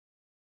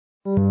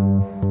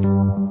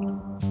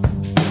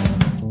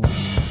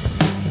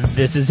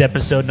This is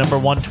episode number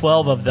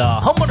 112 of the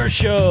Homeowner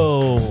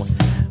Show.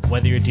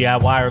 Whether you're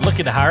DIY or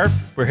looking to hire,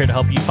 we're here to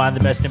help you find the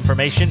best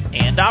information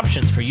and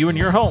options for you and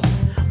your home.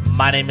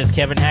 My name is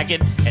Kevin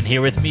Hackett, and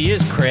here with me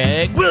is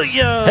Craig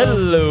Williams.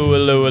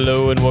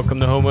 Hello, and welcome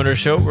to Homeowner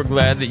Show. We're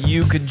glad that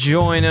you could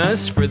join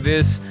us for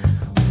this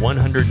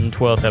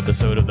 112th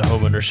episode of the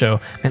Homeowner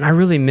Show. And I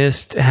really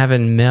missed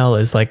having Mel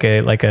as like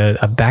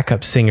a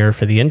backup singer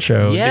for the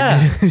intro.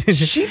 Yeah,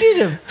 she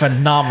did a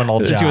phenomenal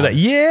job. She was like,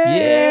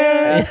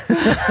 yeah.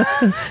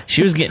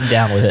 She was getting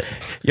down with it.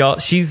 Y'all,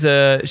 she's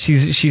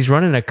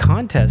running a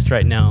contest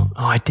right now.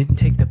 Oh, I didn't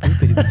take the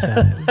boopity boops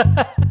out.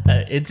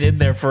 It's in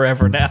there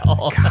forever now.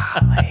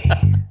 Golly.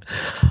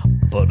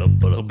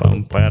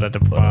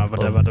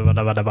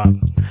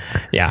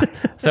 Yeah.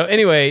 So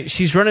anyway,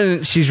 she's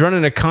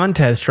running a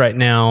contest right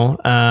now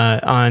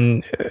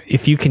on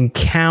if you can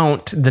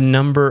count the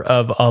number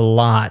of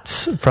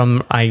allots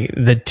from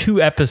the two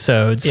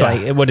episodes.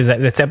 Yeah. So what is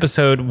that? That's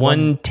episode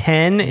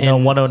 110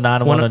 and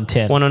 109 and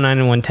 110. 109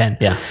 and 110.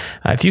 Yeah.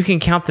 If you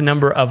can count the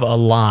number of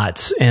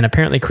allots, and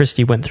apparently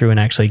Christy went through and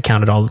actually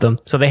counted all of them,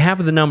 so they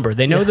have the number.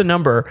 They know the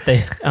number.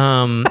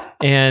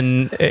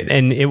 And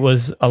it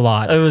was a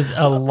lot. It was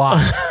a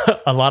lot.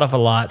 A lot of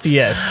allots.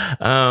 Yes.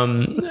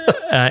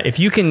 If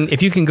you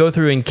can go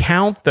through and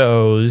count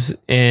those,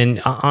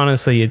 and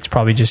honestly, it's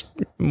probably just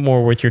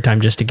more worth your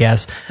time just to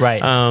guess.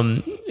 Right.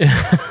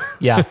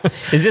 Yeah.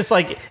 Is this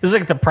like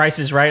the Price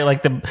is Right?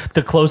 Like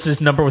the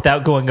closest number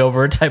without going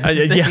over type of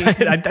thing?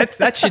 Yeah,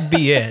 that should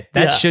be it.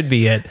 That should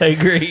be it. I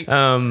agree.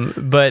 So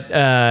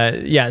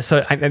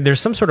there's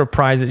some sort of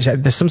prize.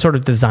 There's some sort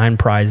of design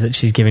prize that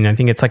she's giving. I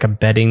think it's like a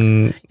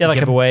betting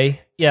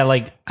giveaway.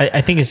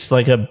 I think it's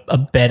like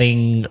a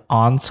betting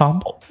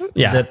ensemble.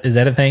 Yeah. Is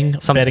that a thing?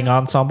 Betting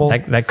ensemble?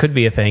 That could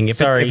be a thing. If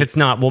it's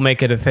not, we'll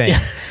make it a thing.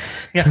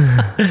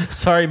 Yeah.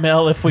 Sorry,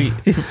 Mel, if we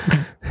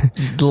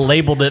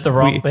labeled it the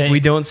wrong thing. We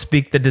don't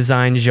speak the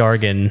design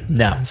jargon.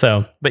 No.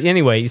 But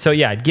anyway,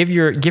 give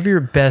your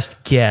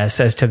best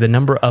guess as to the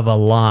number of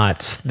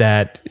allots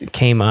that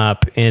came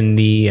up in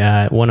the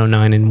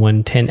 109 and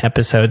 110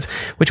 episodes,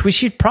 which we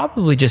should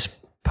probably just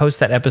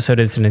post that episode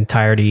as an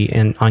entirety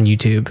on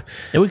YouTube.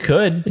 Yeah, we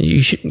could.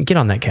 You should get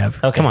on that,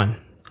 Kev. Okay. Come on.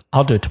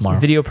 I'll do it tomorrow.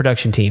 Video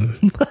production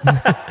team.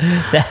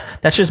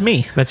 That's just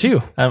me. That's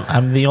you.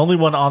 I'm the only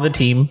one on the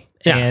team.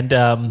 Yeah. And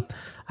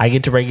I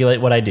get to regulate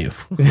what I do.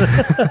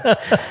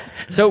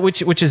 So,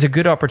 which is a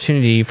good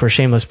opportunity for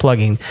shameless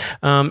plugging.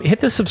 Hit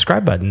the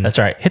subscribe button. That's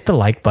right. Hit the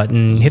like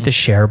button. Hit the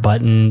share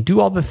button.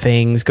 Do all the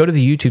things. Go to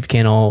the YouTube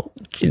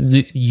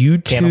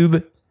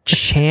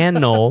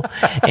channel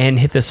and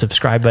hit the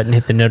subscribe button.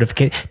 Hit the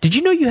notification. Did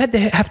you know you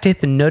have to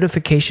hit the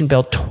notification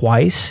bell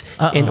twice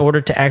in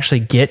order to actually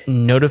get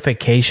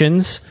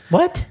notifications?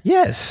 What?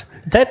 Yes.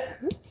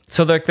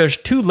 So there's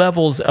two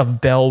levels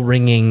of bell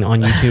ringing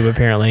on YouTube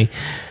apparently.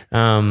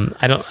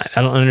 I don't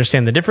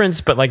understand the difference,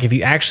 but like if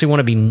you actually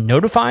want to be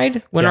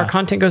notified when our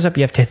content goes up,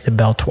 you have to hit the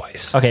bell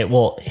twice. Okay,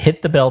 well,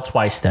 hit the bell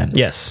twice then.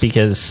 Yes.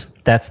 Because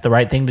that's the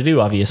right thing to do,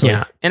 obviously.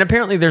 Yeah. And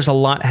apparently there's a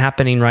lot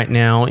happening right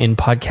now in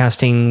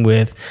podcasting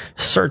with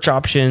search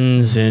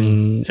options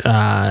and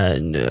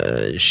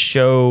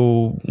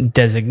show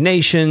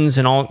designations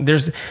and all.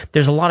 There's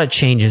a lot of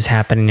changes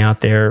happening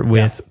out there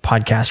with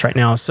podcasts right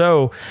now.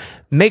 So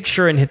make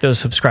sure and hit those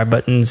subscribe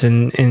buttons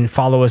and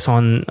follow us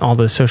on all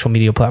the social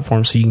media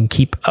platforms so you can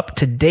keep up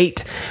to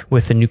date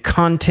with the new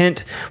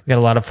content. We got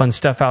a lot of fun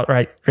stuff out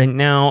right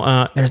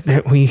now.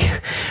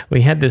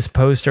 We had this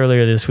post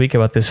earlier this week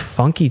about this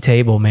funky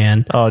table,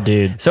 man. Oh,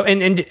 dude. So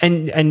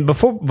and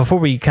before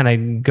we kind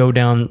of go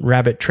down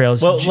rabbit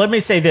trails. Well, let me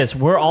say this: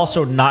 we're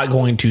also not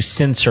going to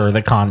censor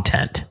the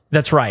content.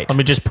 That's right. Let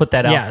me just put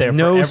that out there.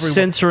 No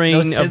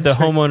censoring of the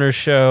Homeowner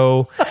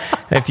Show.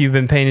 If you've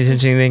been paying attention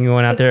to anything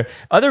going out there,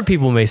 other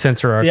people may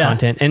censor our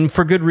content, and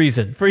for good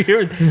reason.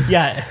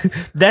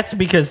 That's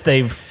because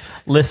they've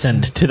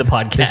listened to the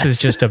podcast. This is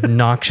just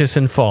obnoxious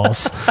and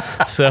false.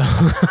 So,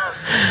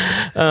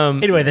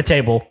 anyway, the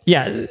table.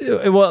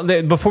 Yeah. Well,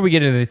 before we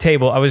get into the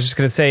table, I was just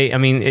going to say, I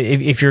mean,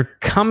 if you're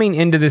coming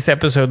into this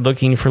episode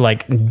looking for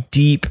like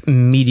deep,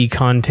 meaty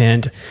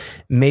content,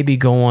 maybe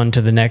go on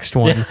to the next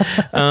one.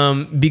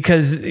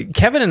 Because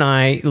Kevin and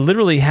I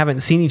literally haven't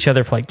seen each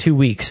other for like 2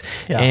 weeks.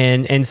 Yeah.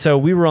 And so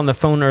we were on the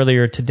phone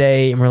earlier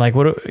today and we're like,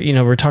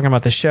 we're talking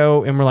about the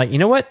show and we're like, you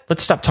know what?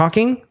 Let's stop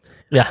talking.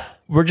 Yeah.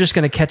 We're just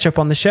going to catch up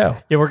on the show.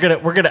 Yeah, we're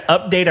gonna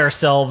update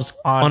ourselves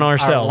on our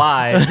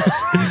lives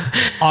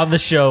on the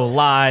show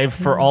live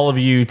for all of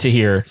you to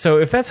hear. So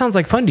if that sounds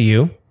like fun to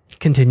you,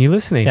 continue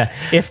listening. Yeah.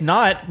 If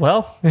not,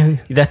 well,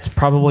 that's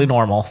probably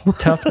normal.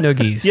 Tough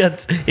noogies.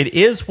 Yes, it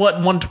is what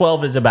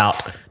 112 is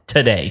about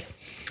today.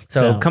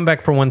 So come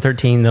back for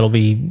 113. That'll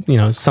be,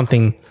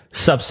 something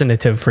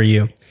substantive for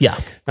you. Yeah.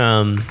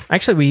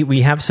 Actually,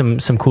 we have some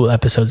cool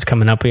episodes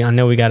coming up. I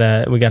know we got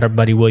our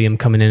buddy William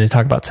coming in to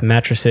talk about some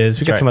mattresses.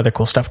 We got some other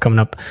cool stuff coming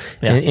up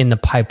in the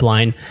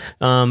pipeline.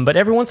 But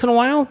every once in a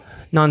while,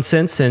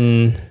 nonsense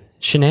and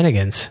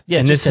shenanigans. Yeah.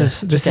 And this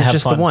is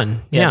just the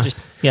one. Yeah.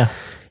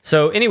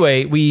 So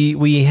anyway,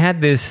 we had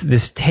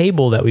this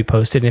table that we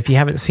posted, and if you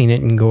haven't seen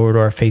it, you can go over to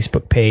our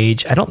Facebook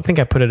page. I don't think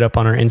I put it up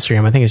on our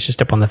Instagram. I think it's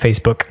just up on the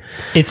Facebook.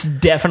 It's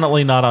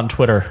definitely not on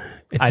Twitter.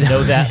 I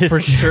know that for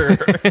sure.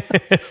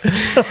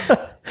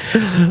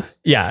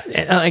 Yeah,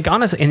 like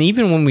honestly, and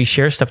even when we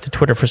share stuff to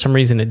Twitter, for some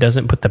reason, it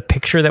doesn't put the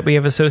picture that we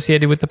have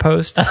associated with the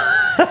post.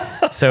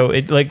 So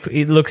it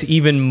looks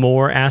even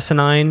more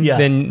asinine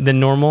than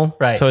normal.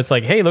 Right. So it's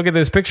like, hey, look at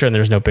this picture, and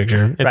there's no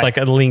picture. It's like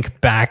a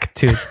link back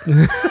to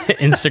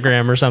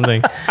Instagram or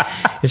something.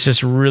 It's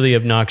just really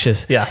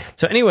obnoxious. Yeah.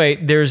 So anyway,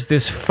 there's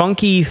this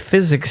funky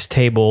physics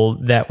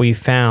table that we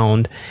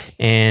found,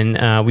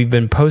 and we've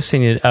been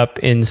posting it up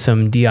in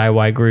some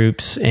DIY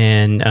groups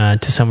and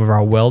to some of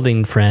our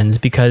welding friends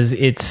because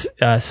it's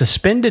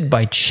suspended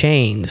by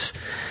chains.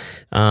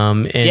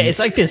 And it's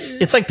like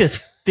this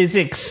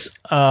physics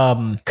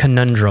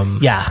conundrum.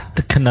 Yeah,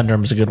 the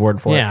conundrum is a good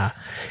word for it. Yeah,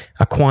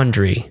 a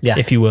quandary,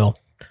 if you will.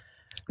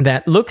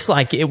 That looks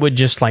like it would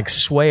just like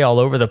sway all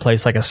over the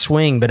place like a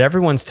swing, but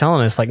everyone's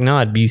telling us like,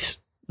 no, it'd be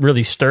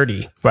really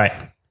sturdy. Right.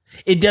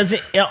 It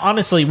doesn't.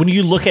 Honestly, when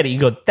you look at it, you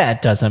go,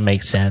 that doesn't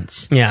make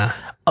sense. Yeah.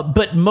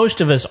 But most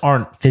of us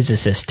aren't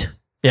physicists.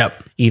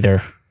 Yep.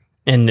 Either.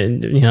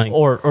 And you know,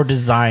 or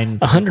design.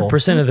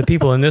 100% of the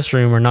people in this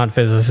room are not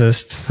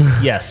physicists.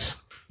 Yes.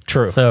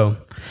 True. So,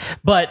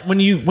 but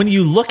when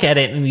you look at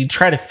it and you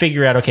try to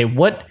figure out, okay,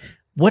 what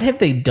have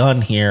they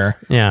done here?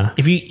 Yeah.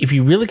 If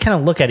you really kind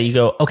of look at it, you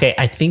go, okay,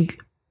 I think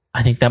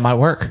that might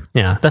work.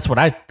 Yeah. That's what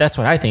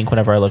I think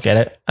whenever I look at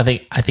it. I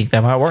think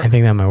that might work. I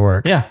think that might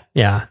work. Yeah.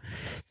 Yeah.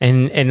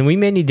 And we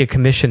may need to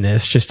commission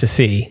this just to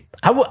see.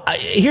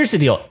 Here's the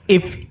deal.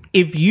 If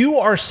you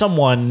are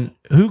someone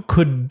who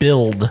could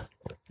build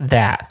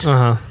that,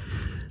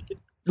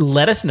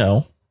 let us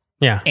know.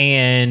 Yeah.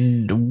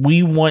 And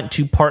we want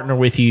to partner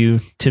with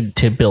you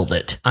to build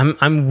it.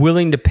 I'm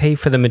willing to pay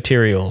for the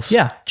materials.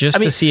 Yeah. Just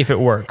to see if it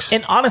works.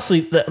 And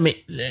honestly,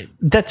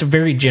 that's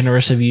very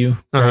generous of you.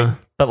 Right?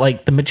 But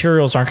like the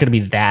materials aren't going to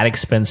be that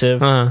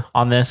expensive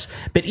on this.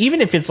 But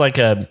even if it's like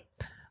a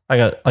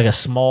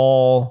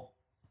small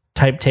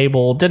type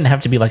table, it doesn't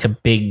have to be like a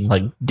big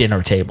like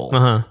dinner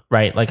table.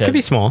 Right? Like it could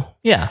be small.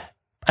 Yeah.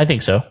 I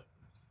think so.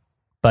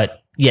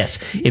 But yes,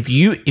 if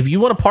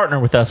you want to partner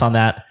with us on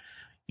that,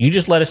 you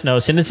just let us know.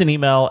 Send us an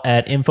email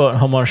at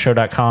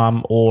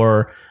info@homeownershow.com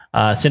or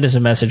send us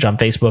a message on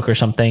Facebook or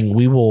something.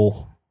 We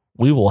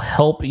will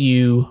help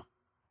you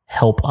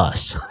help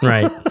us.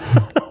 Right.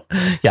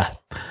 Yeah.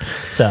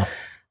 So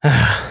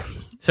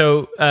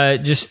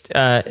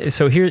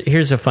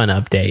here's a fun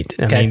update.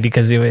 I mean,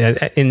 because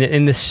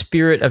in the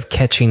spirit of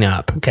catching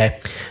up.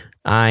 Okay.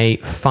 I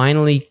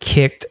finally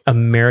kicked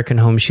American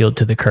Home Shield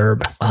to the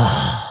curb.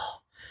 Oh.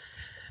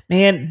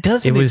 Man,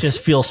 doesn't it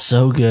just feel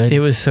so good? It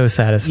was so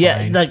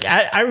satisfying. Yeah, like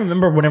I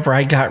remember whenever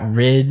I got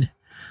rid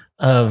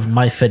of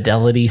my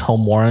Fidelity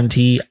home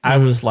warranty, I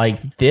was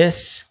like,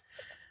 this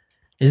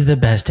is the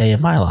best day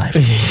of my life.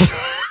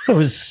 I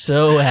was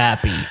so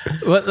happy.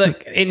 Well,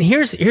 like, and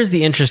here's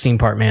the interesting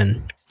part,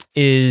 man,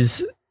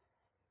 is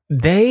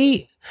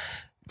they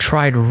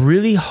tried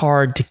really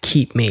hard to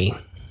keep me.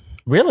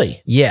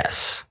 Really?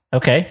 Yes.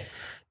 Okay.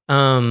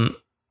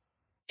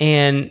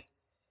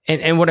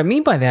 And what I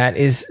mean by that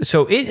is,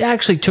 so it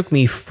actually took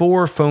me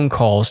 4 phone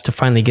calls to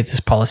finally get this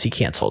policy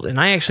canceled. And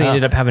I actually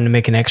ended up having to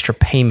make an extra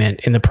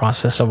payment in the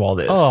process of all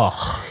this.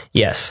 Oh.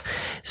 Yes.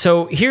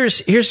 So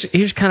here's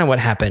kind of what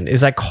happened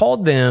is I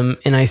called them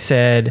and I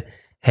said,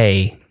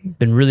 hey,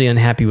 been really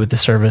unhappy with the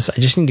service. I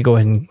just need to go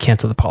ahead and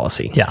cancel the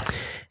policy. Yeah. And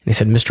they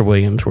said, Mr.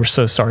 Williams, we're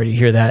so sorry to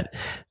hear that.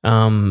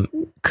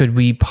 Could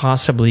we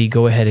possibly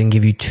go ahead and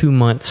give you 2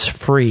 months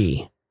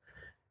free?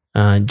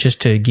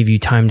 Just to give you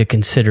time to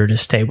consider to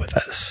stay with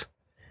us.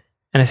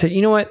 And I said,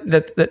 you know what?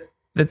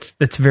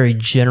 That's very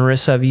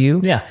generous of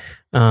you. Yeah.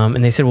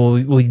 And they said, well,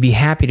 we'd be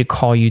happy to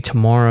call you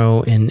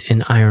tomorrow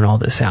and iron all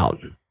this out.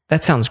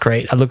 That sounds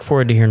great. I look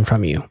forward to hearing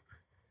from you.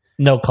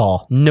 No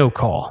call. No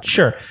call.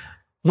 Sure.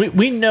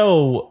 We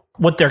know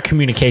what their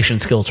communication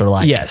skills are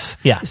like. Yes.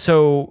 Yeah.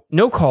 So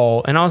no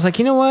call. And I was like,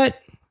 you know what?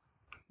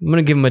 I'm going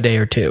to give them a day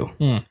or two.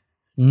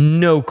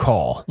 No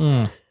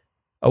call.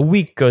 A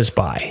week goes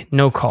by,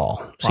 no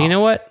call. So you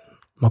know what?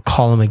 I'm going to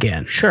call him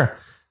again. Sure.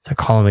 So I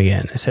call him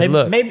again. I said,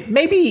 look.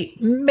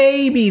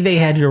 Maybe they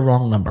had your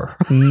wrong number.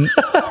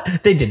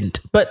 They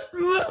didn't. But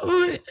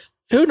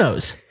who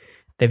knows?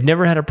 They've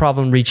never had a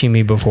problem reaching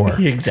me before.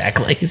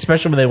 Exactly.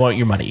 Especially when they want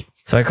your money.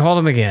 So I called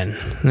him again.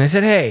 And I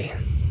said, hey,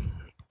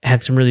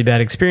 had some really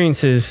bad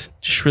experiences.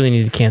 Just really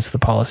need to cancel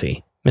the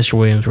policy. Mr.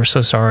 Williams, we're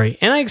so sorry.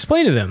 And I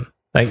explained to them,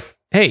 like,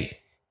 hey,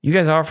 you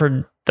guys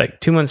offered like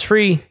 2 months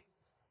free.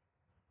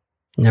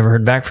 Never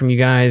heard back from you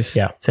guys.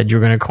 Yeah. Said you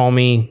were going to call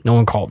me. No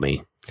one called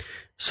me.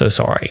 So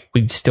sorry.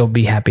 We'd still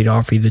be happy to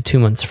offer you the 2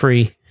 months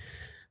free.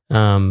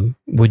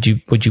 Would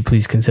you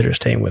please consider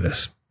staying with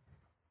us?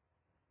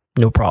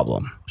 No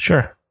problem.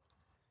 Sure.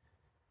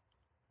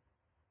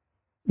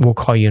 We'll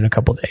call you in a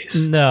couple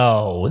days.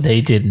 No,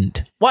 they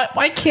didn't.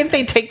 Why can't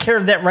they take care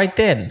of that right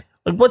then?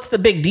 Like, what's the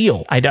big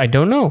deal? I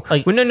don't know.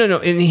 Like, well, no.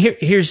 And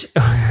here's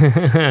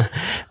I'm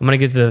gonna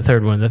get to the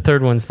third one. The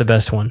third one's the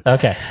best one.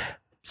 Okay.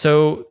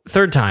 So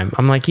third time,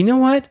 I'm like, you know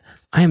what?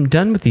 I am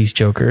done with these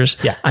jokers.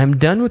 Yeah. I'm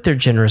done with their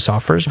generous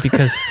offers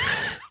because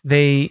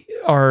they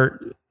are,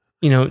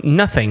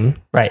 nothing.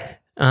 Right.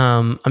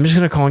 I'm just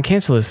gonna call and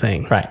cancel this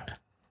thing. Right.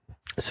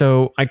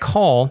 So I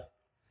call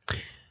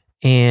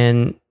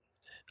and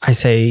I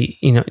say,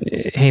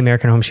 hey,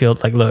 American Home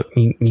Shield, like, look,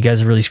 you guys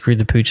have really screwed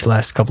the pooch the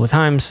last couple of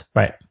times.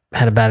 Right.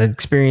 Had a bad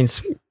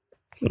experience,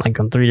 like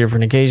on 3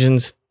 different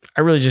occasions.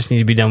 I really just need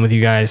to be done with you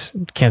guys.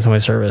 Cancel my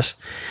service.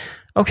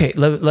 Okay,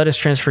 let us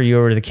transfer you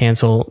over to the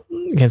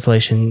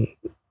cancellation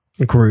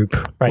group,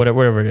 right.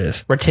 whatever it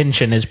is.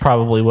 Retention is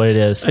probably what it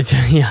is.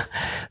 Yeah.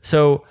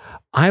 So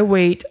I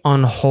wait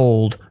on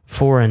hold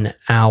for an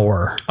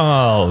hour.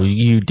 Oh,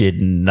 you did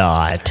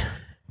not.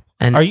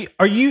 And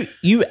are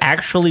you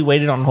actually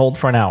waited on hold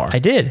for an hour? I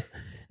did.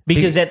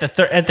 Because at the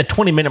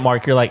 20-minute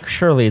mark, you're like,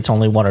 surely it's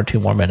only 1 or 2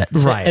 more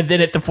minutes. Right. And then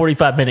at the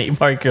 45-minute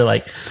mark, you're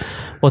like,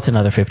 what's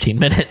another 15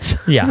 minutes?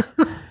 Yeah.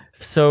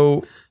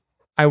 So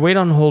I wait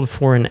on hold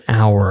for an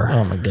hour.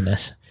 Oh, my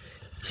goodness.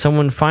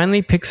 Someone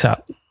finally picks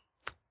up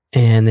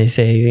and they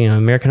say,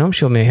 American Home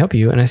Shield, may I help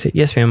you? And I said,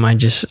 yes, ma'am. I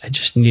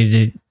just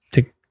needed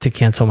to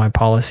cancel my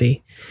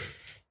policy.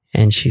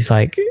 And she's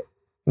like,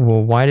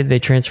 well, why did they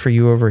transfer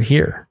you over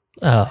here?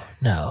 Oh,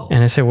 no.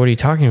 And I said, what are you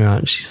talking about?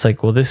 And she's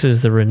like, well, this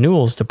is the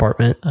renewals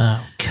department.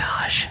 Oh,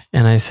 gosh.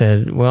 And I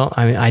said, well,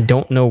 I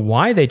don't know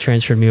why they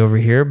transferred me over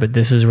here, but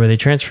this is where they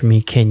transferred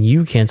me. Can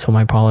you cancel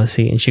my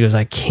policy? And she goes,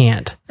 I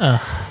can't.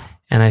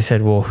 And I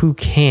said, well, who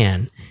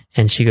can?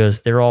 And she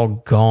goes, they're all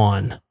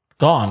gone.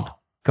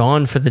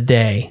 Gone for the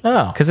day.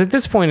 Oh. Because at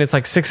this point, it's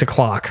like 6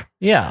 o'clock.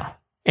 Yeah.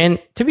 And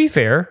to be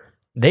fair,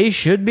 they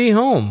should be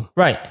home.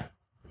 Right.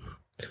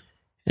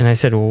 And I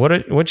said, well,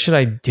 what should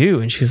I do?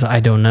 And she's like, I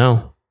don't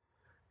know.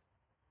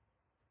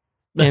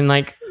 And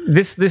like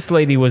this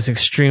lady was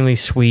extremely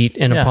sweet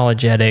and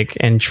apologetic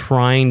and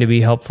trying to be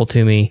helpful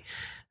to me.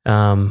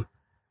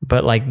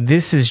 But like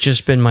this has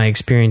just been my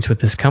experience with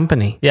this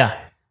company.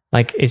 Yeah.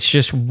 Like it's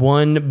just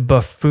one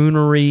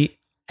buffoonery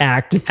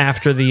act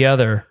after the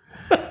other.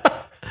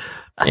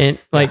 And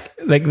like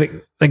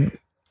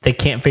they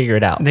can't figure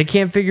it out. They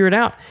can't figure it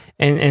out.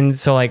 And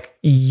so like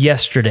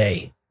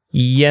yesterday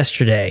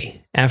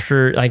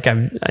after like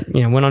I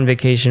went on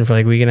vacation for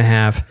like a week and a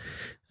half,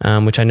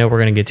 which I know we're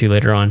going to get to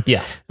later on.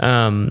 Yeah.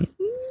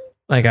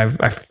 Like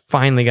I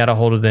finally got a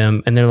hold of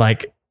them and they're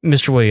like,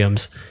 Mr.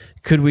 Williams,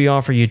 could we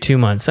offer you 2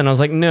 months? And I was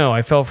like, no,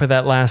 I fell for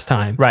that last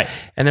time. Right.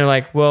 And they're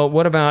like, well,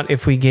 what about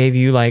if we gave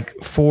you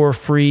like 4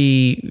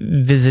 free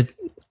visit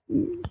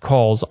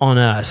calls on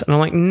us? And I'm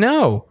like,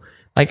 no,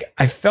 like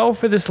I fell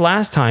for this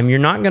last time. You're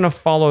not going to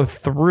follow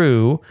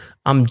through.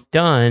 I'm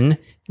done.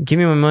 Give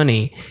me my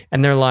money.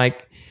 And they're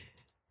like,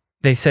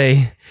 they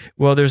say,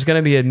 well, there's going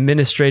to be an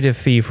administrative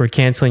fee for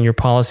canceling your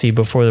policy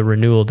before the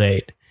renewal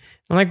date.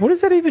 I'm like, what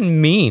does that even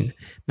mean? And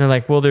they're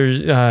like, well, there's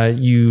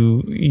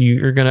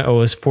you're going to owe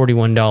us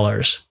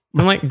 $41.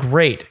 I'm like,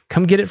 great.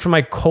 Come get it from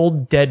my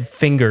cold, dead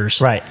fingers.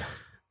 Right.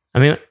 I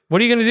mean,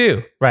 what are you going to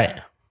do? Right.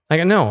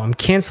 Like, no, I'm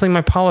canceling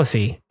my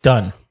policy.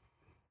 Done.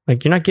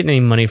 Like, you're not getting any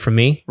money from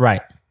me.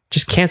 Right.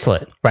 Just cancel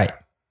it. Right.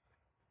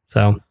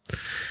 So,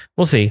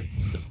 we'll see.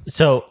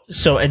 So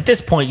at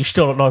this point, you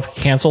still don't know if you're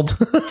canceled?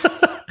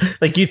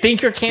 Like, you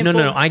think you're canceled?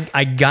 No.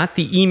 I got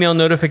the email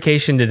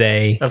notification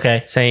today.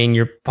 Okay. Saying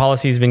your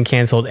policy's been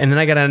canceled. And then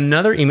I got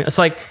another email. It's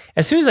like,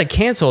 as soon as I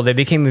canceled, they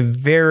became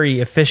very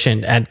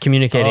efficient at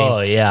communicating. Oh,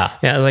 yeah.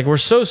 Yeah, like, we're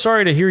so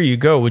sorry to hear you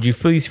go. Would you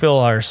please fill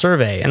out our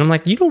survey? And I'm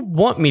like, you don't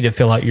want me to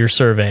fill out your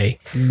survey.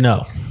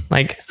 No.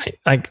 Like,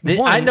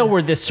 I know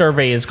where this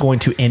survey is going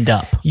to end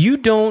up. You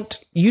don't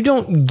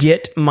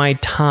get my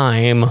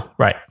time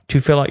Right.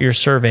 to fill out your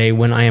survey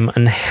when I am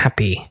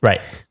unhappy. Right.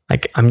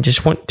 Like, I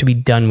just want to be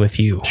done with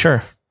you.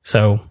 Sure.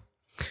 So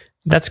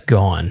that's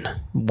gone.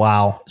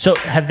 Wow. So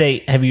have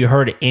you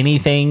heard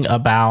anything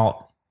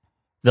about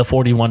the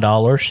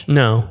 $41?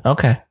 No.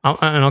 Okay.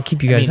 I'll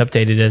keep you guys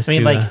updated as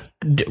to.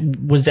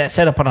 Was that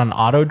set up on an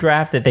auto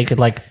draft that they could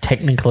like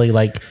technically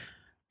like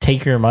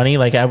take your money?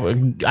 Like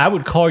I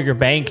would call your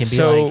bank and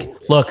be like,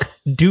 look,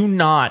 do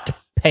not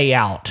pay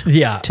out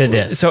to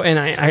this. So, and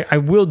I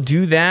will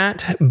do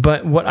that.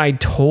 But what I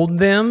told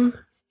them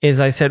is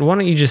I said, why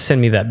don't you just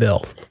send me that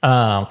bill?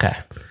 Okay.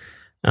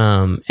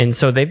 And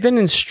so they've been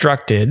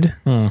instructed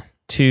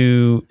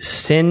to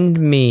send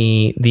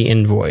me the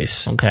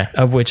invoice,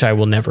 of which I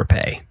will never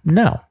pay.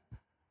 No.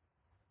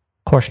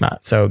 Of course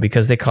not. So,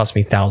 because they cost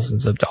me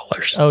thousands of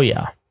dollars. Oh,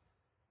 yeah.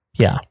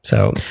 Yeah.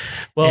 So,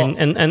 well,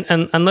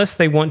 and unless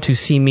they want to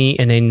see me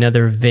in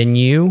another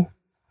venue,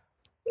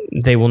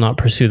 they will not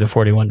pursue the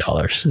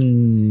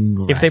 $41.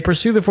 Right. If they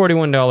pursue the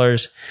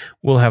 $41,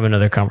 we'll have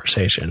another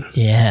conversation.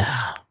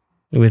 Yeah.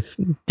 With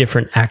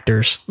different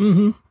actors.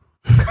 Mm-hmm.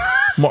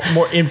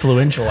 more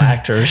influential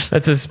actors.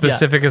 That's as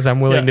specific as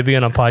I'm willing to be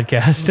on a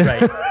podcast.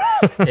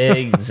 Right.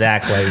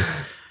 Exactly.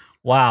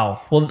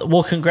 Wow.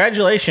 Well,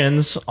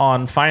 congratulations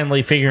on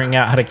finally figuring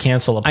out how to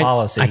cancel a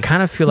policy. I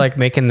kind of feel like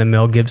making the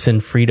Mel Gibson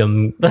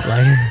freedom, like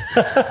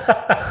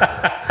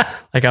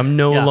I'm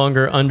no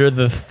longer under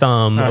the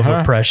thumb of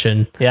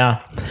oppression.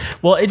 Yeah.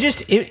 Well,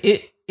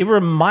 it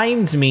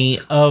reminds me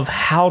of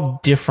how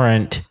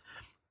different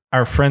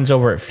our friends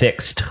over at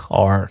Fixed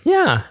are.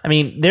 Yeah. I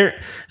mean,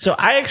 so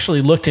I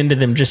actually looked into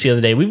them just the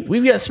other day.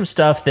 We've got some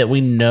stuff that we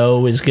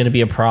know is going to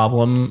be a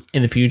problem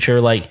in the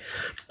future, like,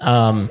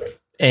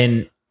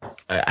 and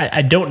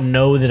I don't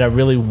know that I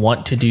really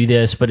want to do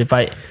this, but if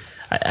I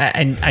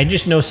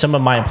just know some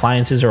of my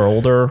appliances are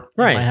older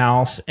in my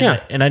house,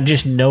 and I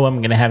just know I'm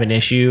going to have an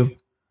issue.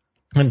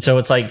 And so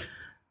it's like,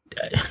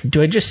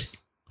 do I just,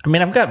 I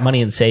mean, I've got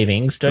money in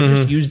savings. Do I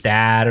just use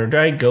that, or do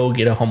I go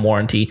get a home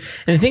warranty?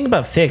 And the thing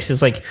about Fixed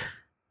is, like,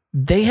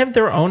 they have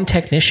their own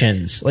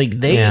technicians. Like,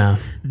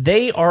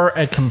 they are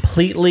a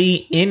completely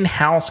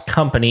in-house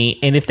company,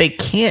 and if they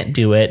can't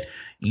do it,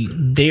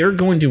 they're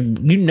going to,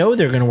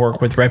 they're going to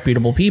work with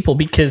reputable people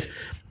because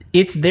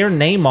it's their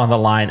name on the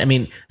line. I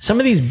mean, some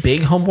of these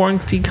big home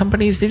warranty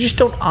companies, they just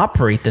don't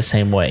operate the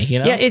same way, you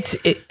know? Yeah,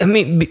 I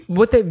mean,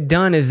 what they've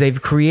done is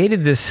they've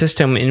created this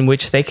system in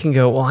which they can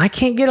go, well, I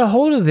can't get a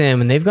hold of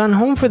them, and they've gone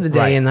home for the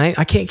day, and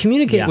I can't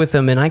communicate with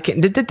them, and I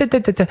can't,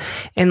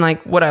 and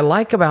like, what I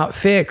like about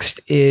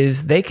Fixed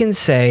is they can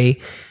say,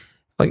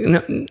 like,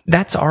 no,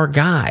 that's our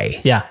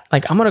guy. Yeah.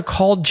 Like, I'm going to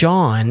call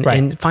John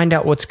and find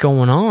out what's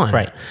going on.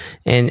 Right.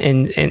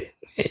 And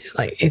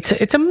like,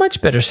 it's a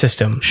much better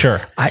system.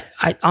 Sure.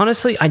 I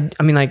honestly, I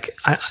mean, like,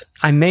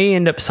 I may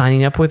end up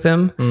signing up with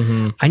them.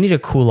 Mm-hmm. I need a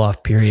cool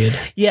off period.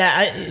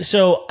 Yeah.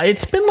 So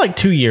it's been like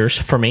 2 years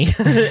for me,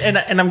 and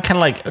I'm kind of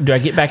like, do I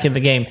get back in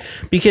the game?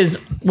 Because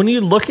when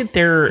you look at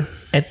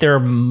their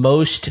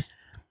most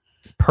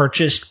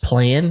purchased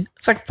plan,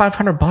 it's like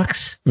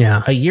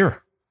 $500 a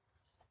year,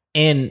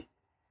 and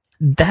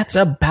that's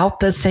about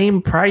the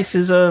same price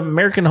as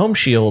American Home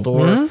Shield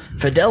or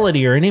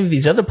Fidelity or any of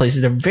these other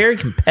places. They're very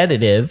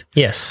competitive.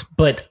 Yes.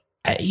 But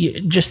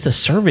just the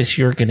service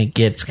you're going to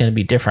get is going to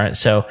be different.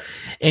 So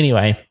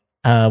anyway,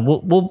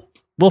 we'll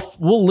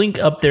link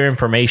up their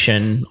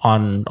information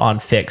on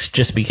Fixed,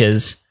 just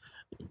because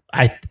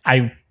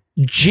I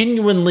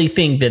genuinely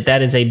think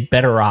that is a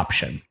better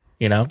option,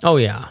 you know? Oh,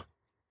 yeah.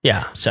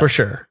 Yeah, so, for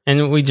sure.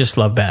 And we just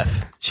love Beth.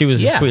 She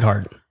was a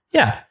sweetheart.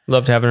 Yeah.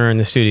 Loved having her in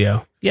the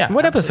studio. Yeah.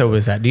 What episode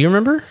was that? Do you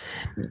remember?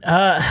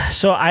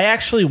 So I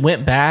actually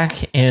went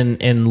back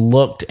and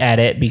looked at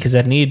it because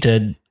I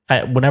needed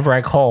to. Whenever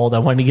I called, I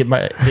wanted to get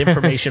the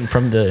information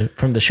from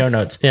the show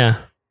notes.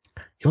 Yeah.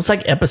 It was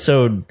like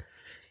episode.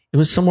 It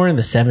was somewhere in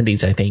the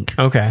 70s, I think.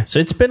 Okay. So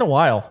it's been a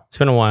while.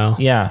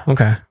 Yeah.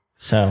 Okay.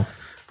 So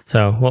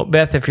well,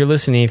 Beth, if you're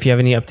listening, if you have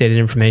any updated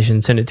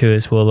information, send it to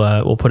us.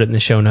 We'll put it in the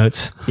show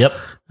notes. Yep.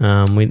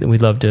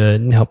 We'd love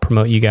to help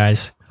promote you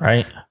guys.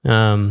 Right.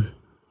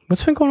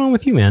 What's been going on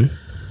with you, man?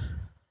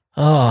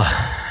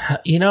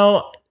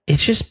 Oh,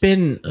 it's just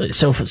been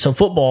so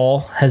football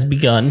has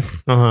begun.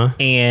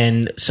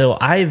 And so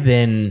I've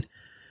been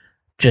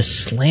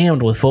just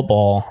slammed with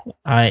football.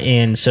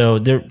 And so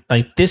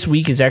this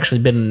week has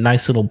actually been a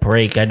nice little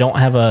break. I don't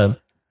have a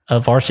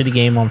varsity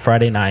game on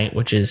Friday night,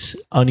 which is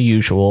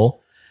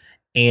unusual.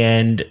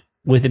 And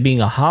with it being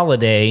a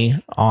holiday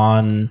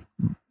on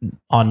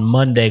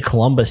Monday,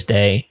 Columbus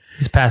Day.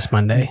 It's past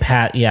Monday.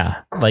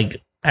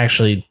 Like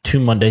actually 2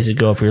 Mondays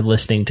ago if you're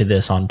listening to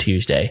this on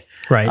Tuesday.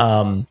 Right.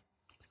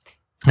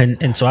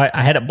 And so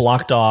I had it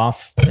blocked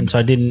off, and so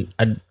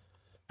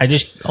I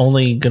just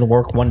only going to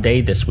work one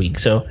day this week.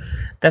 So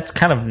that's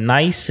kind of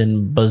nice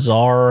and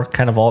bizarre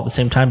kind of all at the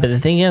same time. But the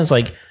thing is,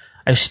 like,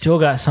 I've still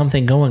got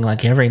something going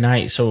like every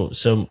night. So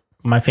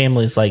my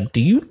family's like,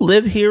 do you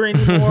live here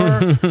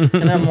anymore?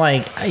 And I'm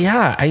like,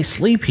 yeah, I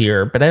sleep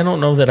here, but I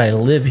don't know that I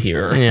live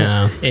here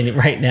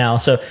right now.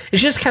 So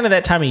it's just kind of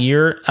that time of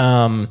year.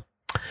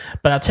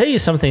 But I'll tell you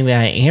something that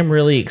I am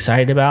really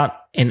excited about,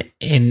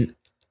 and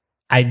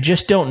I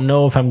just don't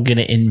know if I'm going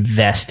to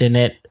invest in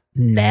it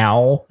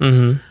now.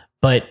 Mm-hmm.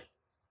 But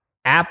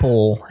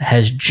Apple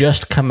has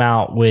just come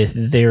out with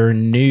their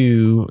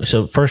new.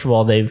 So first of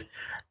all, they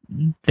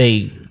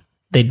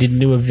did a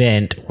new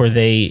event where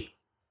they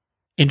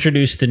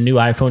introduced the new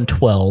iPhone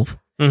 12,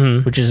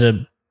 which is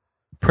a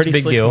pretty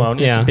big deal. Phone.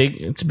 Yeah.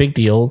 It's a big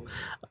deal.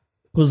 It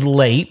was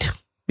late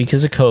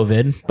because of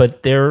COVID,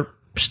 but they're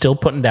still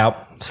putting it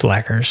out.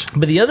 Slackers.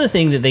 But the other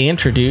thing that they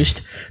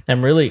introduced that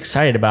I'm really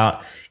excited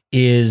about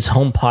is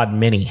HomePod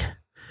Mini.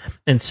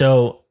 And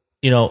so,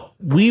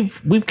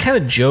 we've kind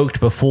of joked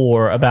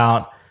before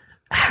about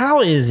how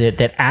is it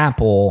that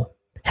Apple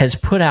has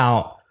put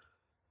out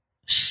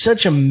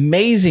such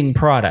amazing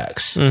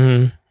products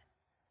and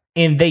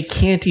they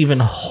can't even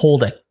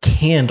hold a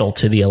candle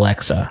to the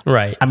Alexa.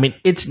 Right. I mean,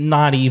 it's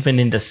not even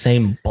in the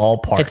same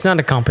ballpark. It's not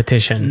a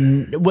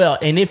competition. Well,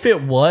 and if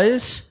it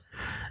was,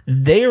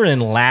 they're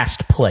in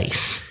last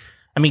place.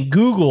 I mean,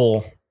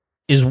 Google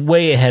is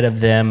way ahead of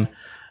them.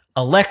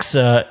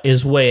 Alexa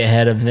is way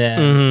ahead of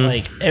them.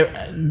 Like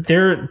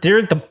they're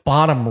at the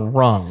bottom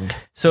rung.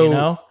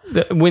 So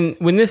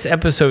when this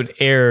episode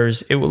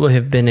airs, it will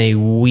have been a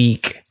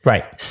week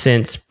Right.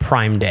 since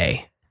Prime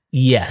Day,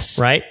 Yes.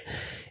 right?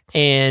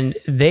 And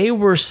they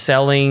were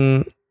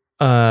selling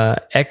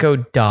Echo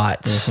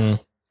Dots,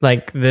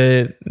 like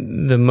the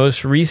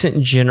most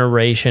recent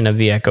generation of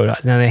the Echo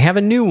Dots. Now they have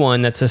a new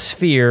one that's a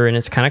sphere and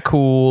it's kind of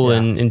cool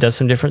and does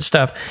some different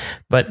stuff,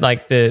 but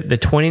like the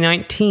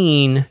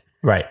 2019,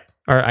 Right.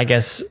 or I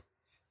guess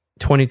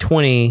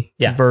 2020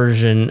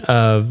 version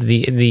of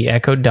the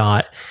Echo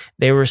Dot,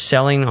 they were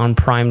selling on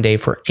Prime Day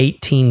for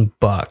 $18.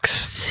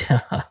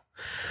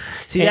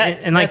 See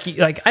and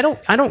like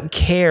I don't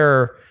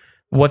care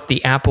what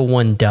the Apple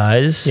one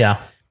does.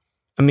 Yeah.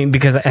 I mean,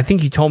 because I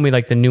think you told me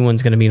like the new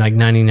one's going to be like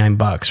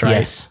 $99, right?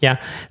 Yes.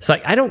 Yeah. It's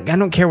like I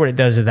don't care what it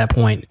does at that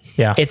point.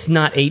 Yeah. It's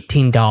not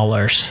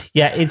 $18.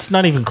 Yeah, it's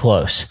not even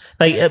close.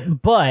 Like,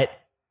 but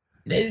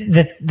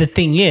the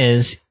thing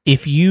is,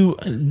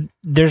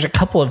 there's a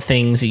couple of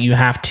things that you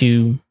have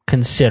to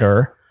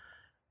consider.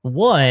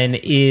 One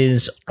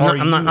is,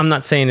 I'm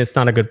not saying it's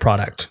not a good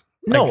product.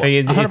 No,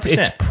 like, 100%.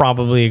 It's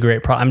probably a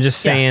great product. I'm just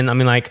saying. I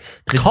mean, like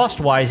cost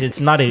wise, it's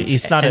not an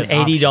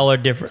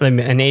 $80 difference. An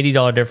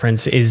 $80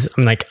 difference is.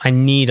 I'm like, I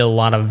need a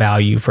lot of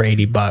value for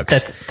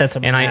 $80. That's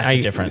a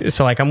massive difference.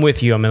 So like, I'm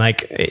with you. I mean,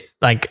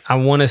 like I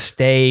want to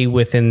stay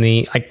within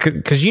the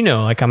because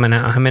like I'm an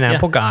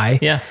Apple guy.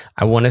 Yeah.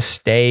 I want to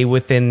stay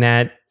within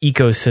that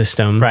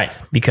ecosystem, right?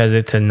 Because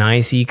it's a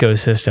nice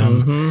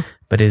ecosystem.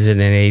 But is it an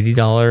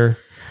 $80?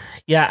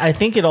 Yeah, I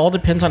think it all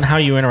depends on how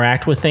you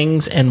interact with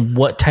things and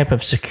what type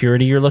of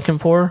security you're looking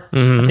for.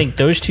 I think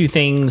those two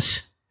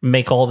things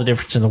make all the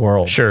difference in the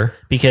world. Sure.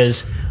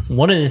 Because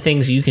one of the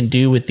things you can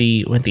do with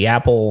the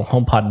Apple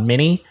HomePod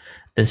Mini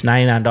that's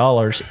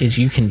 $99 is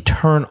you can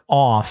turn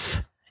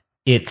off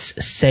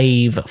its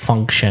save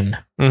function.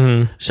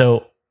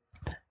 So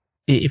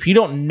if you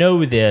don't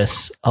know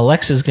this,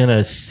 Alexa's going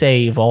to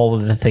save all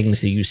of the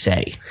things that you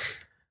say.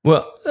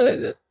 Well,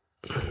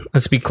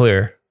 let's be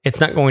clear. It's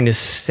not going to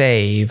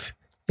save.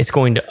 It's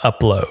going to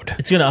upload.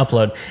 It's going to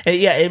upload.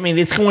 Yeah, I mean,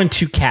 it's going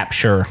to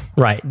capture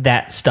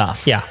that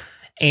stuff. Yeah.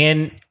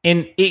 And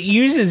it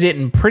uses it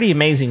in pretty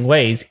amazing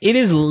ways. It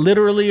is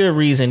literally a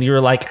reason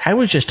you're like, I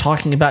was just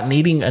talking about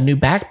needing a new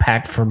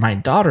backpack for my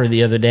daughter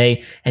the other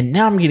day, and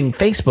now I'm getting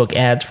Facebook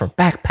ads for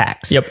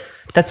backpacks. Yep.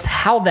 That's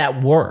how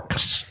that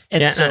works.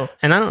 And I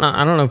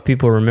don't know if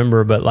people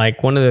remember, but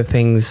like one of the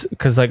things,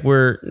 because like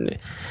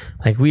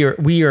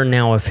we are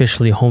now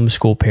officially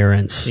homeschool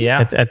parents.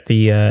 Yeah. At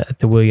the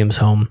Williams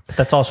home.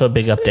 That's also a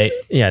big update.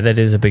 Yeah, that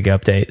is a big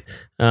update.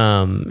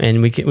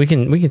 And we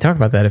can talk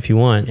about that if you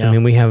want. Yeah. I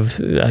mean, we have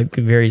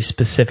very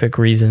specific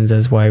reasons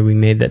as why we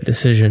made that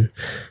decision.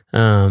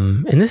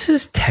 And this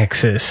is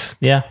Texas.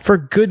 Yeah. For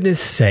goodness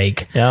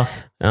sake. Yeah.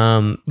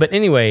 But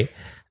anyway.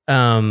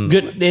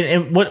 Good.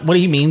 And what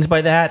he means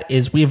by that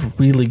is we have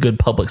really good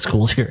public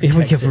schools here. We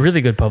have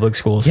really good public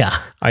schools.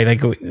 Yeah.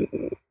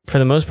 For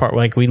the most part,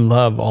 like we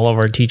love all of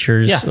our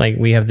teachers. Yeah. Like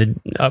we have the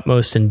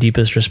utmost and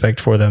deepest respect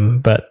for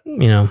them. But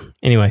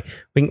anyway,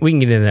 we can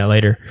get into that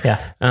later.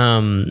 Yeah.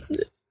 And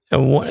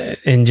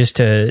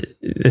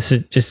this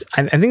is just,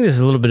 I think this is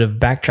a little bit of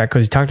backtrack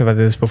because we talked about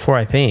this before.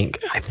 I think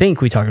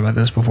we talked about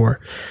this before.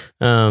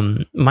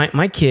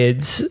 My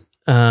kids,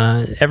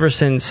 ever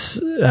since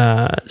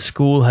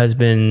school has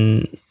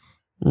been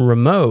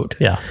remote,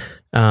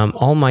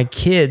 all my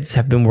kids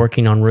have been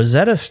working on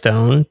Rosetta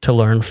Stone to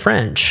learn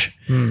French.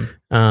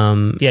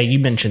 Yeah, you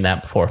mentioned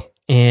that before.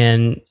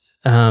 And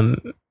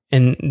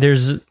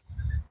there's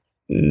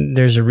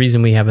a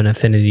reason we have an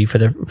affinity for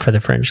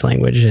the French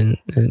language, and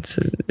it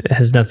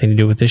has nothing to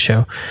do with this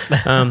show.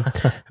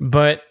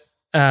 But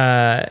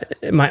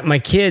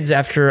my kids,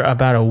 after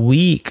about a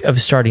week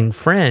of starting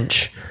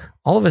French,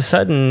 all of a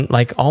sudden,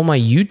 like all my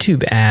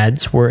YouTube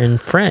ads were in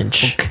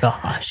French. Oh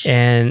gosh.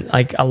 And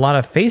like a lot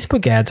of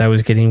Facebook ads I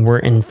was getting were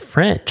in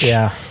French.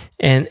 Yeah.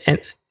 And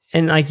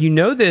like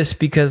this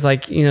because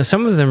like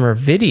some of them are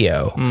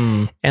video.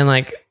 And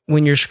like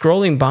when you're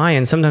scrolling by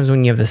and sometimes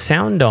when you have the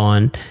sound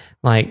on,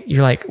 like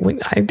you're like, wait,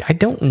 I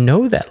don't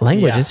know that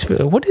language.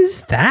 Yeah. What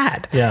is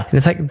that? Yeah. And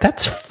it's like,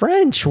 that's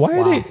French. Why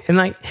are they? And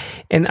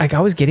like I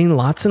was getting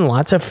lots and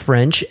lots of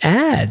French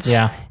ads.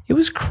 Yeah. It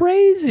was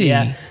crazy.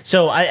 Yeah.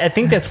 So I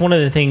think that's one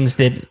of the things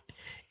that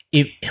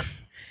if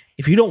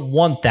you don't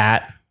want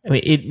that, I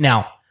mean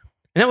and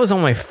that was on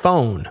my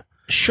phone.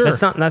 Sure.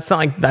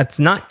 That's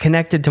not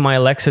connected to my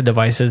Alexa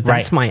devices.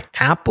 That's my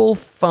Apple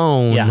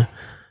phone. Yeah.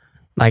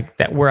 Like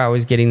that where I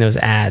was getting those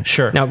ads.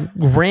 Sure. Now,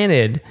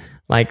 granted,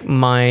 like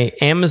my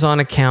Amazon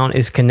account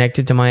is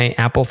connected to my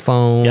Apple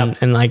phone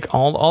and like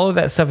all of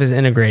that stuff is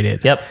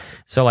integrated. Yep.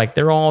 So like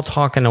they're all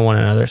talking to one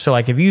another. So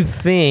like if you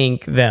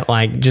think that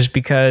like just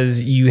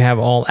because you have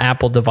all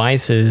Apple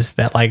devices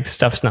that like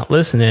stuff's not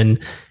listening,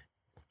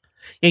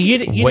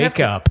 you'd wake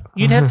up.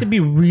 You'd have to be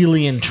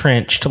really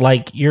entrenched,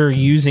 like you're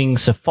using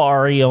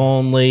Safari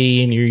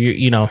only, and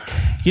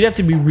you'd have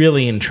to be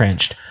really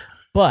entrenched.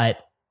 But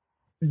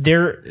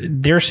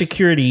their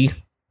security,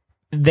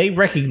 they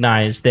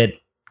recognize that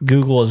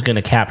Google is going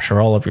to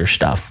capture all of your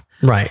stuff.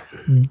 Right.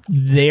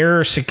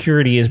 Their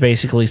security is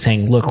basically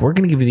saying, look, we're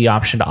going to give you the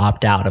option to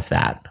opt out of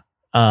that.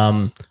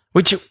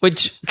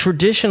 Which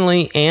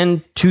traditionally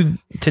and to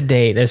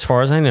date, as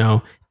far as I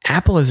know,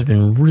 Apple has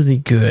been really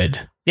good.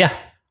 Yeah.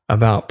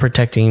 About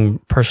protecting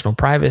personal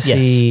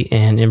privacy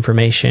and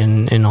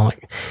information and all,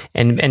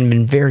 and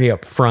been very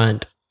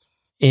upfront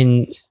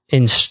in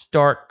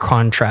stark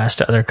contrast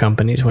to other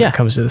companies when it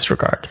comes to this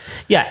regard.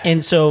 Yeah,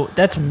 and so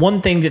that's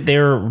one thing that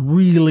they're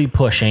really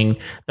pushing.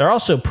 They're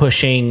also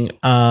pushing.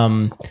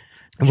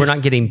 We're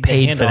not getting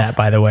paid for that,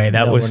 by the way.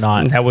 That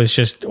was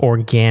just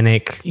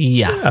organic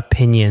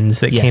opinions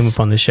that came up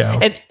on the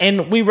show.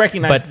 And we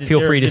recognize. But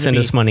feel free to send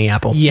us money,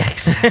 Apple. Yeah,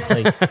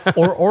 exactly.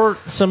 or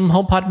some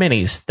HomePod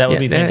minis. That would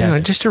be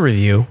fantastic. Just a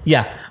review.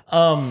 Yeah.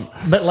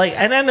 But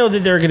and I know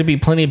that there are going to be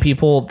plenty of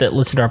people that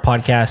listen to our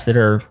podcast that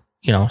are,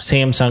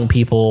 Samsung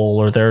people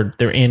or they're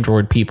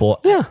Android people.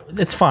 Yeah,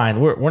 it's fine.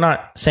 We're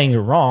not saying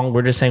you're wrong.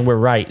 We're just saying we're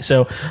right.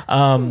 So,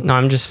 no,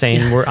 I'm just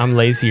saying I'm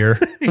lazier.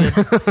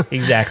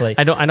 Exactly.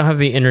 I don't have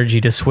the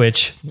energy to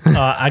switch.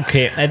 I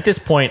can't. At this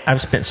point,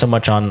 I've spent so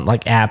much on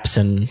apps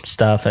and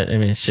stuff. I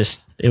mean,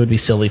 it would be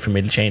silly for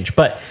me to change.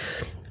 But,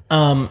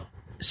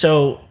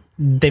 so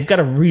they've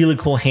got a really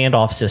cool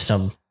handoff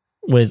system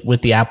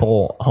with the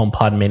Apple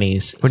HomePod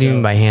minis. What do you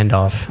mean by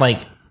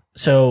handoff?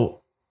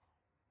 So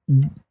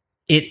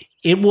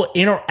it will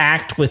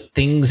interact with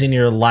things in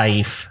your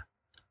life.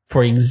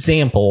 For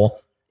example,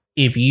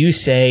 if you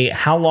say,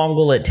 how long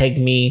will it take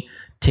me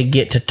to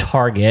get to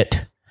Target?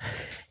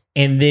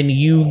 And then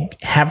you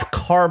have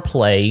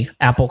CarPlay,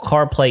 Apple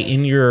CarPlay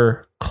in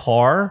your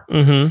car.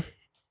 Mm-hmm.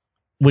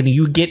 When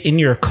you get in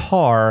your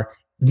car,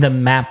 the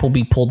map will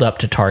be pulled up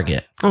to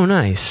Target. Oh,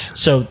 nice.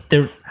 So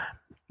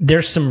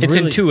there's some. It's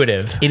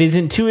intuitive. It is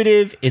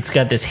intuitive. It's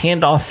got this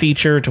handoff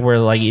feature to where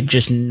it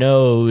just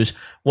knows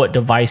what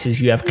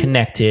devices you have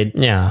connected.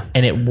 Yeah,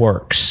 and it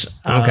works.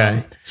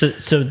 Okay.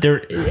 So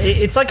there,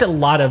 it's like a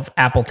lot of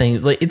Apple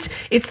things.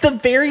 It's the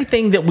very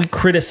thing that we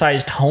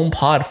criticized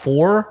HomePod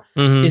for,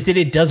 is that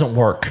it doesn't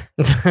work,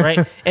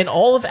 right? And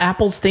all of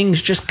Apple's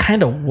things just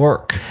kind of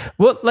work.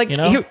 Well,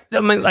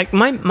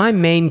 my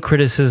main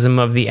criticism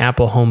of the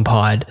Apple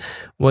HomePod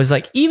was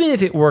even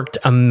if it worked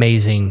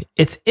amazing,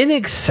 it's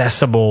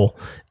inaccessible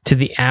to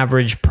the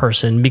average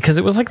person because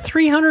it was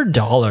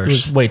 $300. It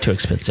was way too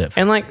expensive.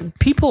 And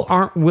people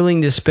aren't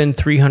willing to spend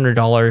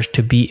 $300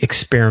 to be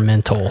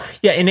experimental.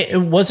 Yeah, and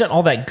it wasn't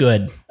all that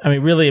good. I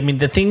mean, really,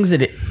 the things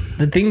that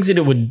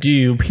it would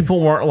do, people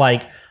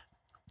weren't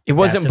it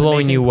wasn't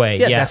blowing you away.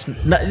 Yeah. It's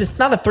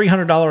not a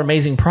 $300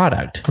 amazing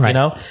product,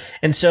 right.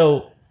 And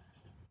so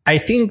I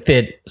think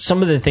that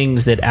some of the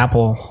things that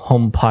Apple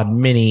HomePod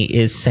Mini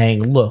is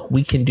saying, look,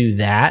 we can do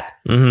that,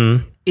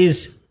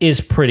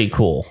 is pretty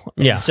cool.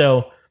 Yeah. And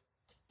so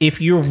if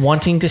you're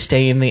wanting to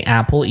stay in the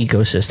Apple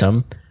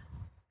ecosystem,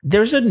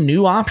 there's a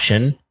new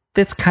option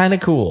that's kind of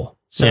cool.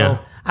 So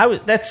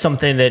that's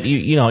something that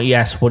you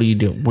ask, what do you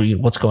do?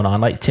 What's going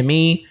on? To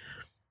me,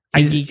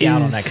 I geek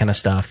out on that kind of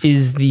stuff. So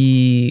it's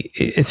the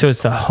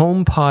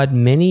HomePod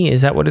Mini?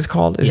 Is that what it's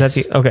called?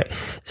 Yes. Okay.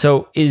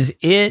 So is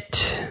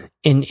it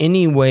in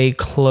any way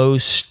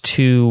close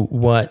to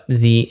what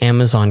the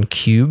Amazon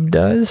Cube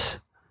does?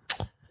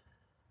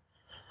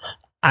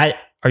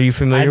 Are you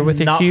familiar with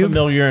the Cube? I'm not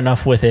familiar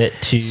enough with it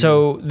to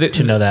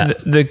know that.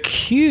 The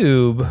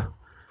Cube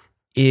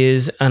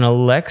is an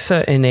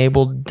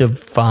Alexa-enabled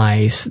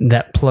device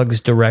that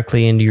plugs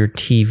directly into your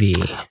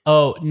TV.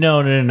 Oh,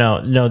 no. You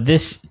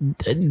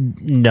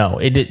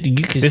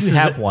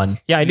have one.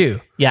 Yeah, I do.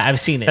 Yeah, I've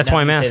seen it. That's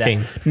why I'm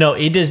asking. No,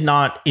 it does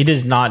not. It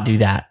does not do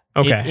that.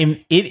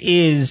 Okay. It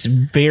is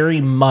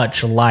very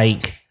much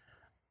like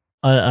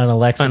an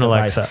Alexa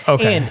device.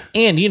 Okay.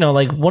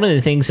 And one of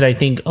the things that I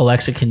think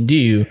Alexa can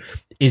do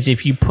is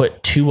if you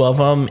put two of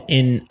them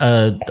in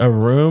a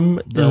room,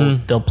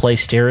 they'll play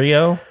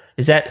stereo.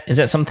 Is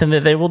that something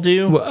that they will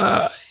do?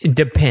 It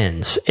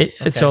depends.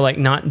 So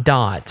not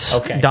Dots.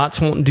 Okay.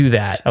 Dots won't do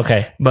that.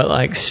 Okay.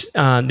 But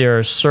there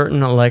are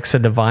certain Alexa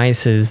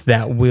devices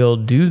that will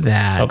do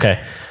that.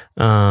 Okay.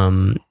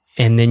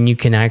 And then you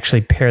can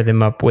actually pair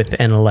them up with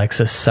an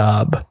Alexa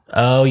sub.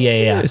 Oh,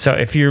 yeah. So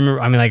if you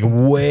remember,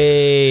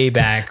 way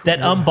back. That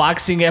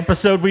unboxing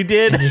episode we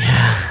did?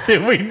 Yeah.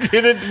 That we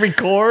didn't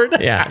record?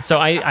 Yeah. So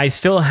I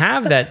still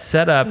have that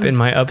set up in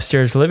my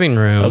upstairs living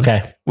room.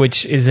 Okay.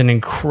 Which is an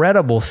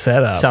incredible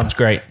setup. Sounds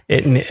great.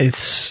 It's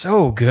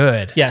so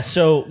good. Yeah.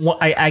 So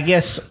I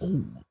guess...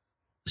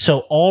 So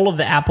all of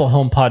the Apple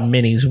HomePod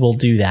minis will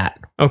do that.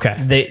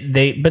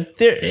 Okay. But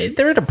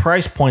they're at a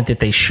price point that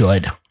they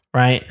should.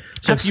 Right?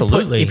 So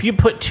absolutely. If you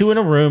put two in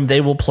a room, they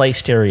will play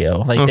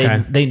stereo.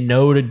 They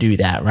know to do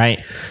that,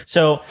 right?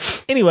 So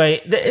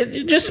anyway,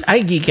 I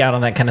geek out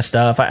on that kind of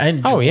stuff. I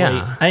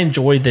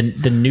enjoy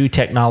the new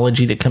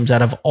technology that comes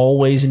out. I've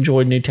always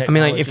enjoyed new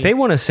technology. If they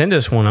want to send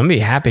us one, I'd be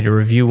happy to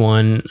review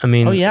one.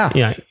 Oh yeah.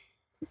 Yeah.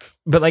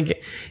 But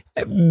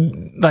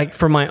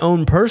for my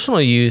own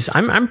personal use,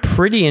 I'm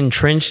pretty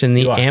entrenched in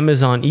the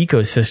Amazon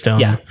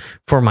ecosystem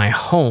for my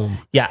home.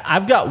 Yeah,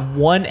 I've got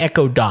one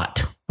Echo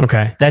Dot.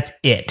 Okay. That's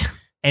it.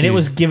 And it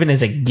was given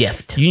as a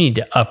gift. You need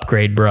to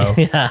upgrade, bro.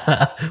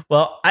 Yeah.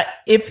 Well,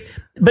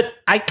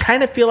 I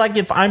kind of feel like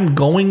if I'm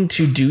going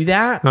to do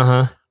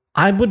that,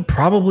 I would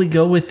probably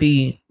go with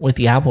the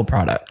Apple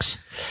products.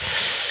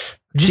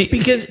 Just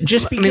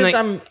because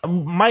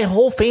my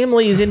whole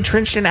family is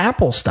entrenched in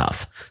Apple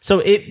stuff. So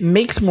it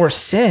makes more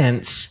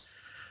sense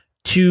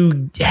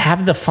to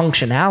have the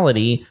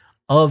functionality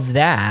of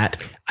that.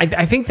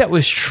 I think that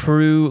was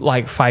true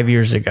like 5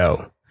 years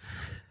ago.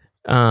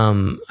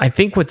 I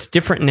think what's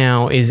different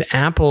now is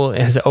Apple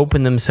has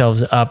opened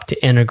themselves up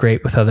to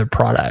integrate with other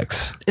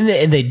products. And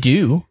they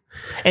do.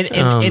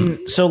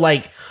 And so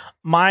like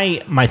my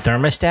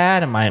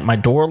thermostat and my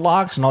door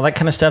locks and all that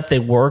kind of stuff, they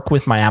work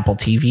with my Apple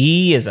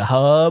TV as a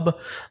hub.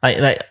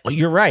 Like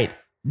you're right.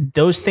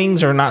 Those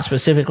things are not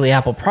specifically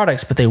Apple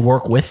products, but they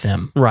work with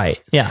them. Right.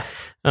 Yeah.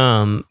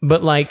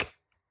 But like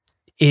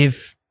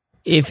if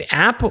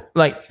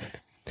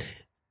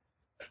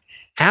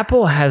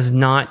Apple has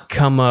not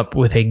come up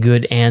with a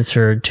good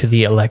answer to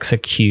the Alexa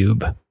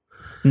Cube.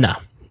 No.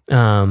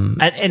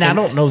 And I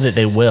don't know that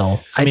they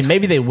will. I mean,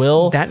 maybe they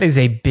will. That is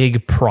a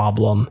big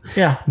problem.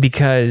 Yeah.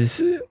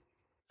 Because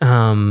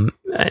for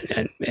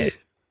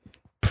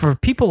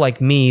people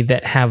like me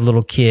that have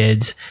little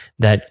kids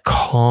that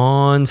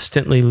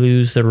constantly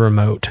lose the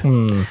remote,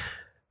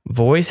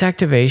 voice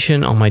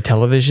activation on my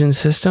television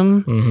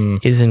system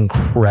is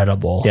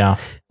incredible. Yeah.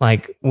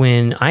 Like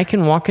when I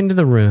can walk into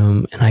the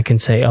room and I can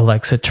say,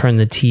 Alexa, turn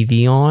the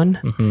TV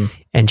on,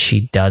 and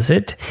she does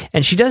it.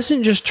 And she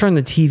doesn't just turn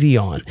the TV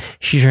on.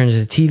 She turns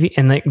the TV,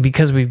 and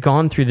because we've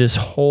gone through this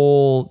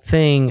whole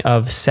thing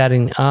of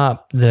setting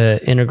up the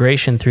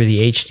integration through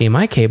the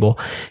HDMI cable,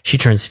 she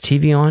turns the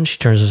TV on, she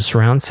turns the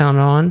surround sound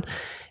on,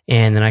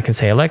 and then I can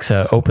say,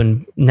 Alexa,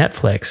 open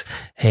Netflix.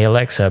 Hey,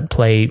 Alexa,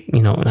 play, I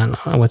don't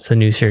know, what's the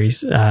new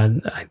series?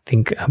 I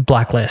think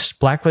Blacklist.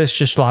 Blacklist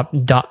just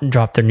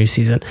dropped their new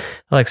season.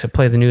 Alexa,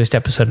 play the newest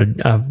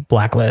episode of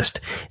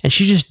Blacklist. And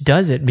she just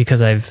does it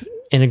because I've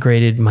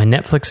integrated my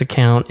Netflix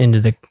account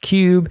into the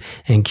Cube,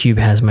 and Cube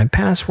has my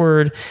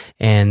password,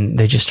 and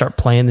they just start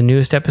playing the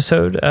newest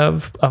episode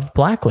of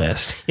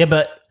Blacklist. Yeah,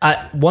 but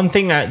one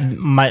thing,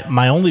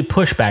 my only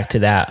pushback to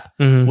that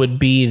would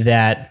be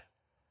that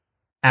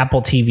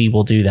Apple TV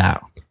will do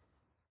that.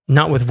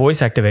 Not with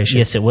voice activation.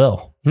 Yes, it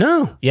will.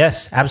 No.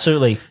 Yes,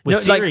 absolutely.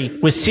 With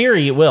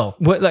Siri, it will.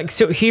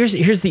 So here's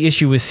the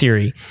issue with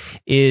Siri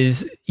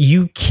is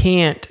you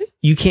can't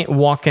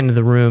walk into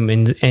the room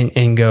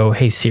and go,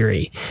 hey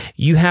Siri.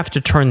 You have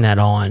to turn that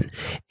on.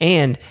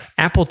 And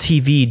Apple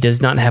TV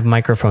does not have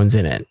microphones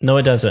in it. No,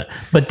 it doesn't.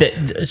 But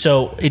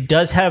so it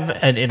does have,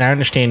 and I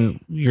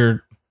understand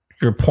your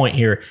point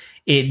here.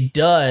 It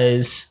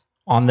does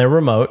on their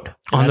remote.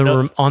 On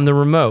the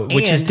remote,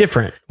 which is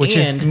different.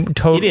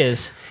 It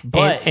is.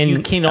 But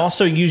you can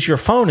also use your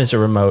phone as a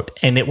remote,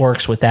 and it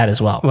works with that as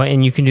well. Well,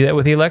 and you can do that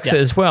with the Alexa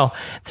as well.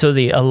 So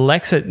the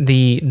Alexa,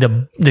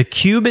 the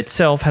Cube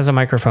itself has a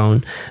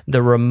microphone.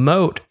 The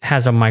remote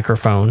has a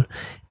microphone,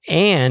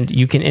 and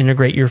you can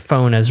integrate your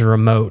phone as a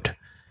remote.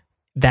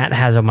 That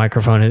has a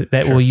microphone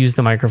that will use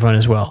the microphone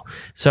as well.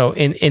 So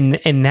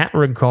in that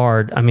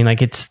regard, I mean,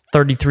 like it's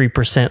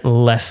 33%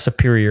 less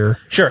superior.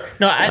 Sure.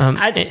 No,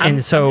 I'm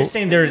just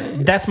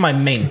saying that's my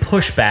main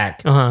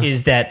pushback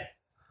is that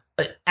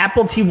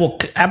Apple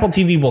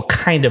TV will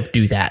kind of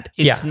do that.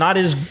 It's not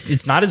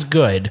as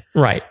good.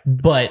 Right.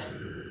 But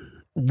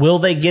will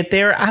they get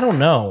there? I don't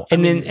know.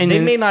 They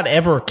may not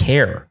ever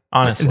care,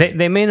 honestly.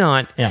 They may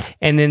not. Yeah.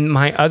 And then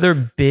my other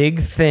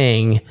big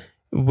thing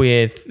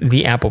with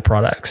the Apple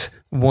products,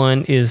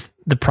 one is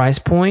the price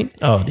point.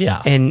 Oh,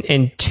 yeah.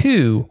 And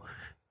two,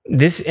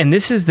 this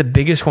is the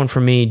biggest one for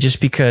me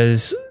just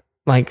because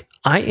like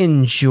I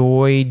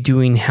enjoy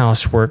doing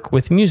housework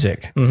with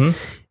music. Mm-hmm.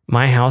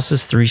 My house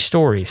is 3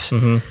 stories.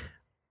 Mm-hmm.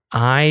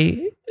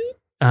 I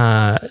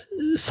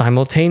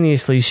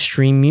simultaneously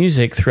stream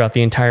music throughout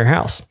the entire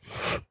house.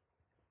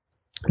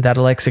 That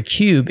Alexa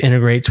Cube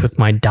integrates with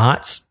my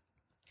Dots,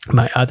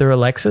 my other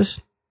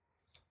Alexas,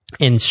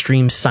 and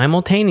streams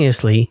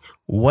simultaneously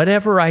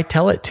whatever I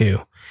tell it to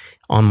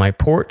on my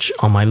porch,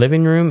 on my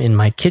living room, in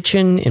my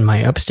kitchen, in my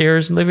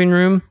upstairs living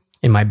room,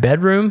 in my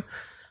bedroom.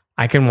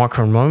 I can walk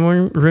from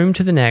one room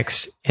to the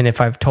next, and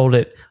if I've told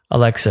it,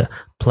 Alexa,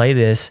 play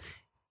this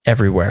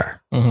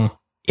everywhere,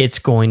 it's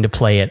going to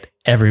play it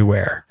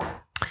everywhere.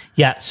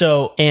 Yeah.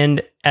 So,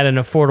 and at an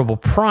affordable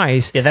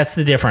price. Yeah, that's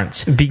the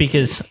difference.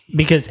 Because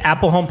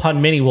Apple HomePod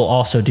Mini will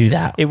also do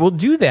that. It will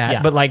do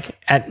that, but like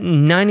at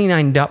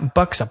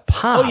 $99 a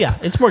pop. Oh yeah,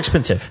 it's more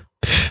expensive.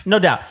 No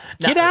doubt.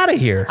 Get out of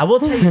here. I will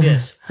tell you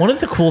this. One of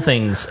the cool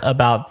things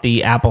about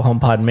the Apple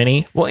HomePod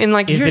Mini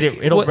is that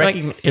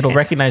it'll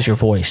recognize your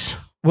voice.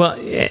 Well,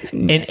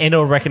 and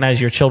it'll recognize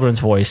your children's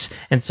voice.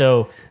 And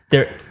so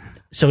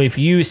if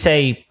you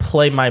say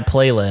play my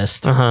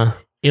playlist,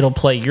 it'll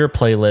play your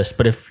playlist,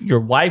 but if your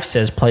wife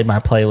says play my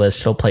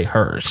playlist, it'll play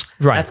hers.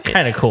 Right. That's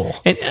kind of cool.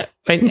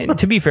 And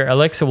to be fair,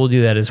 Alexa will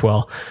do that as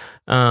well.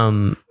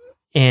 Man,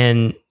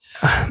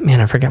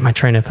 I forgot my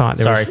train of thought.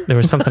 There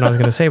was something I was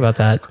going to say about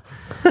that.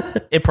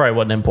 It probably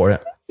wasn't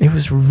important. It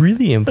was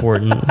really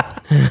important.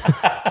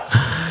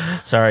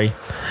 Sorry.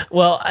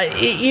 Well,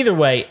 either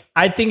way,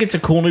 I think it's a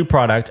cool new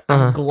product.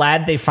 I'm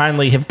glad they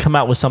finally have come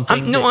out with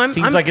something that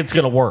seems like it's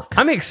going to work.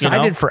 I'm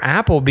excited for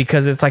Apple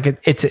because it's like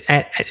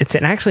it's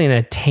actually an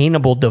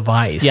attainable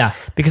device. Yeah.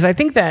 Because I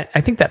think that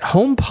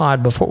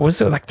HomePod before was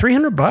it like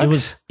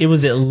 $300? It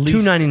was at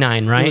least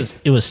 $299, right?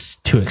 It was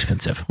too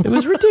expensive. It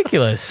was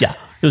ridiculous. Yeah.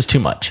 It was too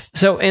much.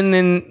 So and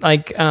then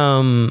like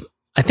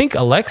I think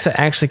Alexa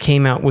actually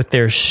came out with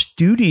their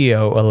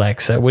Studio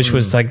Alexa, which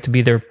was like to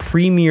be their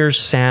premier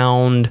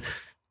sound.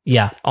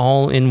 Yeah,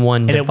 all in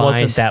one device. And it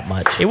wasn't that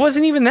much. It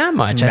wasn't even that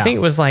much. No. I think it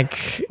was like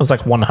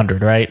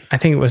 100, right? I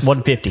think it was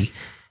 150.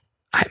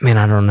 I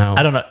don't know.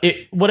 I don't know.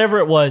 Whatever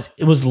it was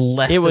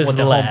less than what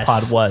the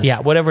HomePod was. Yeah,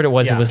 whatever it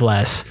was, it was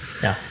less.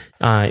 Yeah.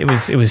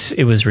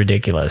 It was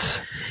ridiculous.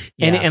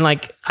 Yeah. And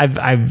like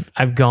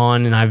I've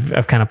gone and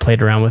I've kind of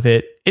played around with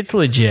it. It's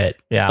legit.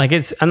 Yeah. Like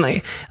I'm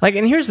like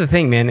and here's the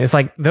thing, man. It's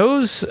like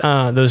those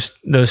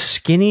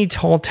skinny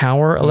tall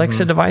tower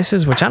Alexa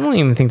devices, which I don't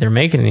even think they're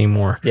making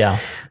anymore. Yeah.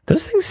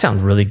 Those things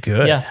sound really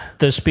good. Yeah.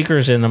 The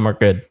speakers in them are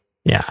good.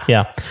 Yeah.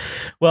 Yeah.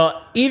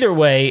 Well, either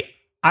way,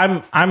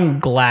 I'm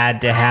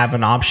glad to have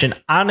an option.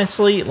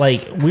 Honestly,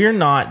 like we're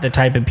not the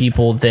type of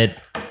people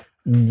that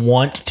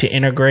want to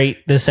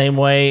integrate the same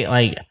way.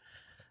 Like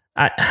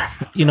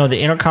the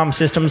intercom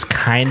system's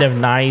kind of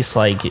nice.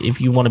 Like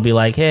if you want to be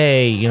like,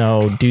 hey,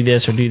 do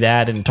this or do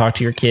that and talk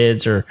to your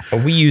kids or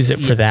we use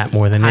it for that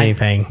more than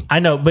anything. I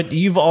know, but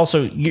you've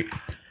also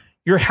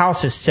your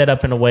house is set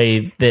up in a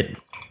way that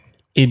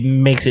it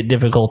makes it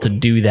difficult to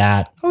do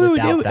that.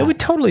 It would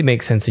totally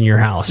make sense in your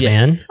house,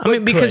 man. I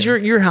mean, because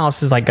your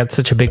house is like got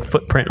such a big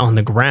footprint on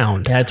the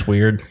ground. Yeah, it's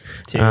weird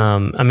too.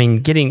 I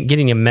mean,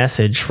 getting a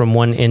message from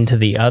one end to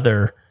the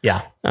other.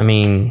 Yeah. I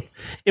mean,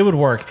 it would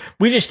work.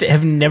 We just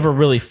have never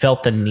really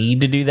felt the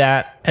need to do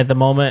that at the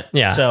moment.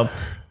 Yeah. So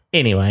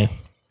anyway,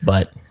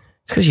 but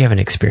it's because you haven't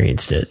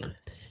experienced it.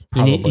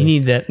 You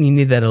need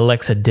that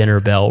Alexa dinner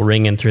bell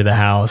ringing through the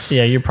house.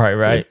 Yeah, you're probably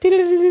right.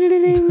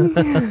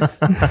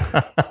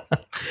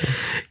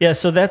 Yeah,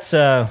 so that's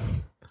I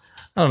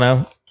don't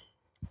know.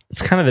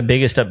 It's kind of the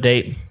biggest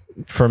update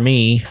for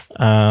me.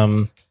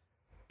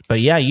 But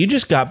yeah, you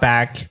just got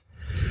back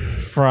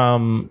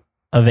from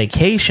a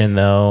vacation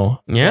though.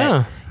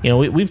 Yeah.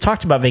 We've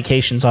talked about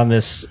vacations on the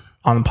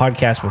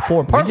podcast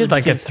before. We did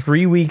like a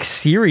 3-week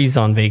series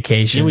on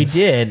vacations. Yeah, we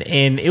did,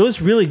 and it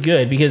was really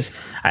good because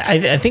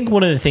I think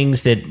one of the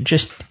things that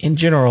just in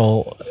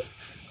general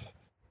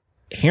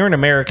here in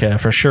America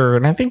for sure,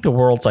 and I think the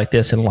world's like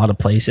this in a lot of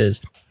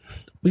places,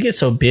 we get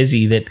so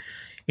busy that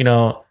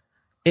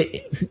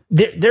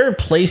there are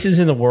places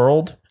in the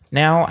world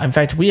now. In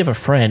fact, we have a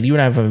friend, you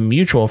and I have a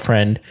mutual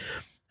friend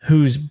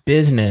whose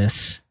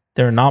business,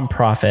 they're a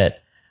nonprofit.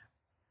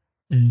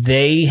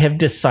 They have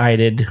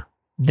decided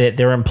that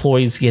their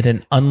employees get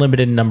an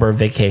unlimited number of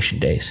vacation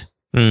days.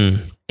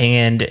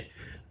 And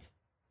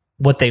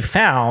what they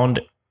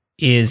found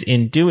is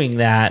in doing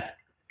that,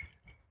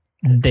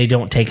 they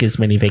don't take as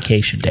many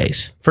vacation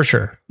days. For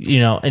sure.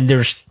 And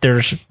there's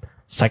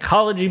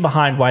psychology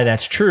behind why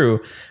that's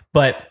true.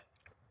 But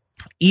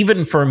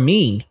even for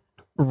me,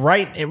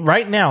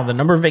 right now, the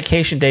number of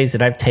vacation days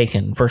that I've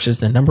taken versus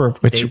the number of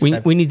days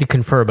we need to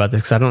confer about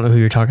this because I don't know who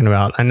you're talking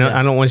about. I know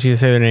I don't want you to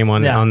say their name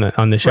on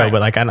the show, right.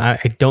 But like I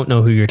don't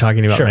know who you're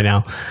talking about right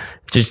now.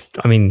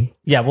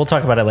 Yeah, we'll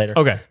talk about it later.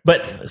 Okay.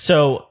 But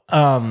so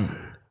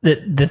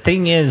the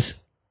thing is,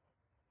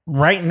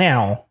 right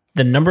now,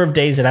 the number of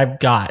days that I've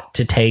got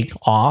to take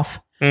off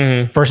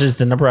versus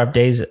the number of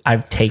days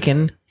I've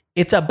taken,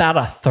 it's about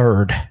a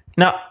third.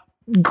 Now,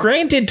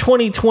 granted,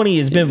 2020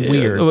 has been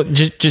weird.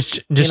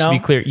 Just to be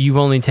clear, you've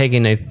only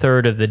taken a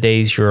third of the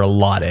days you're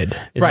allotted.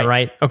 Is that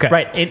right? Okay.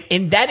 Right.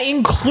 And that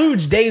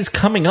includes days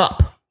coming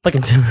up. Like,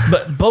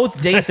 but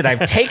both days that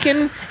I've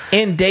taken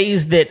and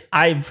days that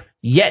I've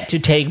yet to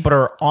take but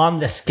are on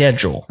the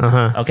schedule.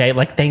 Okay.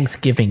 Like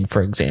Thanksgiving,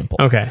 for example.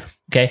 Okay.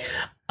 Okay.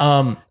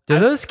 Do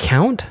those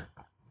count?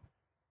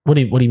 What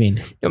do you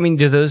mean? I mean,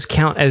 do those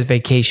count as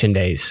vacation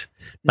days?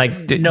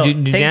 Like, do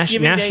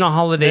national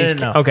holidays?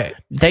 No. Okay.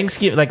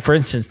 Thanksgiving, like for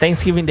instance,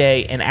 Thanksgiving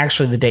Day and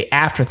actually the day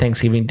after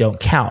Thanksgiving don't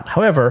count.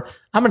 However,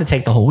 I'm going to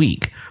take the whole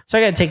week. So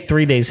I got to take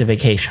 3 days of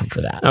vacation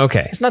for that.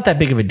 Okay. It's not that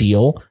big of a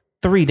deal.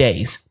 3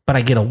 days, but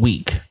I get a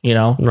week,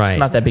 Right. It's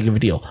not that big of a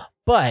deal.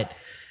 But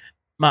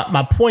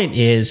my point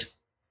is,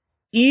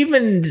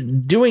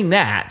 even doing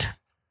that,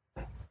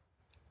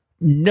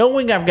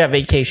 knowing I've got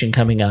vacation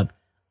coming up,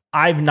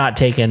 I've not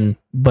taken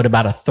but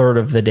about a third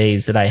of the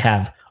days that I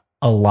have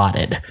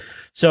allotted.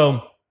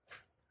 So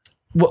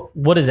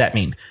what does that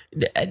mean?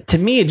 To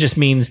me, it just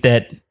means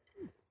that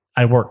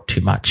I work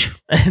too much,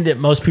 that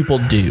most people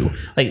do.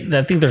 Like,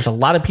 I think there's a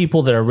lot of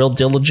people that are real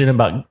diligent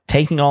about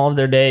taking all of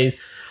their days.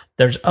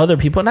 There's other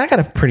people, and I got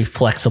a pretty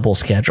flexible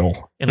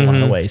schedule in a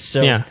lot of ways.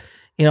 So,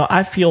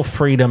 I feel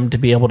freedom to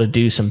be able to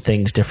do some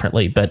things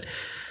differently, but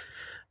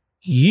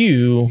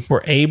you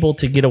were able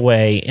to get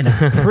away in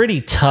a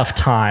pretty tough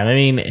time. I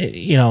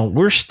mean,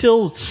 we're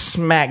still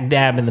smack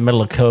dab in the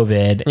middle of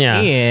COVID. Yeah.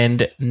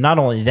 And not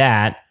only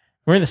that,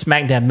 we're in the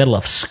smack dab middle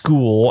of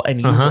school,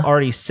 and you've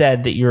already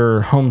said that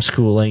you're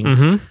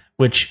homeschooling,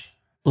 which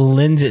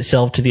lends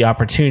itself to the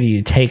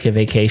opportunity to take a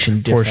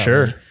vacation differently. For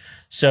sure.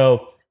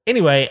 So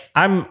anyway,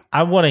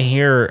 I want to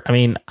hear. I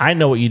mean, I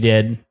know what you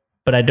did,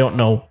 but I don't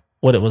know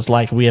what it was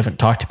like. We haven't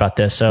talked about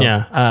this, so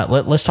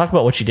let's talk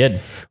about what you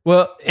did.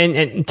 Well,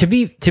 and to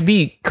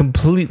be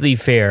completely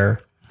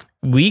fair,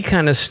 we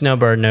kind of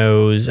snub our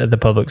nose at the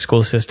public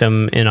school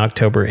system in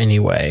October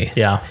anyway.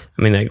 Yeah.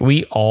 I mean, like,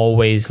 we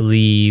always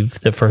leave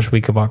the first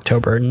week of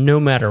October, no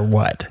matter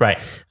what. Right.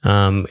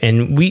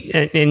 And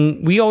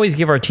we always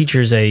give our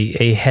teachers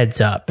a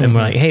heads up, and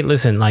we're like, hey,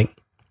 listen, like,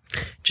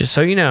 just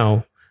so you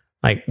know,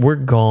 like, we're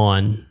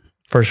gone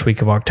first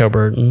week of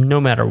October,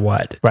 no matter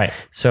what. Right.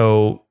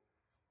 So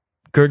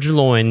gird your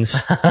loins.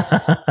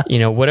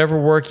 Whatever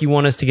work you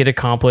want us to get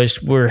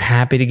accomplished, we're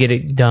happy to get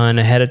it done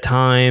ahead of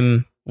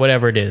time.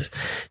 Whatever it is.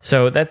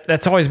 So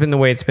that's always been the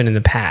way it's been in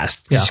the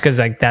past, just because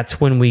like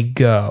that's when we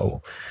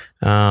go.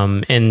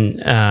 There's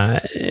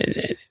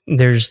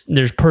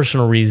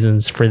personal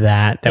reasons for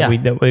that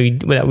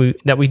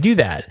we do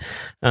that.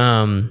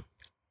 And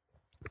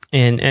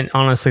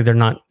honestly, they're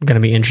not going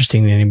to be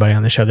interesting to anybody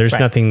on the show. There's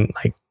nothing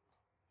like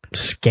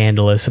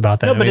scandalous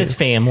about that. No, but it's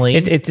family.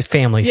 It's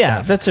family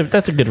stuff. Yeah,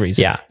 that's a good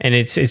reason. Yeah, and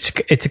it's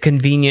a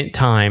convenient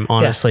time,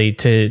 honestly,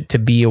 to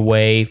be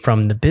away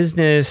from the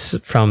business,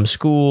 from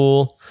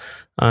school,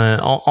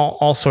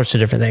 all sorts of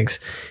different things.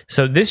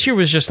 So this year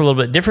was just a little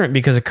bit different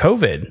because of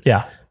COVID.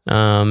 Yeah.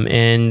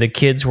 And the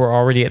kids were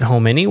already at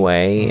home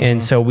anyway,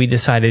 and so we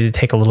decided to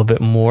take a little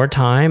bit more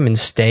time and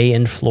stay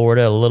in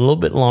Florida a little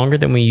bit longer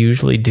than we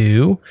usually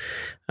do.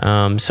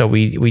 So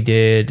we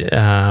did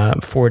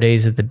 4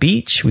 days at the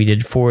beach. We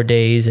did 4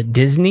 days at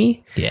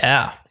Disney.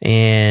 Yeah.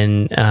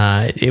 And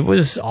it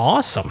was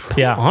awesome.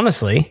 Yeah.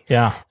 Honestly.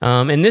 Yeah.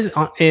 And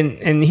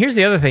here's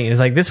the other thing is,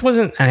 like, this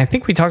wasn't, and I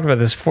think we talked about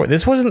this before,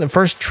 this wasn't the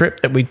first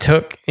trip that we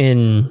took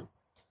in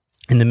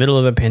the middle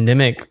of the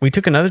pandemic. We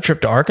took another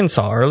trip to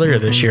Arkansas earlier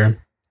this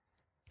year,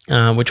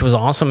 which was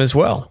awesome as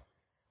well.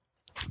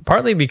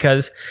 Partly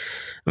because,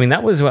 I mean,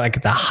 that was like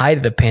at the height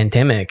of the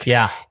pandemic.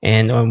 Yeah.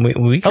 And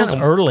we kind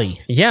of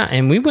early. Yeah.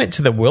 And we went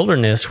to the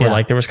wilderness where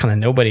like there was kind of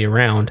nobody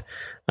around,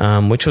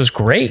 which was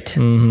great.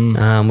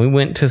 We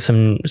went to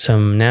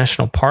some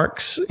national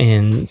parks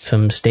and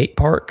some state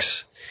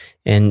parks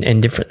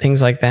and different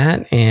things like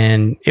that.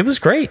 And it was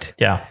great.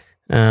 Yeah.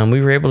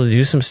 We were able to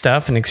do some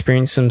stuff and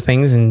experience some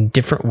things in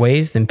different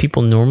ways than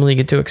people normally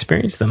get to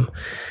experience them.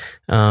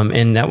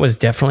 And that was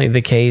definitely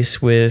the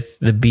case with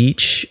the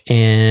beach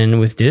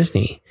and with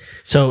Disney.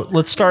 So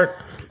let's start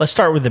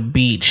with the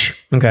beach.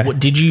 Okay.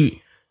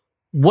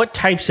 What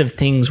types of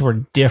things were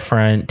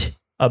different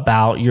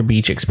about your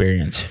beach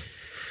experience?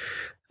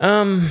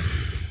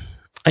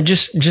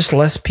 Just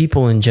less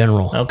people in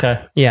general.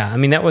 Okay. Yeah. I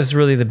mean, that was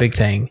really the big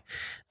thing.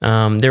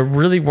 There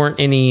really weren't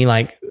any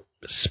like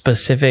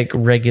specific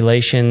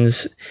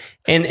regulations.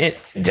 And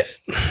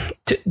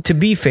to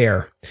be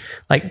fair,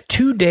 like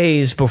 2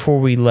 days before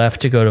we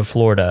left to go to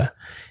Florida,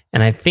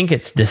 and I think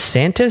it's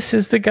DeSantis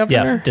is the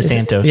governor? Yeah,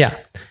 DeSantos.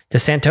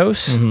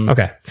 DeSantos? Mm-hmm.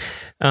 Okay.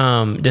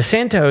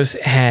 DeSantos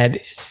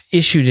had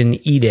issued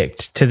an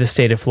edict to the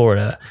state of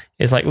Florida.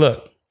 It's like,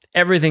 look,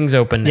 everything's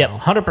open now.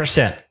 Yep,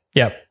 100%.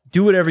 Yep.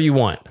 Do whatever you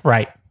want.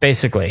 Right.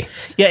 Basically.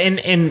 Yeah,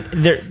 and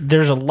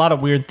there's a lot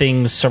of weird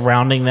things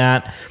surrounding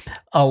that.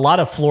 A lot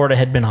of Florida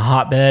had been a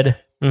hotbed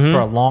for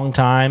a long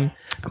time,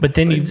 but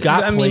then you've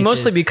got places,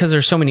 mostly because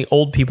there's so many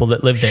old people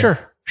that live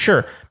there.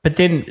 Sure. But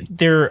then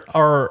there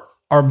are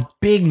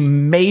big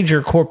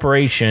major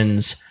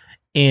corporations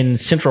in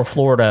Central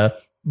Florida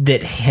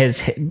that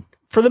has,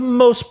 for the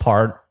most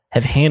part,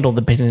 have handled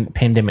the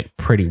pandemic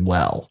pretty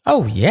well.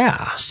 Oh,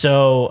 yeah.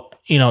 So,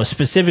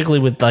 specifically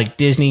with like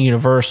Disney,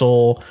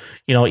 Universal,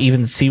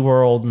 even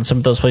SeaWorld and some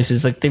of those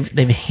places, like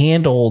they've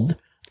handled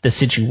the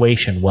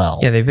situation well.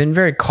 Yeah, they've been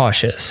very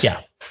cautious.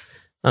 Yeah.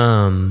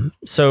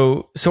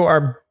 So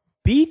our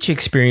beach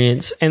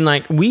experience, and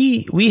like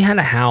we had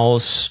a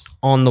house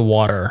on the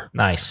water.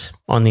 Nice.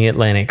 On the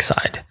Atlantic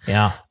side.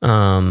 Yeah.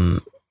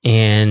 And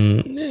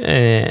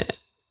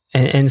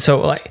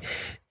so like,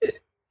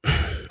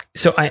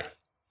 so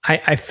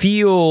I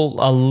feel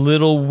a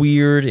little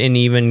weird in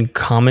even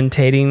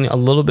commentating a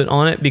little bit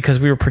on it because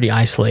we were pretty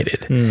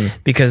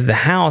isolated. Because the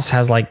house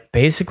has like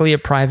basically a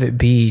private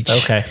beach.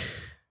 Okay.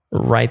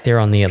 Right there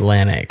on the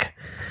Atlantic.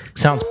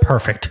 Sounds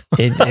perfect.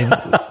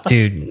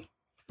 Dude,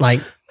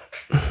 like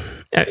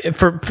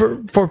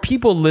for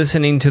people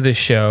listening to the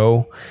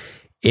show,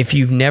 if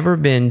you've never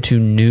been to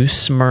New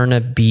Smyrna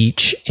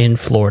Beach in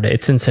Florida,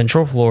 it's in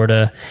Central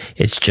Florida.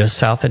 It's just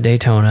south of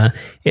Daytona.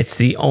 It's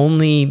the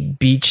only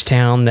beach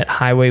town that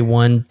Highway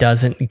 1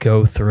 doesn't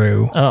go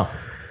through. Oh.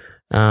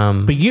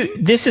 But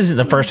this isn't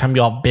the first time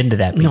y'all been to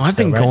that beach. No, I've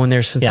been going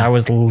there since I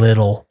was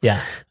little.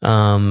 Yeah.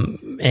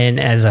 And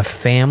as a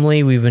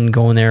family, we've been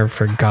going there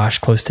for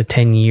close to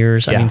 10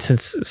 years. Yeah. I mean,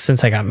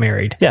 since I got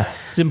married. Yeah,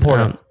 it's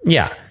important.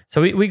 Yeah.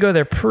 So we go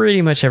there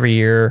pretty much every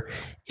year,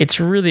 It's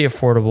really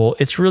affordable.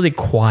 It's really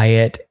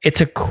quiet.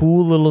 It's a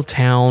cool little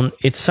town.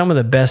 It's some of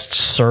the best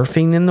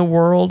surfing in the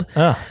world.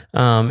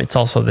 It's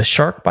also the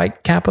shark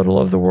bite capital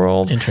of the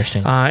world.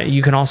 Interesting.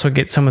 You can also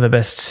get some of the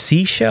best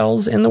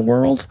seashells in the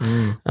world.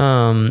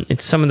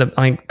 It's some of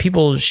the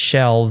people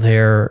shell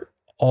there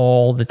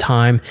all the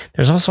time.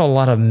 There's also a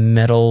lot of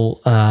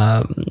metal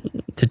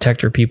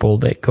detector people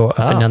that go up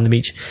and down the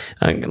beach.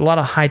 A lot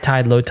of high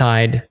tide, low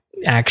tide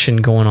action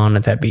going on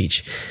at that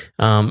beach.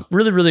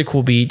 Really, really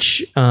cool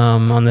beach.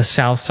 On the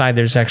south side,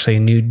 there's actually a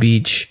nude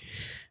beach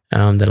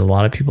that a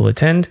lot of people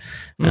attend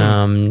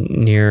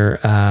near,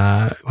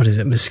 what is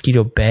it,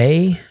 Mosquito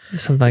Bay?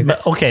 Something like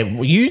that. Okay,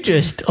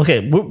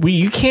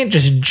 you can't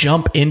just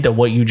jump into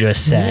what you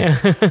just said.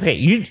 Yeah. Okay,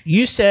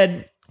 you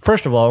said,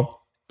 first of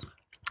all,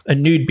 a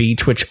nude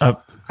beach, which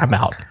I'm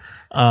out.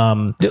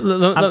 Let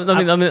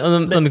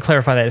me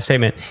clarify that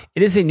statement.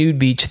 It is a nude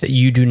beach that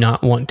you do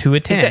not want to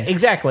attend.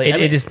 Exactly.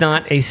 It is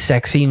not a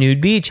sexy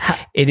nude beach.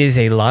 It is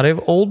a lot of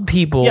old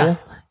people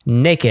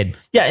naked.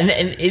 Yeah,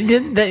 and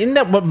isn't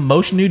that what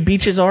most nude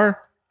beaches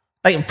are?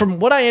 Like, from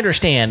what I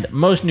understand,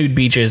 most nude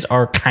beaches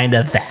are kind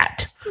of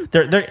that.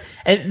 They're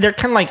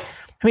kind of like,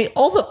 I mean,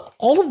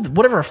 all of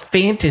whatever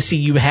fantasy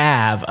you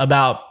have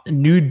about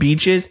nude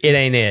beaches, It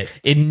ain't it.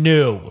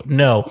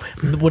 No.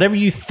 Whatever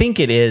you think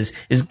it is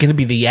going to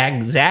be the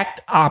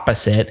exact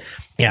opposite.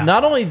 Yeah.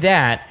 Not only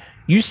that,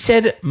 you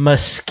said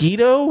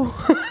mosquito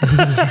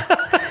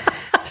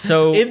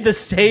So in the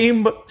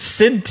same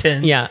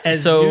sentence. yeah.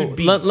 As So nude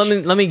beach.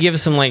 let me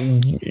give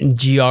some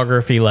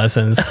geography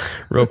lessons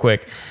real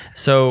quick.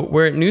 So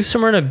we're at New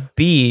Smyrna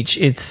Beach.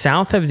 It's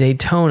south of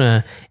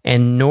Daytona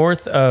and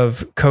north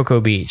of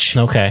Cocoa Beach.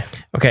 Okay.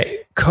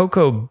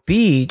 Cocoa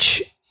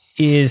Beach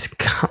is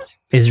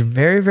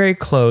very, very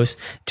close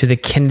to the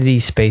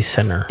Kennedy Space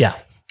Center. Yeah.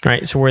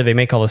 Right, so where they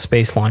make all the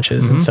space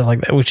launches and stuff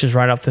like that, which is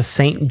right off the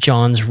St.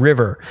 Johns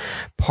River.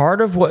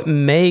 Part of what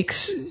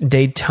makes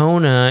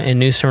Daytona and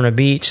New Smyrna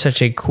Beach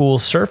such a cool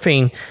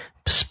surfing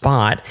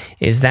spot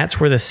is that's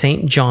where the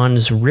St.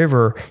 Johns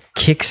River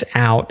kicks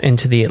out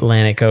into the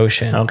Atlantic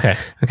Ocean. Okay.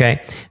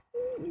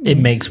 It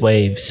makes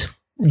waves.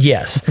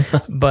 Yes,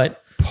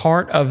 but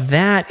part of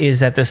that is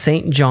that the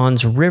St.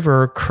 Johns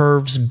River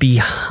curves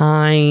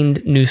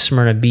behind New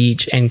Smyrna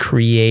Beach and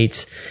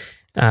creates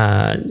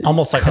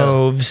Almost like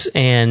coves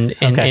and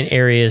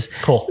areas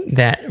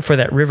that for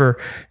that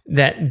river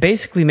that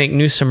basically make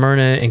New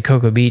Smyrna and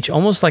Cocoa Beach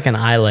almost like an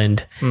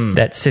island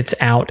that sits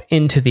out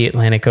into the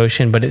Atlantic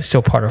Ocean, but it's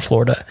still part of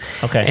Florida.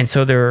 Okay. And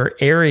so there are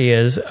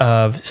areas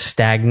of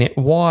stagnant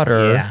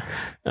water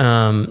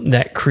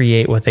that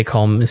create what they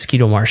call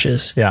mosquito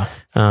marshes. Yeah.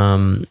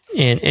 And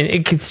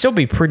it can still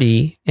be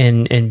pretty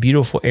and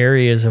beautiful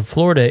areas of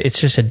Florida. It's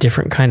just a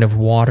different kind of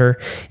water.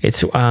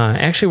 It's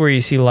actually where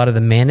you see a lot of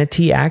the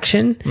manatee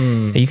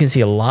action. You can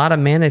see a lot of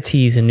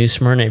manatees in New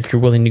Smyrna if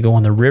you're willing to go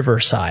on the river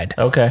side.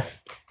 Okay.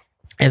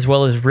 As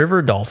well as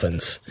river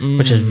dolphins,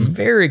 which is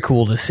very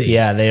cool to see.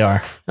 Yeah, they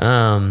are.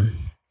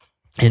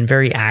 And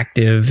very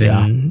active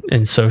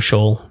and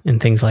social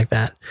and things like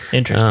that.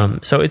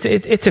 Interesting. So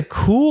it's a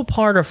cool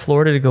part of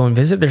Florida to go and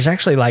visit. There's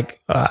actually like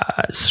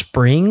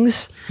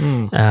springs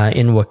in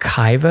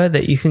Wekiva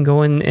that you can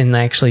go in and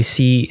actually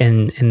see,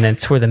 and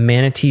that's where the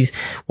manatees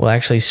will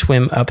actually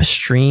swim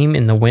upstream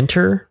in the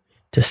winter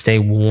to stay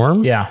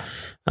warm. Yeah.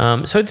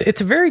 So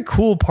it's a very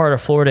cool part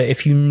of Florida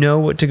if you know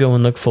what to go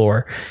and look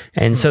for.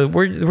 And so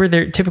we're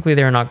there typically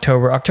there in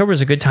October. October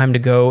is a good time to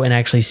go and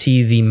actually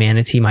see the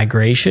manatee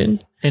migration.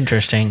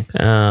 Interesting.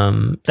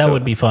 That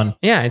would be fun.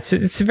 Yeah, it's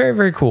very,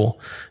 very cool.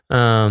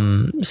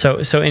 So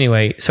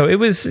anyway, so it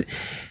was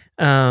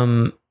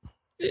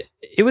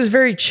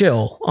very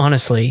chill,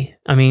 honestly.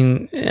 I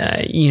mean,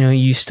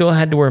 you still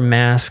had to wear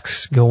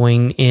masks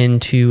going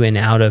into and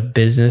out of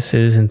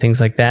businesses and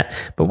things like that.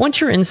 But once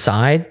you're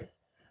inside,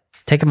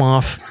 take them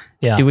off.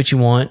 Yeah. Do what you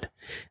want.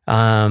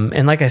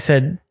 And like I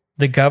said,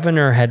 the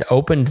governor had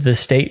opened the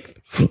state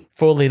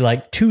fully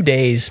like 2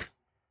 days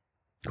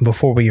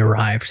before we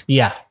arrived.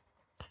 Yeah.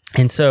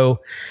 And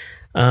so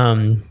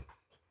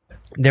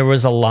there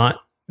was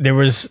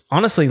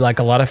honestly like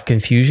a lot of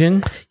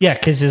confusion. Yeah,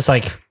 because it's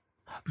like,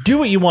 do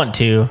what you want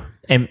to,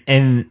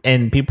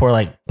 and people are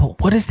like,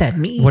 but what does that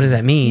mean? What does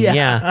that mean?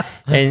 Yeah.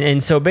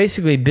 And so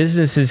basically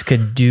businesses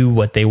could do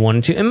what they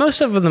wanted to, and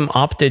most of them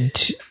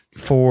opted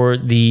for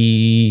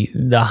the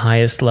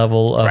highest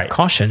level of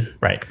caution.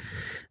 Right.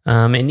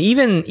 And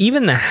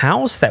even the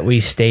house that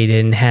we stayed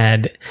in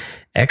had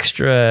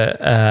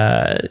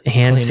extra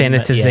hand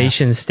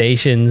sanitization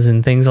stations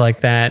and things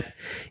like that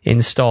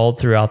installed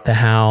throughout the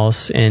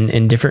house,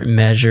 and different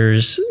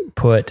measures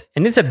put.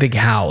 And it's a big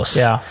house.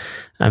 Yeah.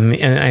 I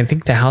mean, I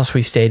think the house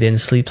we stayed in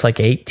sleeps like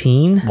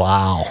 18.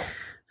 Wow.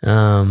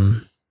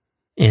 And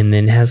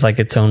then has like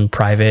its own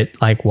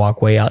private like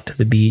walkway out to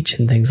the beach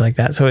and things like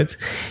that. So it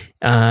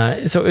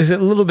was a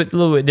little bit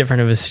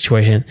different of a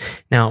situation.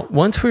 Now,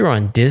 once we were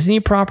on Disney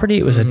property,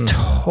 it was a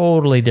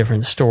totally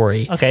different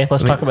story. Okay,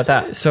 let's talk about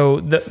that. So,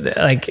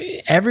 like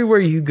everywhere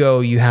you go,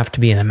 you have to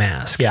be in a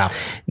mask. Yeah.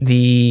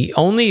 The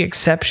only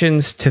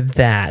exceptions to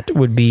that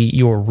would be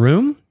your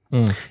room.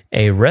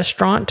 a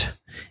restaurant,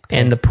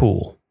 and the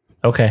pool.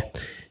 Okay.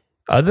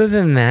 Other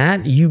than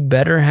that, you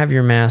better have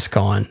your mask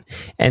on.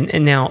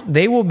 And now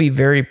they will be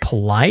very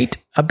polite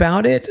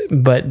about it,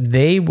 but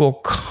they will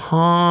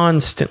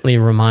constantly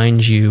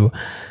remind you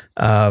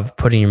of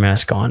putting your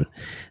mask on.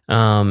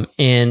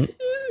 And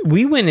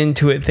we went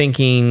into it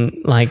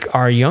thinking like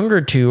our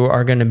younger two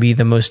are going to be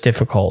the most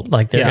difficult.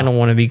 Like they're going to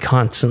want to be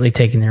constantly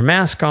taking their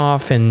mask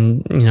off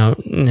and,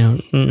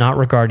 not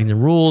regarding the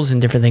rules and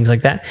different things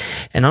like that.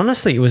 And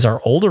honestly, it was our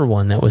older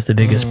one that was the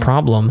biggest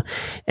problem,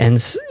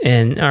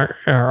 and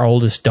our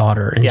oldest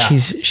daughter, and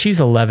she's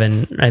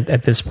 11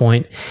 at this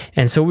point.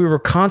 And so we were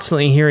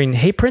constantly hearing,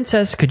 "Hey,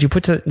 princess, could you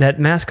put that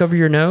mask over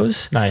your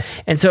nose?" Nice.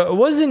 And so it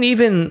wasn't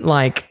even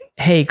like,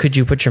 "Hey, could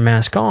you put your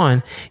mask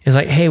on?" It's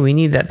like, "Hey, we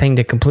need that thing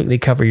to completely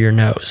cover your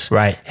nose."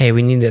 Right. "Hey,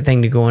 we need that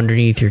thing to go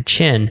underneath your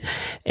chin."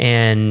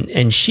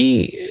 And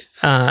she,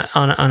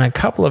 on a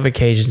couple of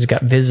occasions,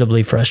 got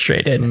visibly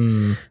frustrated,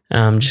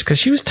 just because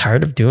she was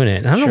tired of doing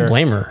it. And I don't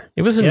blame her.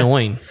 It was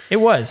annoying. It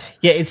was.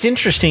 Yeah, it's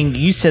interesting.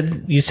 You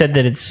said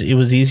that it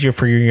was easier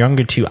for your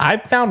younger two.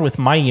 I've found with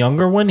my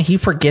younger one, he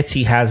forgets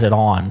he has it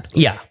on.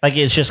 Yeah. Like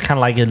it's just kind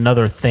of like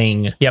another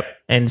thing. Yep.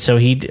 And so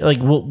he like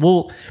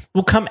we'll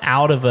come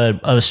out of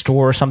a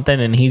store or something,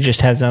 and he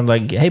just has on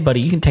like, "Hey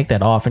buddy, you can take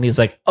that off," and he's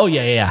like, "Oh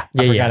yeah,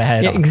 I forgot I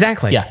had it on."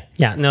 Exactly.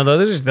 Yeah. No,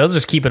 they'll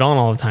just keep it on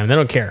all the time. They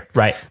don't care,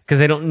 right? Because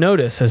they don't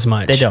notice as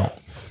much. They don't.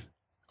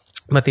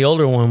 But the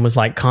older one was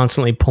like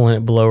constantly pulling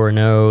it below her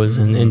nose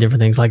and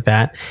different things like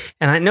that.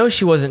 And I know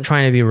she wasn't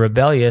trying to be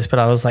rebellious, but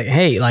I was like,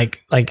 "Hey,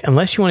 like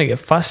unless you want to get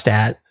fussed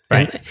at."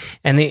 Right.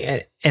 And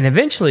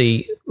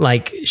eventually,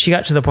 like, she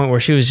got to the point where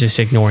she was just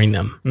ignoring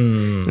them.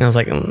 And I was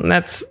like,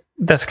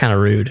 that's kind of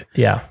rude.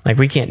 Yeah. Like,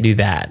 we can't do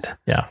that.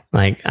 Yeah.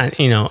 Like,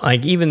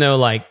 even though,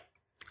 like,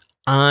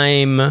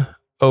 I'm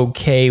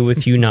okay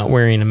with you not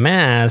wearing a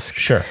mask.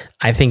 Sure.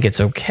 I think it's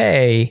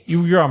okay.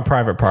 You're on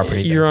private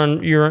property.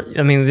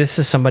 This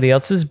is somebody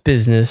else's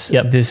business.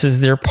 Yep. This is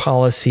their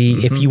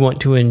policy. If you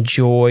want to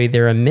enjoy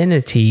their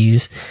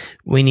amenities,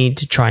 we need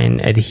to try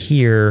and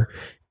adhere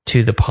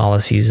to the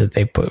policies that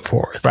they put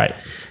forth. Right.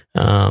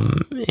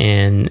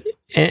 And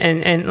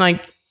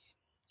like,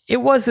 it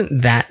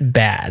wasn't that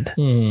bad.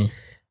 And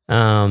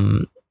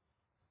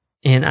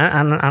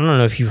I don't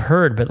know if you've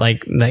heard, but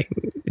like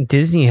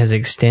Disney has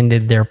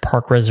extended their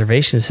park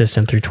reservation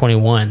system through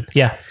 21.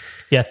 Yeah.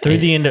 Through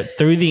the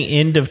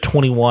end of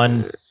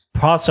 21,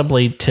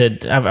 possibly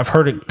I've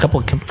heard a couple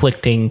of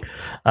conflicting.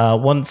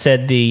 One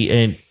said the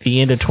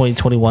end of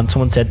 2021.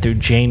 Someone said through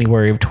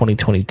January of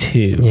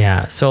 2022.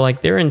 Yeah. So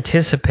like they're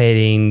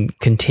anticipating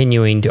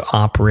continuing to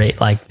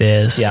operate like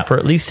this for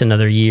at least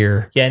another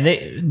year. Yeah,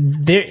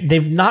 and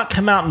they've not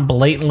come out and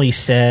blatantly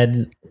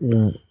said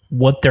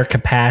what their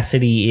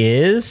capacity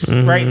is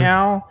right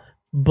now,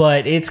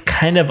 but it's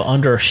kind of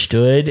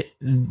understood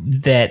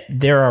that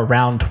they're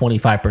around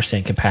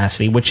 25%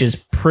 capacity, which is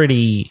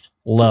pretty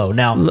low.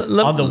 Now,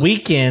 on the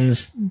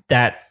weekends,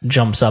 that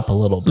jumps up a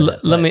little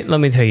bit. Let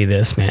me tell you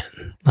this, man.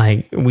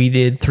 Like, we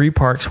did 3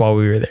 parks while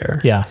we were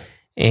there. Yeah.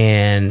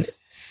 And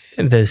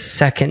the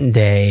second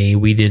day,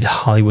 we did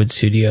Hollywood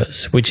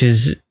Studios, which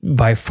is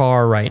by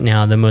far right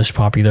now the most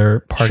popular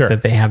park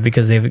that they have,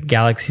 because they have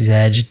Galaxy's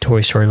Edge,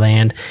 Toy Story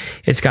Land.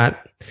 It's got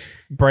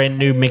brand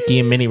new Mickey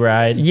and Minnie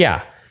ride.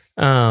 Yeah.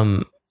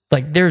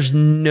 Like, there's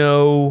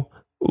no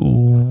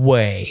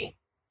way,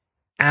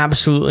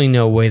 absolutely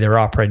no way they're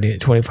operating at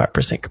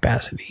 25%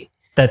 capacity.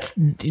 That's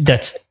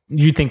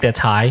you think that's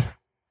high?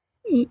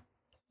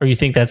 Or you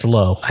think that's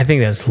low? I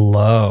think that's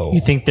low.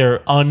 You think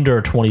they're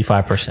under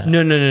 25%?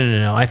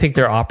 No. I think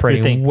they're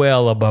operating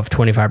well above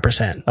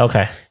 25%.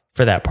 Okay.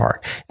 For that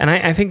park. And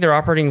I think they're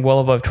operating well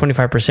above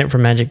 25% for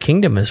Magic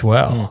Kingdom as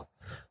well.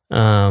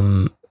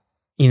 I'm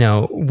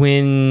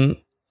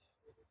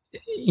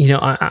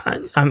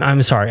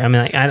sorry. I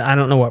mean, like, I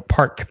don't know what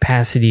park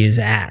capacity is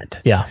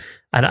at. Yeah.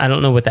 I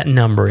don't know what that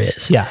number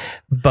is. Yeah.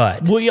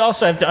 But well, you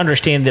also have to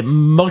understand that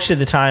most of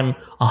the time,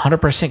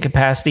 100%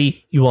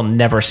 capacity you will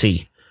never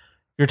see.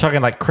 You're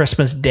talking like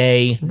Christmas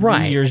Day,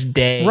 right. New Year's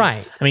Day.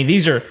 Right. I mean,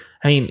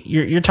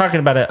 you're talking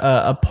about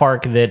a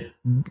park that,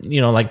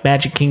 like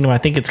Magic Kingdom, I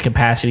think its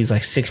capacity is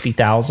like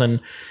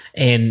 60,000,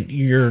 and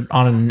you're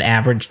on an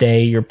average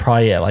day, you're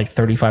probably at like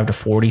 35 to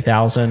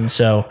 40,000.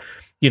 So,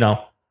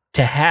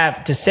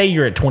 to say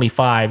you're at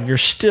 25, you're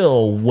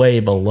still way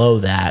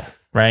below that,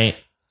 right?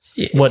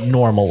 What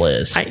normal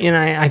is.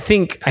 I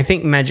think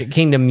Magic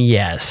Kingdom,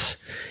 yes,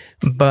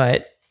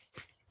 but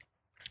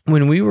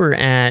when we were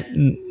at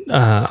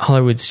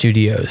Hollywood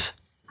Studios,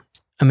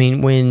 I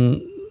mean,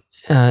 when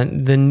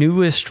the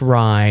newest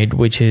ride,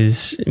 which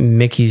is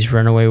Mickey's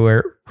Runaway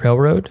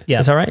Railroad,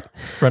 is that right?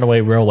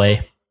 Runaway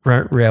Railway.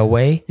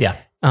 Railway, yeah.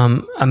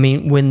 I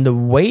mean, when the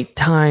wait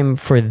time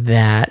for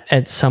that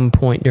at some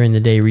point during the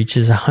day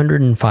reaches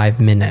 105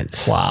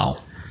 minutes.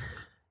 Wow.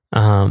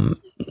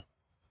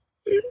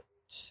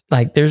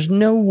 Like, there's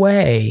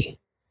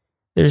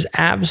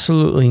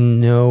absolutely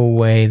no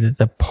way that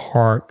the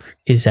park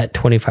is at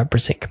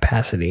 25%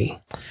 capacity.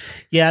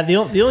 Yeah, the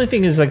only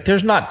thing is, like,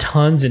 there's not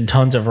tons and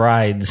tons of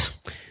rides.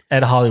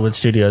 at Hollywood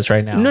Studios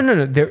right now.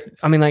 No.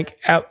 I mean, like,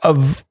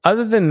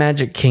 other than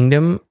Magic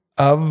Kingdom,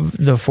 of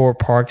the 4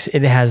 parks,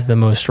 it has the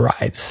most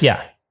rides.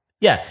 Yeah.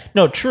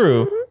 No,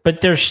 true.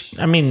 But there's,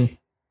 I mean,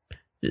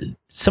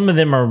 some of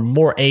them are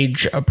more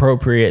age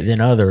appropriate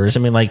than others. I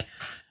mean, like,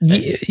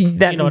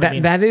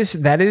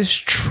 that is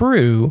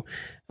true.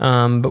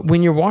 But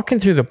when you're walking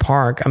through the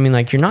park, I mean,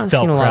 like, you're not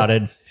seeing a lot.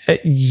 Crowded.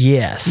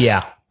 Yes.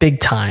 Yeah. Big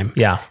time.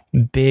 Yeah.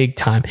 Big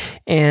time.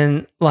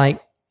 And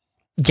like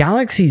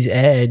Galaxy's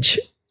Edge,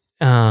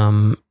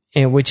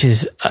 which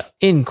is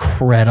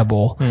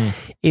incredible,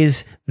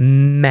 is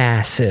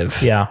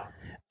massive. Yeah.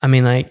 I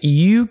mean, like,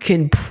 you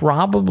can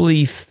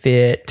probably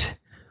fit.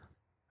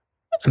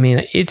 I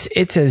mean, it's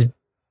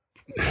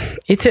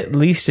at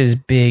least as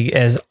big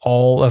as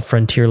all of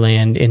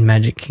Frontierland in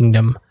Magic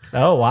Kingdom.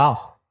 Oh,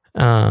 wow.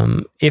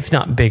 If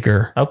not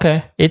bigger.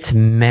 Okay. It's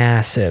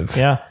massive.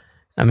 Yeah.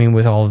 I mean,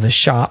 with all of the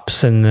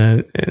shops and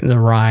the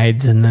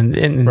rides and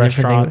the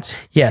restaurants.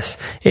 Yes,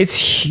 it's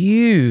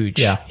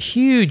huge. Yeah.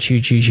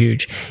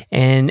 Huge.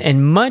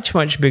 And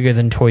much bigger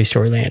than Toy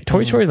Story Land.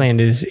 Toy Story Land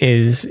is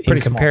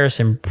in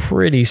comparison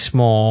pretty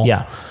small.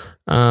 Yeah.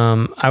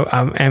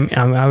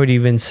 I would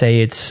even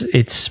say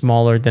it's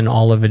smaller than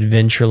all of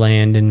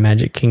Adventureland and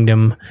Magic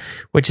Kingdom,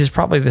 which is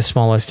probably the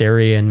smallest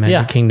area in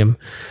Magic Kingdom.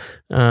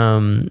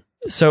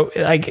 So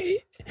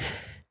like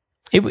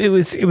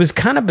it was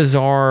kind of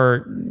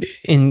bizarre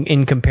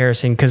in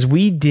comparison, because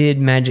we did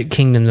Magic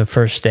Kingdom the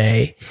first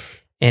day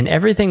and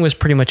everything was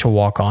pretty much a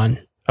walk on.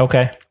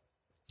 Okay.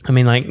 I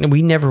mean, like,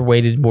 we never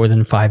waited more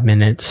than 5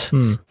 minutes,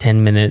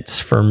 10 minutes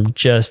for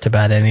just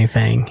about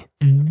anything.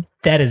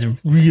 That is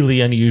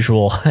really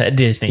unusual at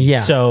Disney.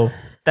 Yeah. So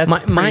that's a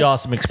pretty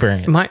awesome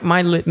experience.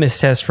 My litmus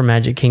test for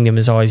Magic Kingdom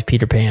is always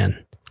Peter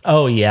Pan.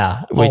 Oh,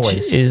 yeah. Which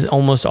is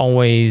almost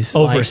always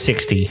over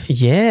 60.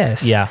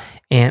 Yes. Yeah.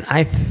 And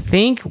I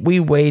think we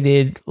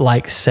waited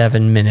like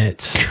 7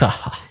 minutes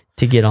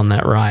to get on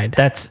that ride.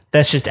 That's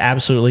just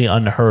absolutely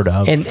unheard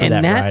of. And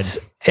that's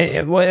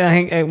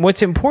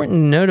what's important to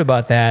note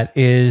about that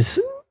is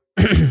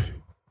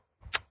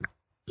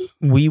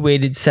we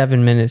waited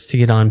 7 minutes to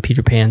get on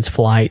Peter Pan's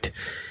flight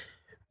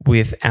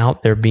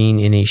without there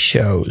being any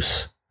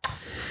shows.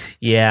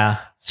 Yeah.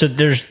 So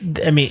there's,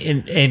 I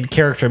mean, and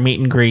character meet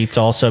and greets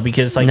also,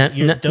 because like none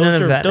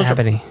of that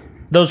happening.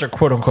 Those are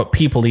quote unquote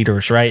people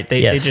eaters, right?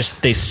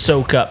 They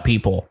soak up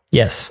people.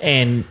 Yes.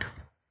 And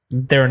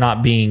they're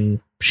not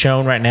being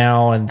shown right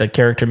now, and the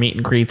character meet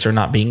and greets are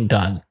not being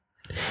done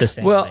the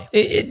same way. Well,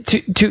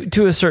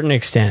 to a certain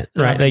extent,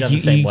 right? Like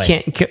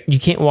you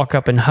can't walk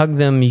up and hug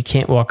them, you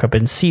can't walk up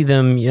and see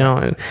them, you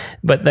know,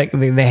 but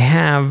they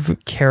have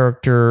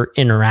character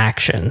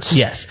interactions.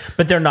 Yes,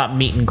 but they're not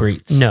meet and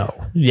greets.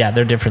 No. Yeah,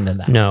 they're different than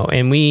that. No,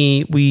 and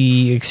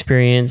we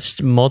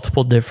experienced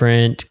multiple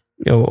different,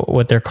 you know,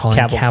 what they're calling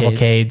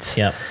cavalcades.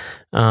 Yep.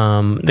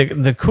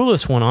 The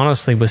coolest one,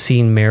 honestly, was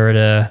seeing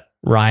Merida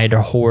ride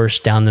a horse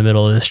down the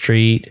middle of the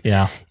street.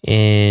 Yeah.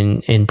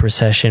 In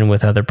procession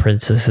with other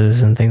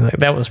princesses and things like that.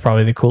 That was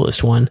probably the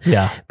coolest one.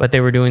 Yeah. But they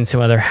were doing some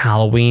other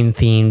Halloween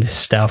themed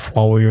stuff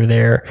while we were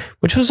there,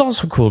 which was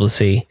also cool to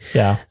see.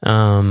 Yeah.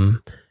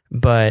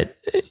 But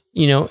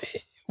you know,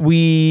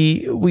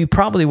 we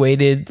probably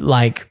waited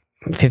like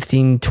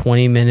 15,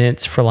 20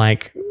 minutes for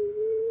like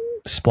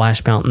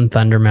Splash Mountain,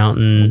 Thunder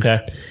Mountain,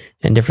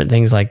 and different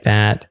things like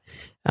that.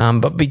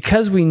 But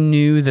because we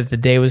knew that the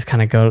day was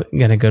kind of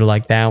going to go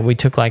like that, we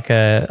took like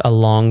a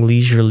long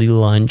leisurely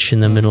lunch in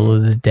the middle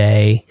of the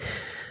day,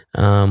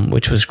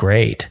 which was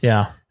great.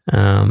 Yeah.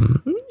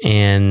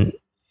 And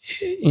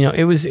you know,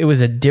 it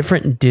was a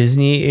different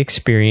Disney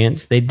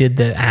experience. They did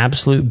the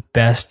absolute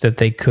best that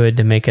they could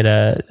to make it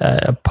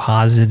a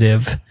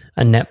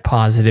net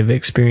positive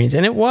experience,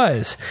 and it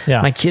was.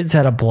 Yeah. My kids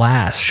had a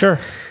blast. Sure.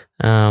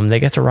 They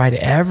got to ride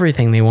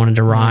everything they wanted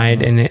to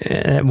ride, and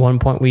at one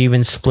point we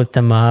even split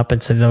them up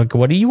and said, "Look,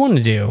 what do you want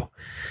to do?"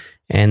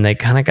 And they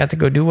kind of got to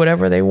go do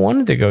whatever they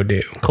wanted to go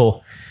do.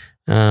 Cool.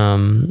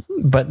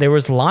 But there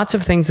was lots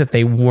of things that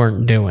they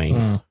weren't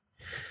doing,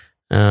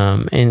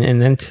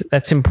 and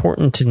that's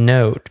important to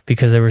note,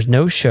 because there was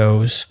no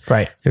shows,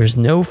 right? There was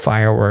no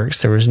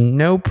fireworks, there was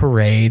no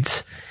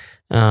parades.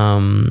 You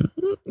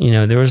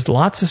know, there was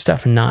lots of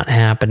stuff not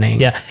happening.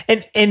 Yeah,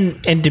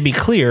 and to be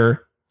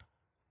clear,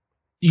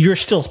 you're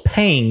still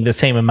paying the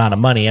same amount of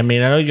money. I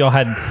mean, I know y'all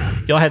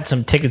had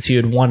some tickets you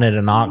had won at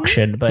an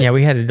auction, but yeah,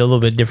 we had a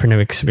little bit different of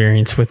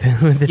experience with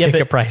the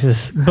ticket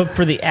prices. But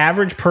for the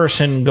average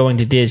person going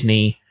to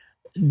Disney,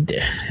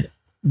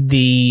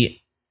 the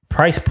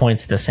price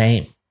point's the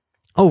same.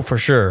 Oh, for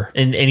sure.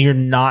 And you're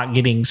not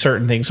getting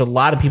certain things. So a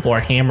lot of people are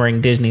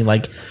hammering Disney,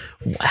 like,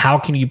 how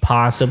can you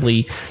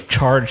possibly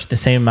charge the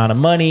same amount of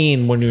money,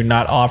 and when you're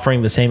not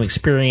offering the same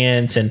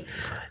experience? And,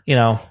 you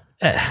know,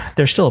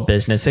 they're still a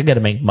business. They've got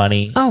to make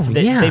money. Oh,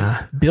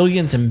 yeah.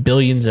 Billions and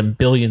billions and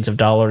billions of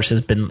dollars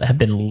have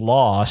been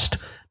lost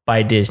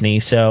by Disney.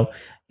 So,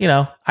 you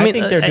know, I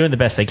think they're doing the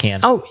best they can.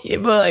 Oh,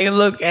 well,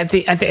 look, at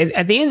the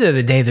end of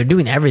the day, they're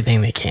doing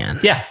everything they can.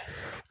 Yeah.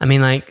 I mean,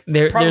 like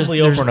there's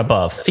over and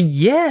above.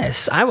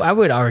 Yes, I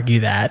would argue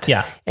that.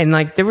 Yeah. And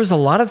like there was a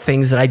lot of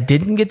things that I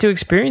didn't get to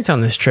experience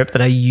on this trip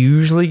that I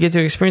usually get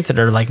to experience that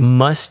are like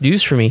must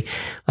do's for me.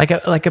 Like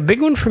a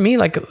big one for me,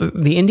 like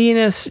the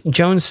Indiana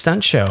Jones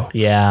stunt show.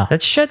 Yeah.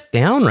 That's shut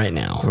down right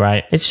now.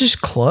 Right. It's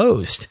just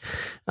closed.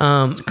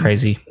 It's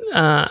crazy.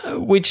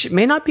 Which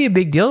may not be a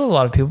big deal to a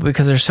lot of people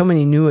because there's so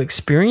many new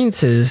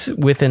experiences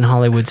within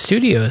Hollywood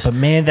studios. But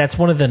man, that's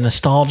one of the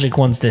nostalgic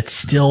ones that's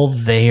still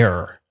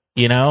there.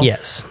 You know?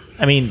 Yes.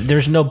 I mean,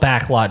 there's no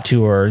backlot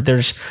tour.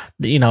 There's,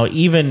 you know,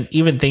 even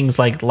things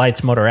like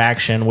Lights, Motor,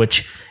 Action,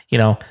 which, you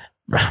know,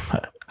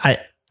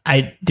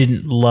 I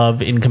didn't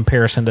love in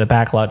comparison to the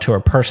backlot tour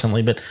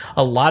personally, but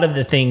a lot of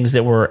the things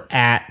that were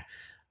at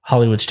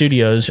Hollywood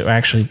Studios, or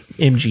actually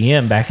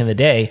MGM back in the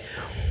day,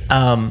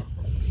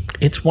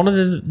 it's one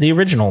of the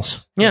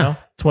originals. Yeah. You know?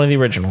 It's one of the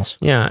originals.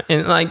 Yeah,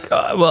 and like,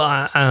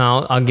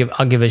 I'll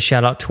give a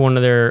shout out to one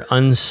of their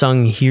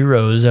unsung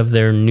heroes of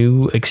their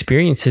new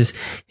experiences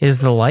is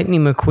the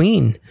Lightning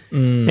McQueen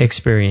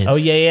experience. Oh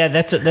yeah,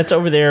 that's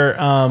over there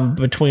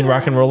between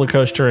Rock and Roller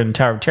Coaster and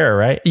Tower of Terror,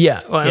 right?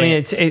 Yeah, well, I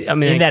mean,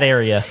 in that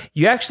area.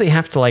 You actually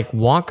have to like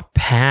walk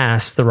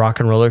past the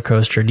Rock and Roller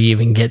Coaster to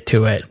even get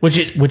to it,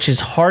 which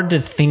is hard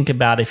to think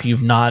about if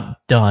you've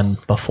not done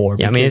before.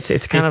 Yeah, I mean,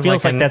 it's kind of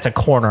feels like that's a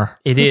corner.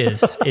 It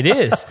is.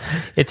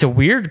 It's a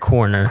weird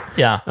corner.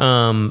 Yeah.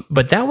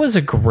 But that was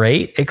a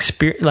great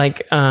experience.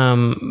 Like,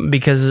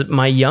 because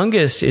my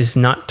youngest is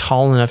not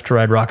tall enough to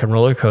ride Rock and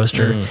Roller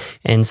Coaster,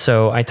 and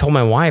so I told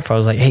my wife, I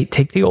was like, "Hey,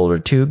 take the older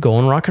two, go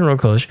on Rock and Roller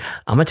Coaster.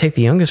 I'm gonna take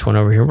the youngest one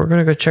over here. We're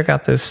gonna go check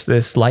out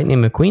this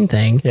Lightning McQueen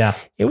thing." Yeah.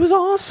 It was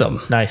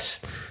awesome.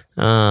 Nice.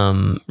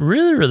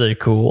 Really, really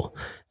cool.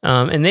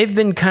 And they've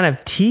been kind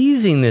of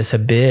teasing this a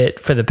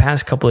bit for the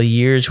past couple of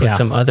years with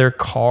some other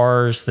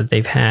cars that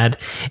they've had.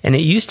 And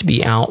it used to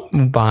be out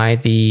by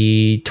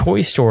the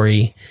Toy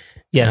Story.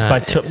 Yes,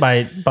 by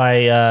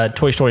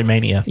Toy Story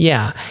Mania.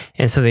 Yeah.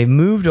 And so they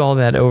moved all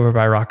that over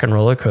by Rock and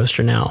Roller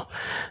Coaster now.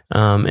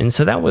 And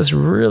so that was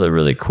really,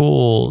 really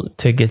cool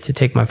to get to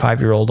take my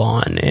 5-year-old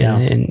on.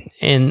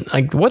 And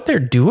like what they're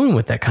doing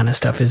with that kind of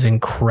stuff is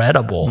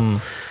incredible.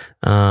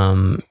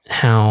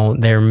 How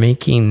they're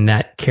making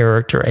that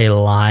character a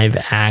live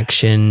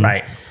action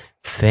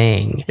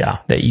thing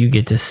that you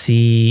get to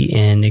see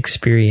and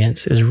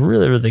experience is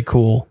really, really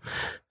cool.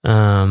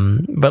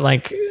 But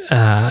like,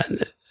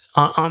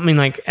 I mean,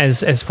 like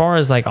as far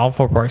as like all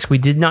 4 parks, we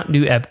did not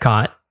do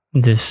Epcot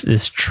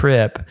this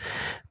trip,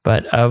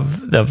 but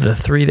of the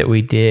 3 that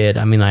we did,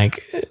 I mean,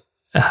 like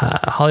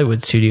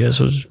Hollywood Studios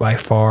was by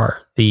far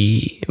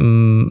the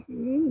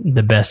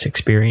best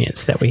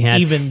experience that we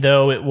had, even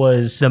though it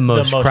was the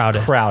most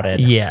crowded.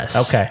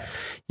 Yes. Okay.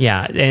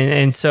 Yeah,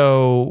 and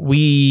so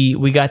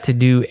we got to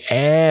do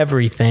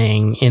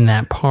everything in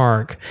that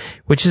park,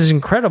 which is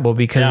incredible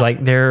because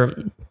like they're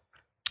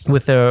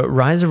with the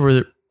Rise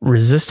of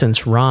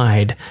Resistance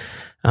ride,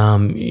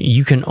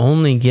 you can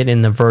only get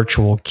in the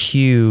virtual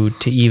queue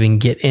to even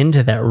get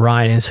into that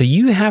ride, and so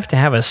you have to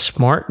have a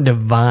smart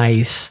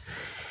device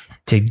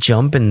to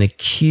jump in the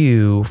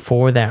queue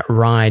for that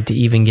ride to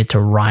even get to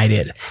ride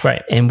it.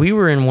 Right. And we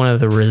were in one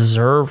of the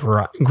reserve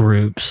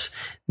groups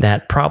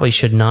that probably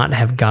should not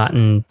have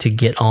gotten to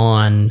get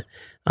on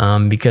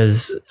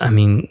because, I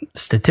mean,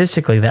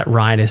 statistically, that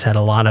ride has had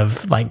a lot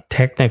of like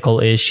technical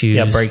issues.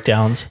 Yeah,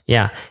 breakdowns.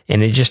 Yeah,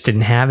 and it just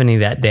didn't have any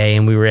that day,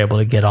 and we were able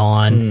to get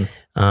on.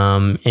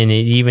 And it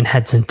even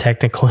had some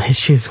technical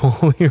issues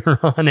while we were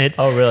on it.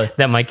 Oh, really?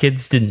 That my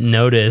kids didn't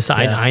notice. Yeah.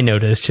 I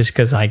noticed just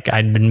because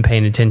I'd been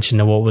paying attention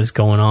to what was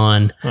going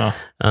on.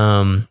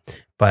 Oh.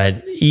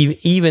 But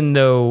even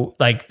though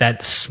like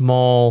that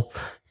small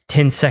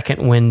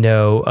 10-second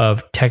window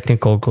of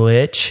technical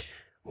glitch,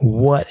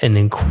 what an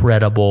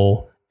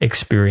incredible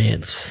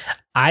experience.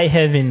 I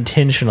have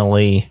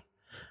intentionally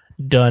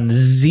done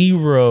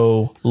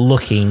zero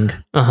looking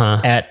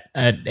at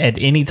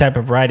any type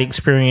of ride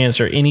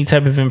experience or any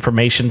type of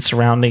information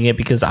surrounding it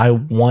because I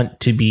want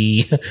to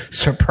be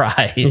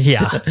surprised.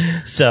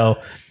 Yeah.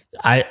 So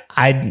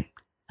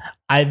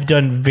I've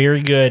done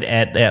very good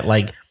at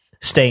like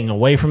staying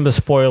away from the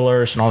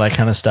spoilers and all that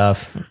kind of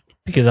stuff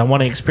because I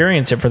want to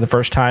experience it for the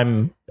first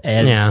time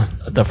as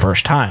the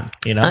first time,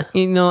 you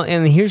know?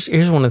 And here's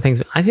one of the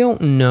things. I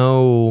don't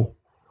know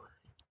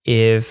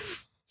if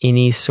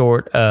any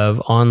sort of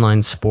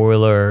online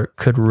spoiler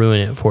could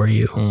ruin it for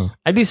you.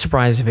 I'd be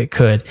surprised if it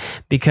could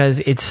because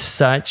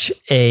it's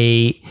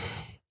it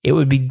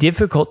would be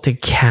difficult to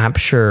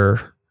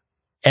capture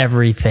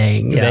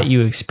everything that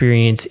you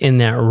experience in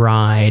that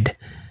ride,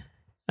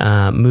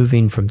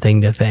 moving from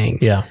thing to thing.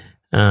 Yeah.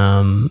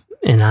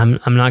 And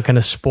I'm not going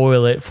to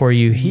spoil it for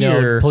you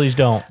here. No, please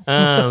don't.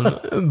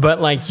 But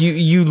like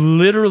you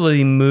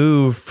literally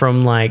move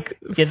from like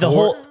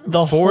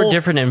four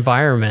different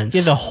environments.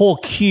 Yeah, the whole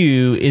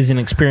queue is an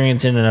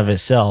experience in and of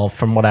itself,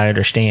 from what I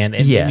understand.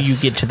 And then you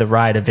get to the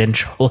ride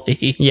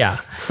eventually. Yeah,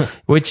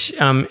 which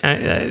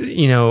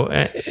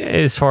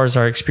as far as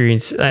our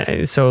experience,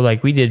 so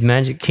like we did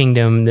Magic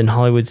Kingdom, then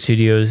Hollywood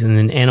Studios, and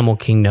then Animal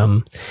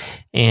Kingdom.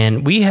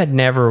 And we had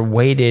never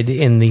waited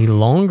in the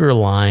longer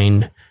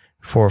line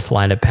for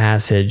Flight of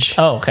Passage.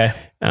 Oh, okay.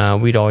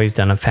 We'd always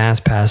done a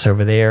fast pass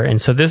over there.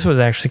 And so this was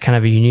actually kind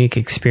of a unique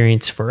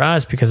experience for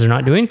us because they're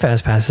not doing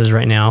fast passes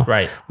right now.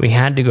 Right. We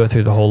had to go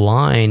through the whole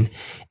line.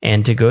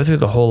 And to go through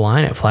the whole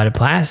line at Flight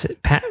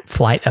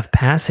of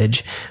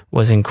Passage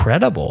was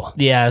incredible.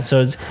 Yeah,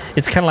 so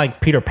it's kind of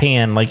like Peter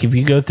Pan. Like if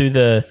you go through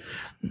the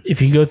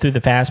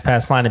fast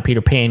pass line at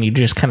Peter Pan, you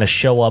just kind of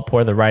show up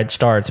where the ride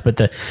starts. But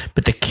the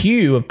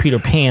queue of Peter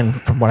Pan,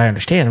 from what I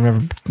understand,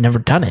 I've never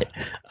done it.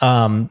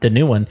 The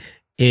new one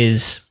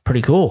is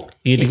pretty cool.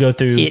 You had to go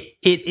through.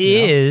 It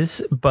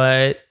is,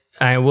 but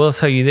I will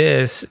tell you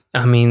this.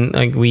 I mean,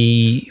 like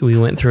we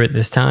went through it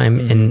this time,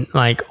 and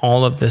like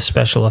all of the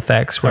special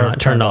effects were not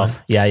turned off.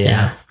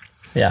 Yeah.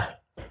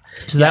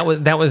 So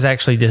that was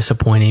actually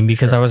disappointing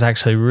because I was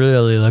actually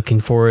really looking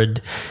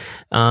forward.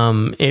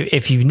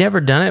 If you've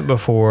never done it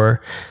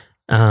before,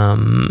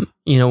 one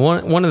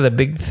of the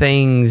big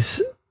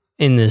things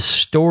in the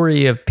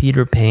story of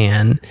Peter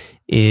Pan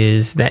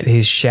is that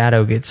his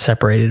shadow gets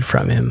separated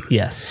from him.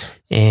 Yes.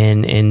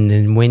 And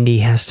then Wendy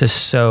has to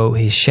sew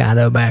his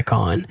shadow back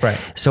on. Right.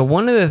 So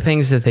one of the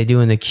things that they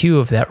do in the queue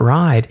of that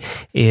ride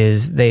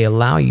is they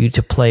allow you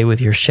to play with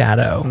your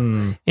shadow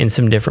in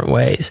some different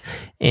ways.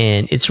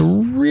 And it's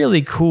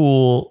really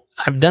cool.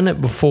 I've done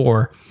it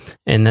before,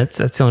 and that's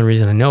the only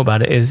reason I know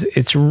about it, is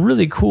it's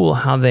really cool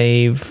how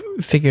they've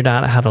figured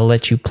out how to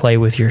let you play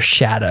with your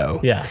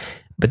shadow. Yeah.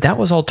 But that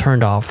was all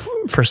turned off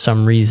for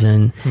some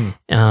reason.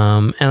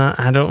 And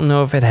I don't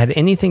know if it had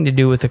anything to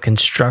do with the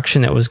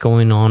construction that was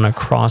going on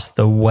across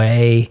the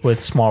way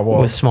With Small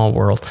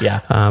World.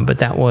 Yeah. But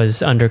that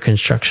was under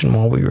construction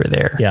while we were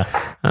there.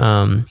 Yeah.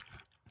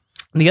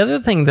 The other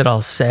thing that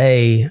I'll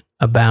say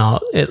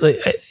about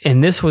it,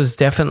 and this was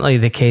definitely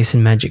the case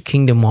in Magic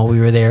Kingdom while we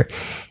were there,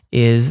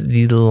 is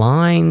the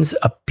lines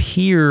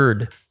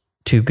appeared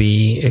to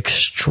be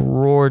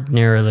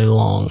extraordinarily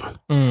long.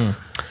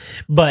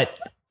 But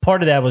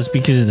part of that was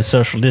because of the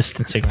social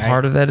distancing, right?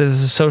 Part of that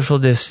is a social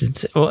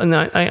distance. Well, and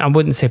I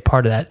wouldn't say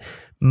part of that.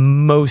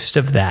 Most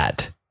of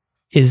that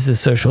is the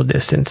social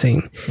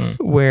distancing. I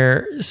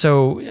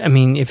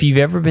mean, if you've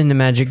ever been to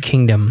Magic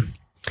Kingdom,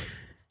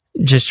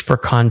 just for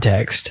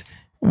context,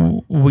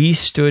 we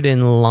stood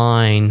in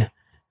line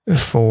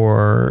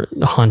for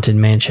Haunted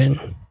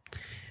Mansion.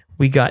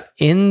 We got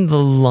in the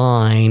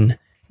line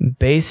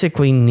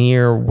basically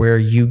near where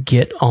you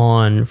get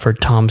on for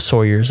Tom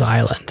Sawyer's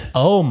Island.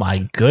 Oh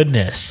my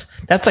goodness.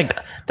 That's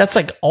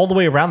like all the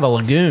way around the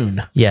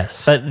lagoon.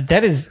 Yes. But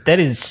that is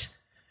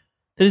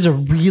a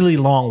really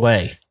long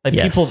way. Like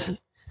Yes. people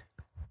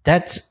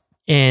that's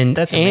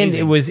amazing.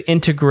 It was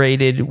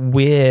integrated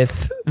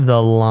with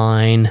the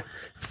line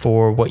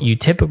for what you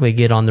typically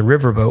get on the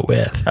riverboat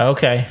with.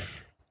 Okay.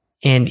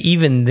 And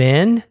even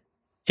then,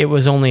 it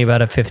was only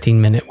about a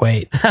 15-minute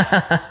wait.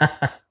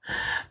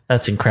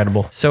 That's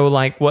incredible. So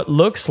like what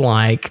looks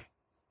like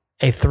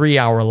a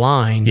 3-hour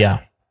line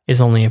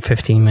is only a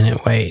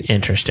 15-minute wait.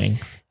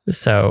 Interesting.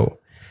 So,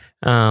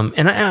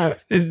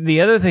 the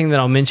other thing that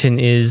I'll mention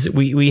is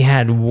we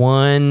had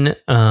one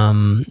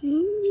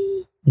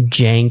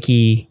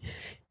janky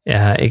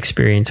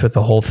experience with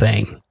the whole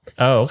thing.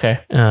 Oh,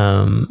 okay.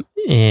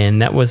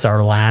 And that was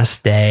our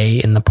last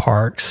day in the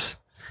parks,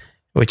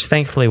 which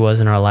thankfully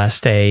wasn't our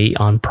last day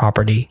on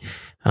property.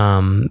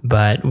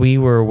 But we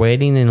were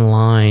waiting in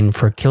line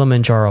for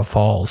Kilimanjaro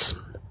Falls.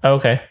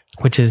 Okay.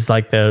 Which is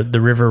like the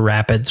River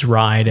Rapids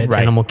ride at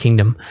Animal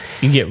Kingdom.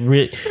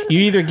 You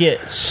either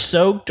get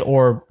soaked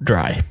or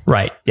dry.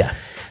 Right. Yeah.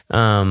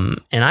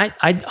 And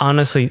I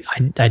honestly,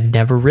 I'd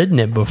never ridden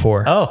it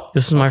before. Oh,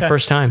 this was my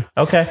first time.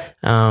 Okay.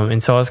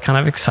 And so I was kind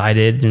of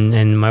excited,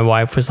 and my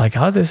wife was like,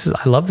 "Oh,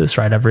 I love this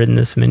ride. I've ridden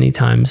this many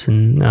times."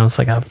 And I was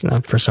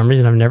like, for some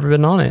reason, I've never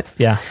been on it.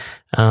 Yeah.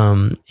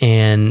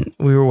 And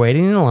we were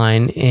waiting in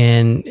line,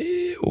 and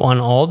on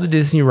all the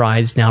Disney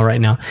rides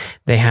right now,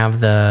 they have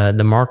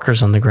the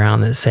markers on the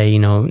ground that say,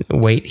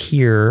 wait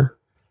here.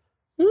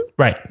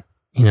 Right.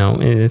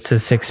 It's a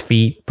 6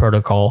 feet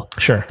protocol.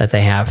 Sure. That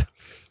they have.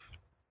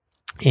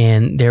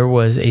 And there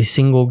was a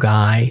single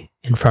guy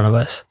in front of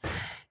us.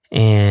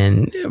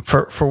 And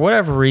for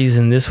whatever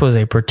reason, this was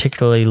a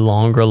particularly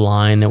longer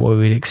line than what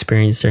we'd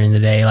experienced during the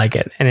day. Like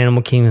at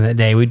Animal Kingdom that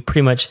day, we'd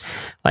pretty much,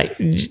 like,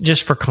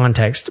 just for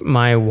context,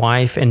 my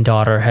wife and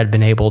daughter had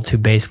been able to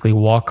basically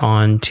walk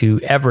on to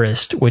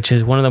Everest, which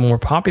is one of the more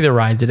popular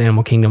rides at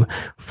Animal Kingdom,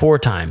 4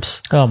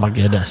 times. Oh my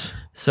goodness.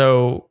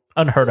 So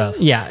unheard of.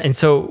 Yeah. And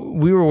so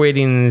we were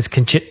waiting in this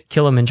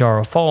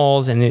Kilimanjaro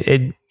Falls, and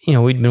it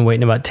we'd been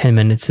waiting about 10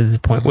 minutes at this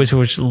point, which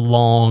was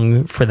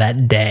long for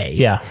that day.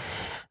 Yeah.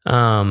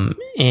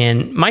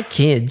 And my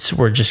kids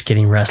were just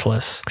getting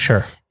restless.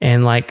 Sure.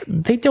 And like,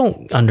 they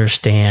don't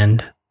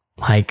understand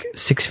like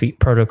 6 feet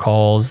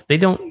protocols. They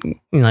don't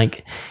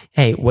like,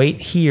 hey, wait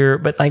here.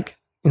 But like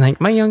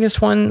my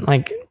youngest one,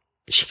 like,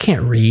 she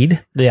can't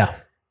read. Yeah.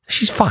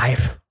 She's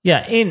 5. Yeah.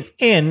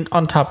 And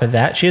on top of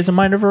that, she has a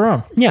mind of her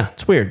own. Yeah.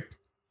 It's weird.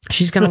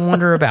 She's going to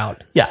wander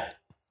about. Yeah.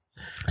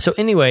 So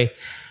anyway,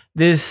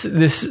 this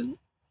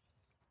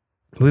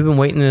we've been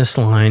waiting in this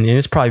line, and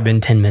it's probably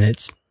been 10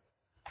 minutes.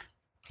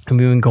 And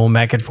we've been going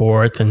back and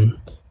forth, and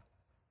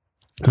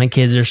my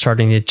kids are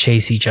starting to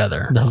chase each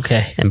other.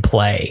 Okay. And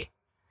play.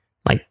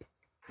 Like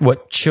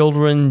what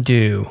children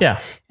do.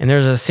 Yeah. And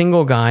there's a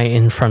single guy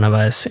in front of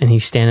us, and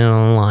he's standing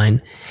on the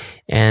line.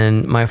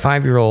 And my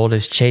 5-year-old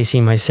is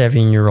chasing my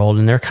 7-year-old,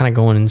 and they're kind of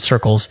going in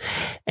circles.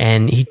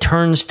 And he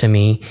turns to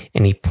me,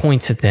 and he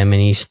points at them,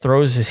 and he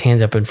throws his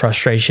hands up in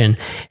frustration.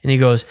 And he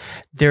goes,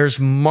 "There's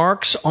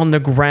marks on the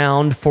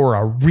ground for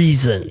a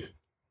reason."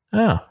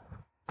 Oh.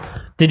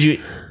 Did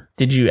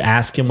you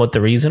ask him what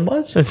the reason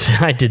was?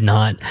 I did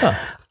not. Oh.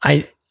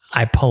 I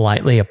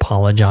politely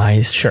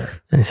apologized. Sure.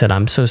 And I said,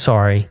 "I'm so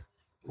sorry.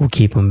 We'll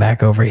keep them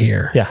back over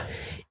here." Yeah.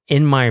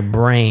 In my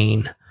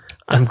brain,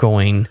 I'm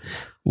going,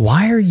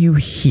 why are you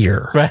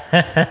here? Right.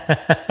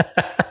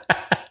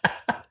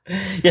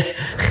 Yeah.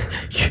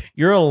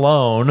 You're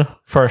alone,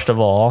 first of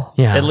all.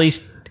 Yeah. At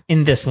least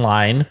in this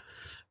line.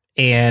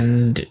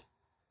 And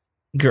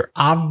you're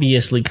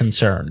obviously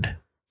concerned.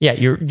 Yeah,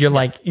 you're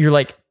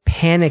like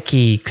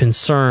panicky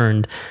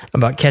concerned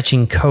about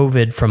catching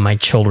COVID from my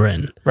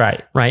children.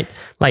 Right. Right?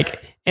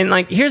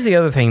 Here's the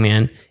other thing,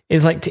 man,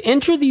 is like to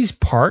enter these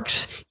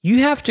parks,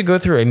 you have to go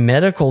through a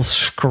medical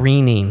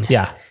screening.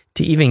 Yeah.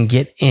 To even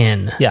get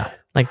in. Yeah.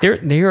 Like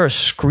they are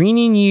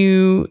screening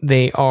you,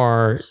 they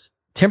are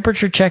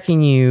temperature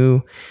checking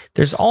you.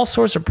 There's all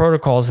sorts of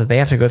protocols that they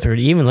have to go through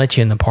to even let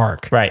you in the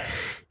park. Right.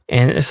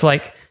 And it's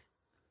like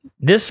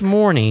this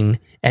morning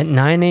at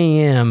 9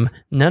 a.m.,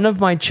 none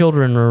of my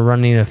children were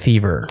running a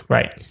fever.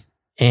 Right.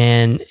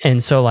 And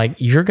so like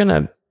you're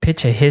gonna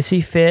pitch a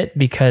hissy fit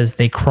because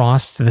they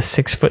crossed the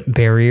 6-foot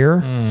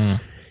barrier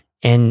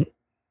and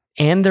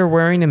they're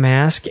wearing a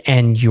mask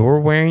and you're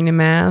wearing a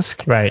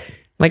mask. Right.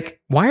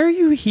 Like, why are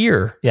you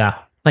here? Yeah.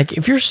 Like,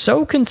 if you're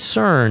so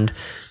concerned,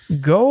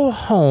 go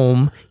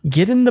home,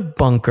 get in the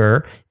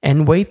bunker,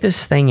 and wait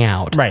this thing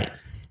out. Right.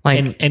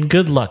 Like, and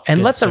good luck. and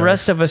good let sir. the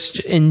rest of us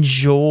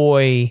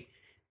enjoy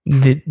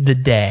the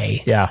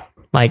day. Yeah.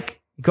 Like,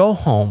 go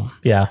home.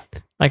 Yeah.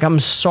 Like, I'm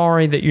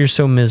sorry that you're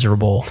so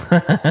miserable.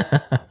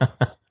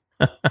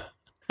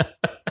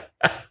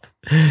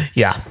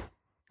 Yeah.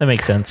 That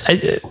makes sense.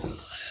 To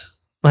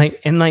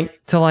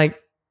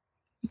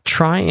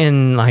try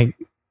and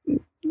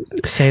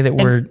say that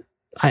we're.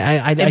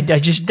 I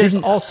just there's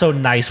didn't. also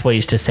nice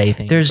ways to say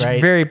things. There's right?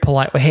 very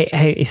polite.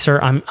 Hey, sir,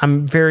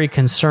 I'm very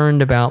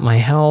concerned about my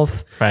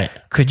health. Right.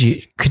 Could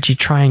you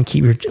try and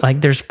keep your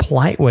there's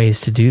polite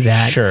ways to do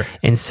that. Sure.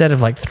 Instead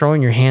of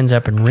throwing your hands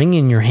up and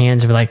wringing your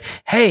hands and be like,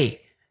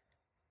 hey,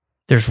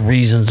 there's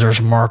reasons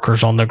there's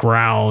markers on the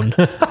ground.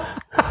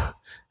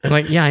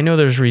 Yeah, I know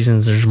there's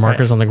reasons there's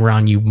markers on the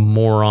ground, you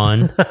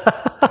moron.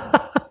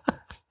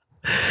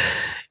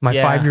 My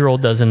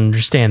 5-year-old doesn't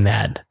understand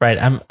that. Right.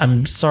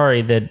 I'm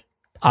sorry that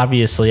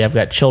obviously I've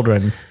got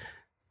children.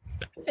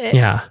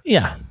 Yeah.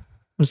 Yeah.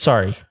 I'm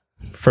sorry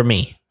for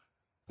me.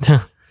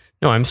 No,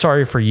 I'm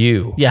sorry for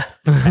you. Yeah.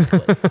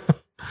 Exactly.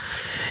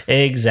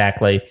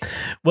 Exactly.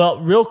 Well,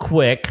 real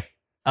quick,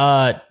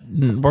 we're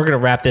gonna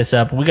wrap this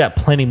up. We got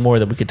plenty more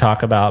that we could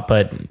talk about,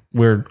 but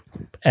we're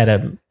at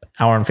an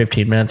hour and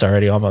 15 minutes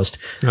already almost.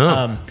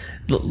 Oh.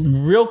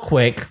 Real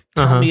quick,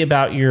 tell me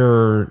about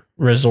your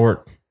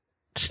resort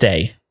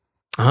stay.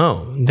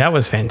 Oh, that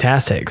was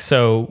fantastic.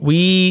 So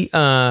we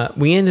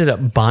ended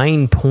up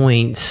buying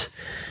points,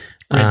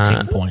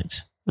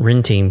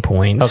 renting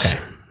points. Okay.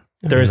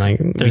 There's we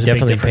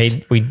definitely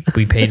paid.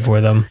 We paid for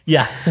them.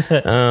 Yeah.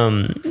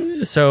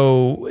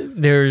 So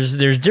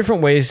there's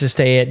different ways to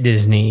stay at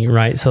Disney,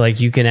 right? So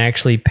you can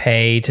actually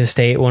pay to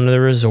stay at one of the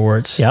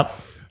resorts. Yep.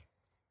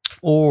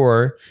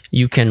 Or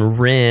you can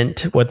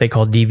rent what they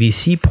call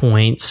DVC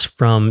points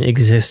from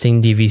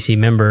existing DVC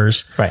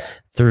members. Right.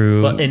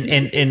 Through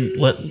and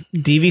what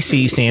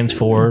DVC stands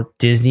for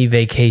Disney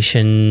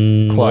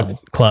Vacation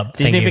Club.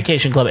 Disney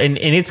Vacation Club. And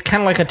it's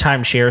kind of like a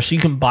timeshare. So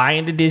you can buy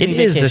into Disney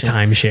Vacation. It is a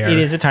timeshare. It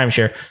is a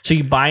timeshare. So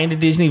you buy into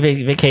Disney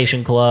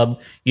Vacation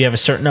Club. You have a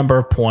certain number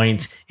of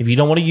points. If you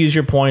don't want to use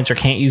your points or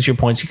can't use your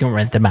points, you can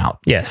rent them out.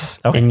 Yes.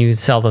 Okay. And you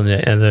sell them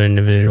to other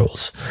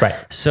individuals.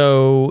 Right.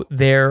 So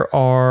there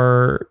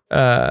are,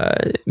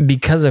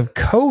 because of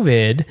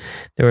COVID,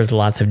 there was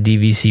lots of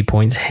DVC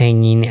points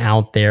hanging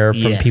out there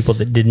from people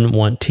that didn't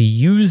want to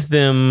use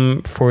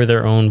them for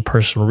their own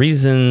personal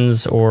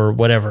reasons or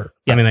whatever.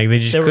 Yeah. I mean, they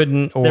just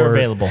couldn't. Or they're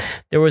available.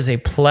 There was a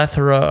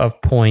plethora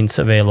of points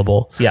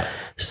available. Yeah.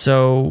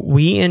 So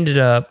we ended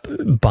up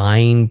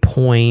buying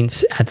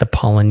points at the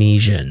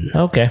Polynesian.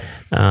 Okay.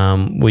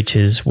 Which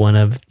is one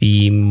of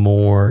the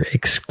more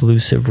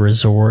exclusive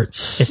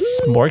resorts.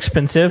 It's more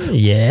expensive.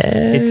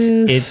 Yes.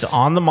 It's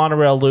on the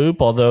monorail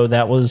loop, although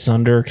that was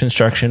under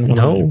construction.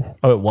 No.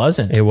 Oh, it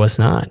wasn't? It was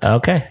not.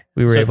 Okay.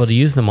 We were able to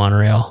use the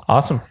monorail.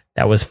 Awesome.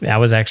 That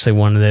was actually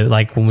one of the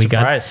when we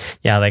Surprise.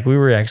 we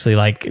were actually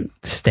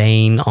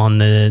staying on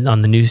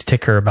the news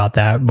ticker about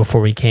that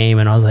before we came,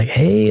 and I was like,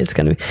 hey, it's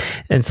gonna be,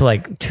 and so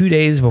 2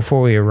 days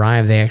before we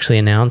arrived, they actually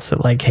announced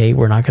that hey,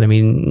 we're not gonna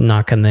be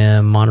knocking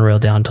the monorail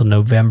down until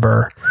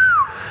November,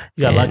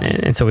 You got lucky.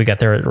 And so we got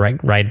there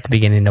right at the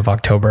beginning of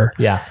October.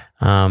 Yeah.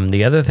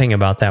 The other thing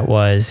about that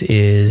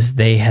is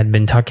they had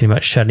been talking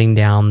about shutting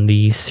down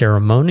the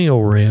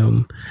ceremonial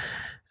room,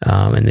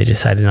 and they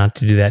decided not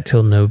to do that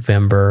till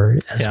November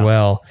as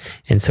well.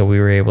 And so we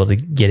were able to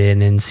get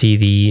in and see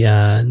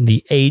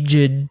the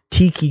aged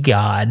tiki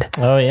god.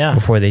 Oh yeah.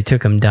 Before they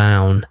took him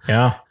down.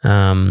 Yeah.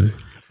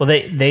 Well,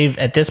 they've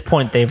at this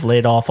point they've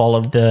laid off all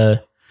of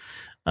the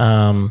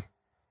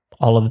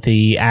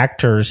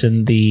actors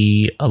in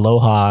the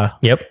Aloha.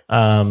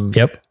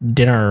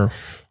 Dinner.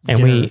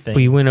 And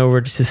we went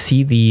over to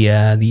see the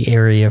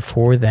area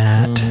for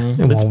that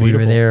while we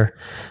were there.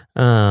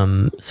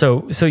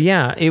 So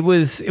yeah, it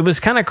was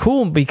kind of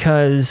cool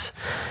because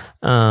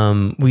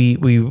we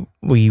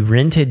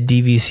rented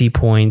DVC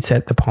points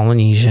at the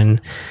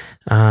Polynesian,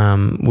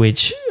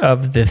 which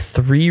of the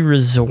 3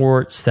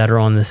 resorts that are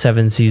on the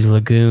Seven Seas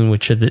Lagoon,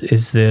 which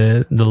is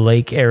the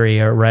lake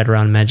area right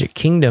around Magic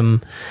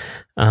Kingdom,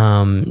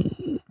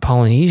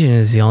 Polynesian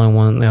is the only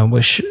one that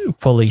was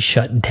fully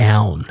shut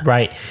down.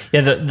 Right.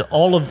 Yeah.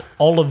 All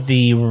of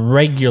the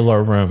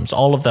regular rooms,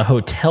 all of the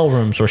hotel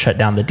rooms were shut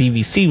down. The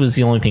DVC was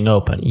the only thing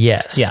open.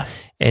 Yes. Yeah.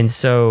 And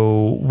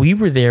so we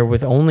were there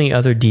with only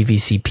other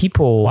DVC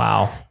people.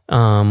 Wow.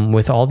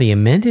 With all the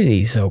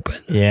amenities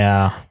open.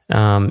 Yeah.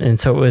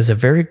 And so it was a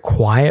very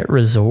quiet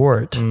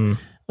resort.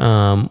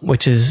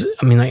 Which is,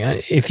 I mean,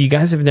 like, if you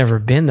guys have never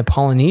been, the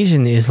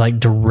Polynesian is like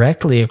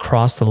directly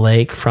across the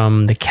lake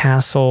from the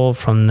castle,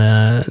 from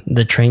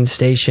the train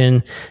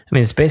station. I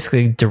mean, it's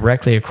basically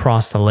directly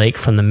across the lake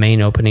from the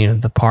main opening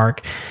of the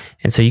park.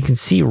 And so you can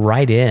see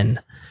right in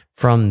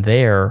from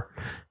there.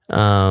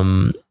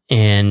 And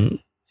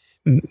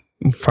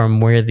from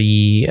where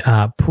the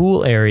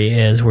pool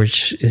area is,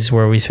 which is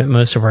where we spent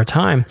most of our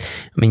time,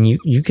 I mean,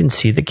 you can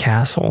see the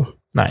castle.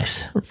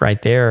 Nice.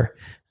 Right there.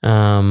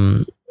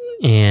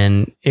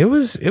 And it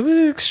was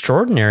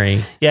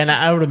extraordinary. Yeah, and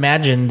I would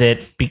imagine that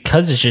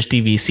because it's just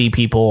DVC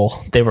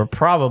people, they were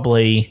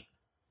probably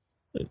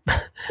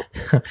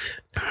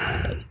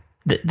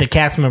the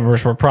cast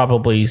members were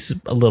probably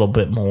a little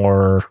bit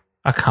more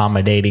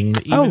accommodating.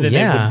 Even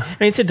I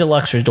mean, it's a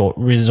deluxe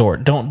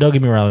resort. Don't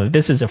get me wrong.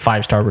 This is a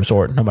 5-star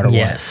resort, no matter what.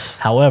 Yes.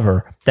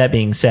 However, that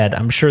being said,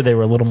 I'm sure they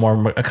were a little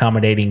more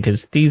accommodating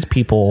because these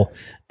people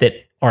that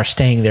are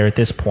staying there at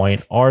this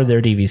point are their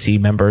DVC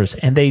members,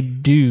 and they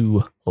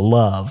do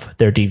love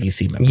their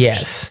DVC members.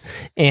 Yes,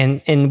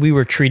 and we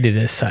were treated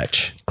as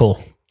such.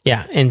 Cool.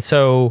 Yeah, and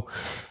so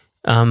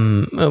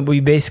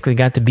we basically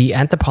got to be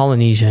at the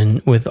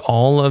Polynesian with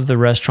all of the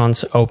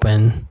restaurants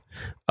open,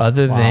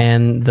 other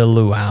than the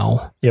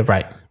Luau. Yeah,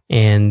 right.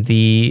 And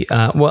the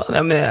well,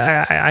 I mean,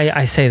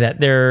 I say that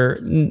their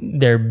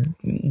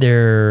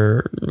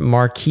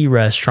marquee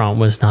restaurant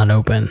was not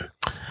open.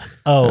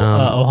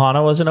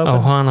 Ohana wasn't open?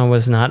 Ohana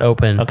was not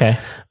open. Okay.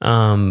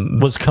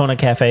 Was Kona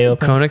Cafe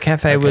open? Kona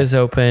Cafe was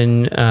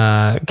open.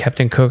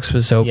 Captain Cook's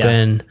was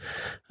open.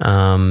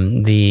 Yeah.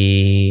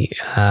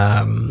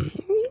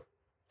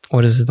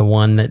 What is it, the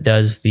one that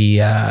does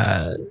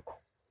the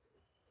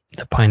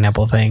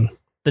pineapple thing?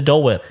 The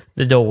Dole Whip.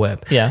 The Dole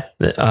Whip. Yeah.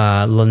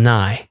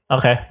 Lanai.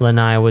 Okay.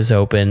 Lanai was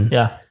open.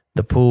 Yeah.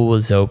 The pool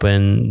was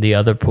open. The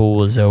other pool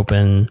was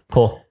open.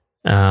 Cool.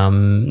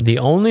 The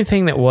only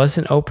thing that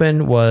wasn't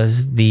open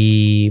was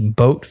the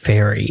boat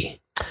ferry.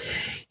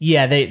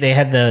 Yeah, they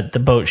had the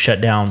boat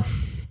shut down.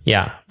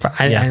 Yeah.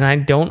 And I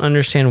don't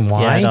understand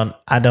why. Yeah,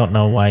 I don't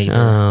know why either.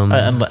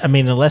 I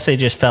mean, unless they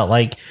just felt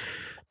like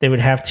they would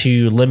have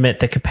to limit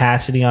the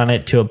capacity on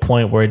it to a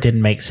point where it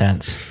didn't make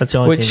sense. That's the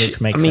only thing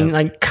that makes sense. I mean,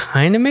 like,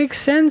 kind of makes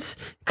sense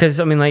because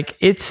I mean, like,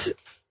 it's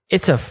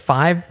a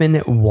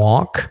 5-minute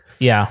walk.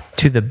 Yeah.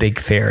 To the big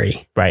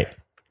ferry. Right.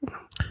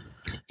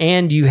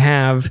 And you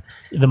have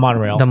the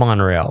monorail.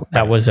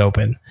 That was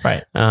open.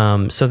 Right.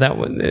 So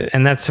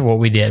that's what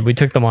we did. We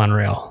took the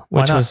monorail,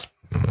 which was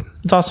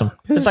it's awesome.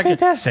 It's like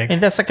fantastic.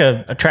 And that's like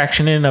a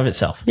attraction in and of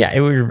itself. Yeah.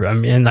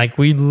 And like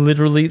we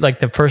literally,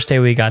 like, the first day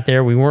we got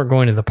there, we weren't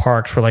going to the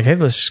parks. We're like, hey,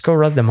 let's just go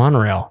ride the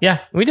monorail. Yeah,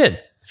 we did.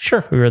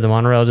 Sure. We rode the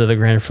monorail to the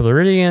Grand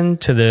Floridian,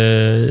 to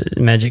the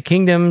Magic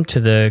Kingdom, to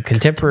the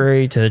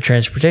Contemporary, to the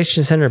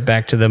Transportation Center,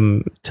 back to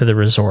the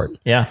resort.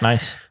 Yeah,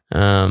 nice.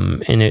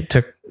 And it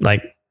took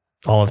like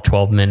all of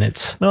 12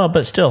 minutes. No,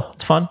 but still,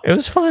 it's fun. It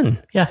was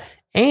fun. Yeah.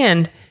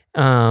 And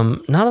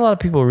not a lot of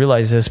people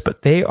realize this,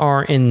 but they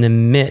are in the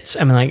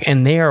midst, I mean, like,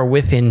 and they are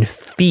within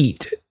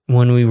feet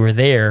when we were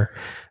there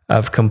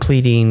of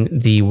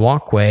completing the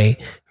walkway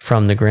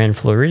from the Grand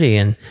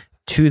Floridian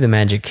to the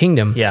Magic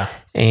Kingdom. Yeah.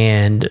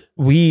 And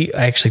we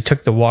actually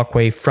took the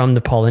walkway from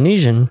the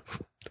Polynesian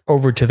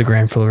over to the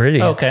Grand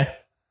Floridian. Okay.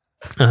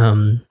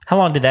 How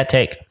long did that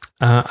take?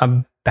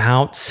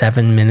 About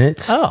 7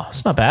 minutes. Oh,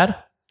 it's not bad.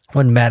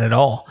 Wasn't bad at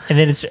all. And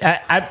then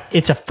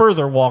it's a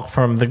further walk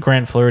from the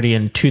Grand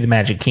Floridian to the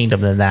Magic Kingdom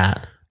than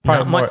that.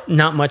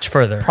 Not much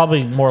further.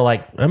 Probably more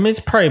like, I mean, it's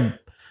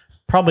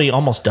probably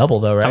almost double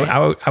though,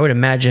 right? I would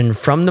imagine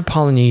from the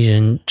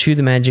Polynesian to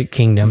the Magic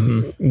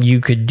Kingdom,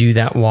 you could do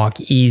that walk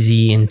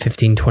easy in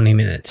 15-20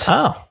 minutes.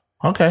 Oh,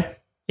 okay.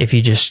 if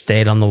you just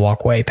stayed on the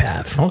walkway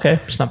path. Okay,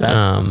 it's not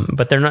bad.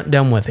 But they're not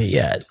done with it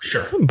yet.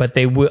 Sure. But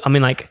they will. I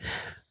mean, like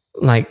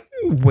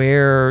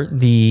where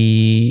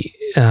the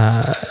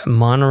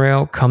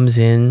monorail comes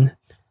in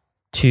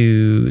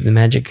to the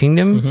Magic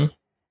Kingdom,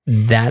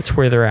 that's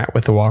where they're at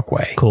with the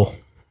walkway. Cool.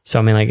 So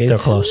I mean, like they're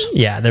close.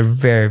 Yeah, they're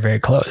very, very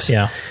close.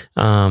 Yeah.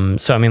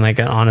 So I mean, like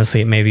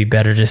honestly, it may be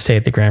better to stay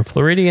at the Grand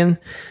Floridian,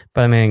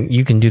 but I mean,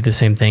 you can do the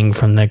same thing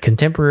from the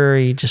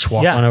Contemporary. Just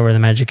walk on over to the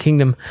Magic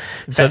Kingdom.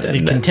 So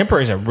the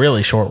Contemporary is a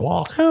really short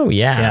walk. Oh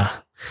yeah. Yeah.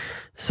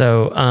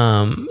 So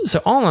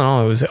so all in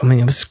all, it was a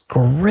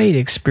great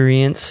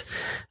experience.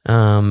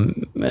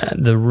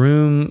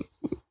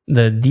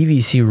 The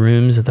DVC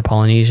rooms at the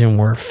Polynesian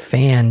were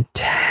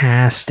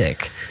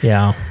fantastic.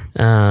 Yeah.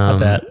 I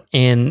bet.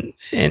 And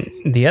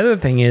the other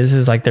thing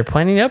is like they're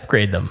planning to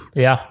upgrade them.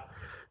 Yeah.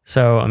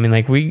 So I mean,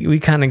 like we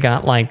kind of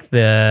got like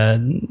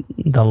the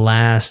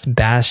last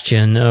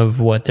bastion of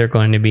what they're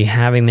going to be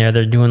having there.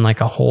 They're doing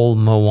like a whole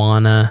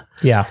Moana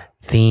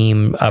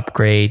theme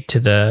upgrade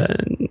to the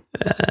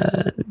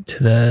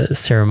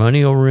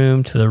ceremonial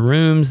room, to the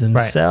rooms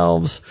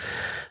themselves.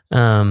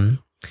 Right.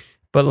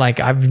 But like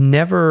I've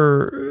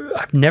never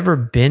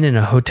been in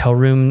a hotel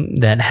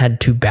room that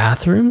had 2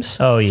 bathrooms.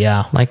 Oh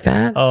yeah, like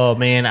that. Oh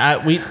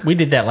man, we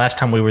did that last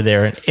time we were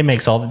there, and it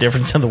makes all the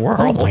difference in the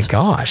world. Oh my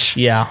gosh.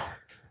 Yeah.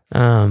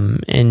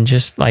 And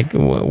just like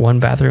one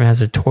bathroom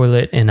has a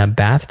toilet and a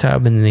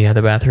bathtub, and the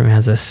other bathroom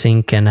has a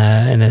sink and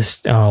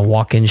a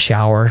walk-in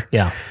shower.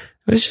 Yeah.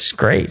 It was just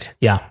great.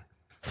 Yeah.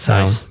 So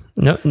nice.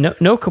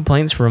 No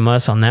complaints from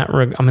us on that.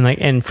 I mean, like,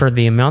 and for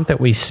the amount that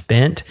we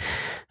spent.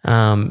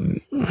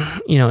 And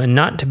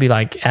not to be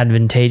like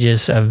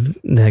advantageous of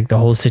like the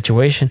whole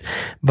situation,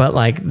 but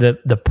like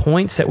the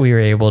points that we were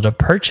able to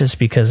purchase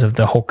because of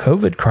the whole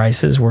COVID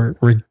crisis were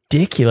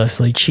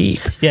ridiculously cheap.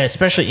 Yeah,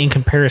 especially in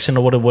comparison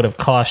to what it would have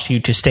cost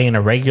you to stay in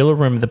a regular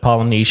room at the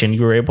Polynesian.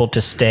 You were able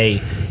to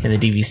stay in the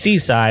DVC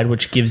side,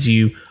 which gives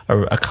you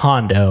a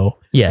condo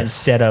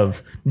instead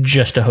of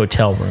just a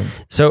hotel room.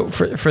 So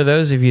for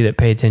those of you that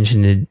pay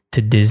attention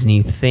to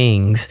Disney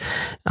things,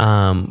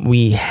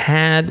 we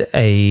had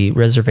a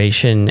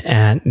reservation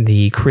at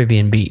the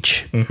Caribbean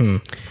Beach,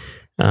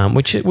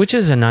 which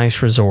is a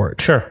nice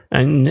resort. Sure.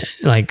 And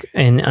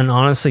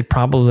honestly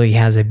probably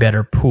has a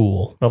better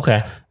pool.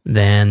 Okay.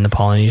 Than the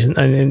Polynesian.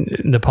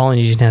 The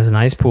Polynesian has a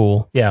nice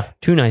pool. Yeah.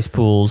 2 nice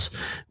pools.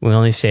 We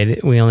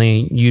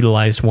only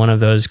utilized one of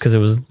those because it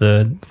was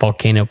the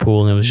volcano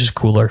pool and it was just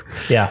cooler.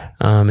 Yeah.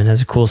 It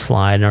has a cool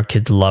slide and our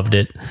kids loved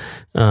it.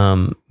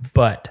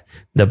 But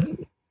the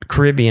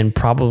Caribbean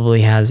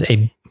probably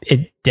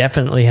it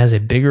definitely has a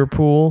bigger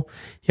pool.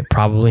 It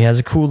probably has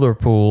a cooler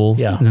pool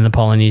than the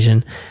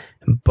Polynesian.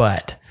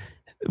 But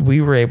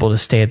we were able to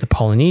stay at the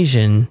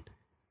Polynesian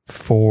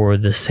for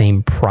the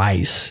same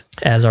price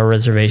as our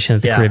reservation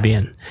at the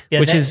Caribbean,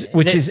 which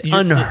is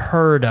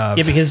unheard of.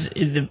 Yeah, because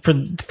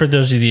for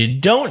those of you who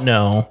don't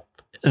know,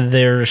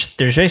 there's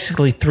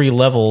basically 3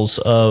 levels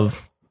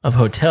of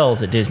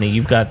hotels at Disney.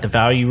 You've got the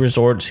value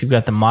resorts, you've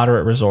got the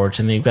moderate resorts,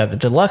 and then you've got the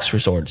deluxe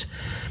resorts.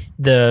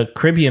 The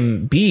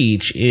Caribbean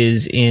Beach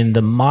is in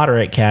the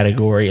moderate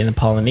category, and the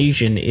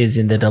Polynesian is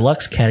in the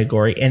deluxe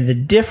category, and the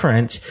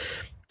difference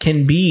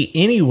can be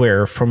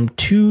anywhere from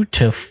 $200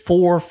 to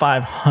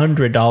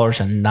 $400-$500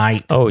 a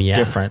night. Oh yeah,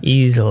 difference.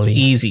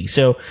 Easy.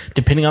 So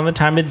depending on the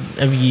time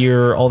of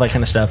year, all that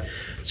kind of stuff.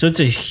 So it's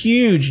a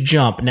huge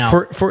jump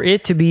now. For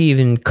it to be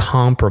even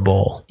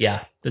comparable.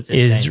 Yeah. That's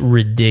insane. Is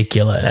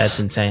ridiculous. That's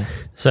insane.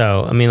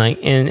 So I mean, like,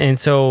 and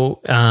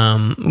so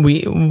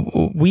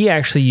we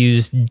actually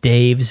used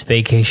Dave's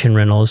Vacation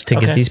Rentals to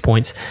get these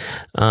points.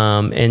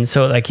 And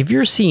so like if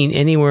you're seeing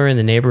anywhere in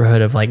the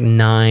neighborhood of like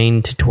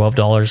 $9 to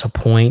 $12 a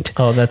point.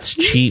 Oh, that's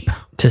cheap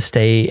to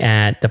stay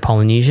at the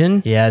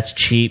Polynesian. Yeah, it's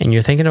cheap. And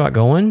you're thinking about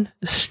going,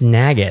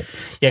 snag it.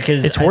 Yeah,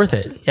 because it's worth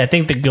it. I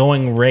think the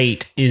going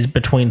rate is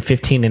between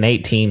 $15 and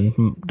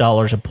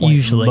 $18 a point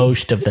usually,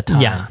 most of the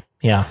time. Yeah.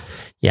 Yeah.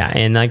 Yeah,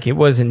 and like it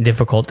wasn't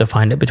difficult to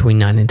find it between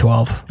 9 and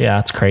 12. Yeah,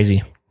 it's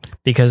crazy.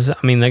 Because I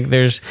mean, like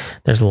there's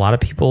a lot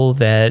of people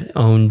that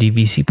own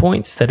DVC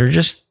points that are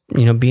just,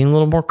 being a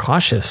little more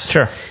cautious.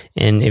 Sure.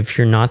 And if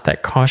you're not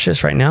that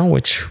cautious right now,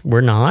 which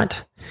we're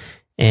not,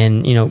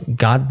 and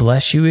God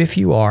bless you if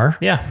you are.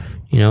 Yeah.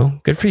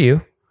 Good for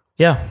you.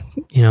 Yeah.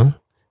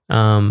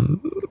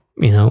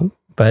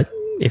 But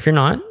if you're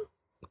not,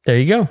 there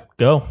you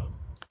go.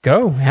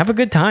 Go. Have a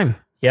good time.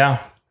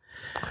 Yeah.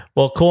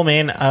 Well, cool,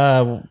 man.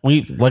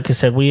 Like I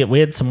said, we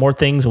had some more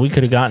things we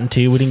could have gotten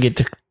to. We didn't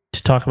get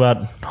to talk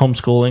about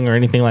homeschooling or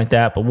anything like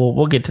that, but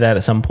we'll get to that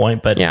at some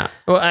point. But yeah,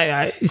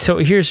 well, so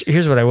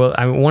here's what I will.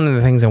 One of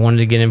the things I wanted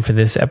to get in for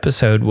this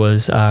episode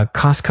was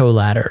Costco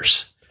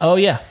ladders. Oh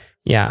yeah,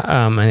 yeah.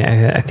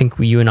 I think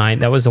you and I,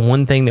 that was the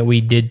one thing that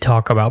we did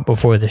talk about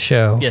before the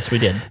show. Yes, we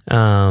did.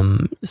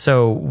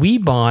 So we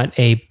bought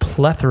a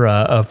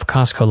plethora of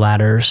Costco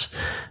ladders,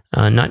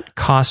 not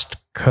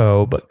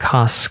Costco, but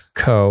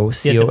Costco,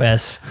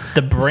 C-O-S.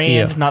 The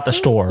brand, not the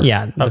store.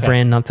 Yeah, the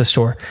brand, not the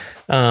store.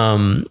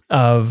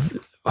 Of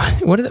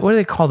what do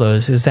they call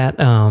those? Is that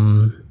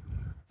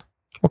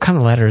What kind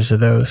of ladders are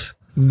those?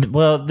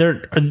 Well,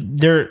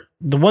 they're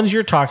the ones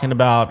you're talking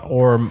about,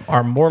 or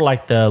are more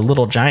like the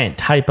Little Giant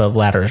type of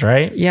ladders,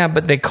 right? Yeah,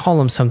 but they call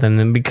them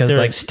something because They're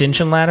like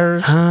extension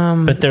ladders,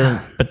 but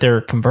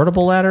they're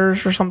convertible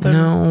ladders or something.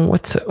 no,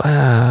 what's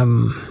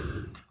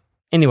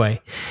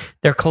anyway,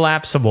 they're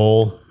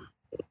collapsible.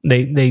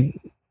 They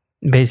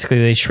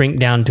basically they shrink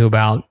down to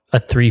about a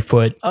 3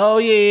 foot. Oh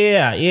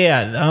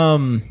yeah.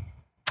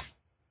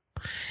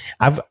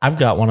 I've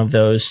got one of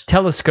those.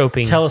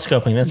 Telescoping.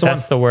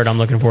 That's the word I'm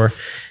looking for.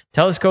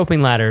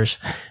 Telescoping ladders.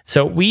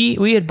 So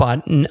we had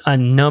bought a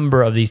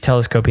number of these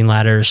telescoping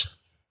ladders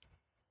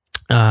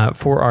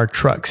for our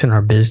trucks in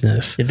our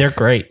business. Yeah, they're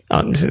great.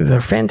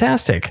 They're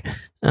fantastic.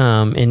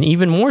 And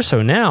even more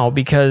so now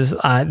because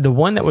the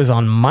one that was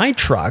on my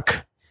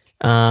truck,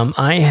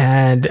 I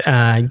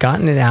had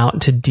gotten it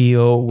out to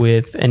deal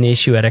with an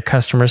issue at a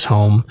customer's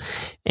home.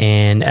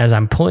 And as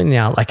I'm pulling it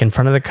out, like in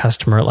front of the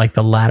customer, like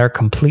the ladder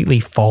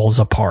completely falls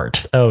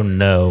apart. Oh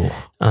no.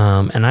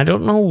 And I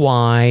don't know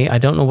why. I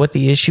don't know what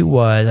the issue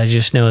was. I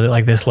just know that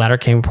like this ladder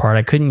came apart.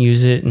 I couldn't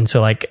use it. And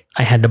so like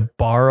I had to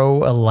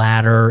borrow a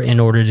ladder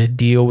in order to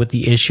deal with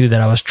the issue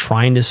that I was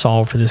trying to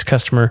solve for this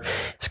customer.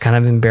 It's kind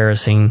of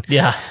embarrassing.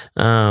 Yeah.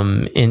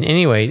 And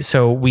anyway,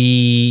 so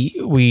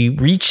we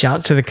reached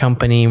out to the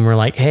company and we're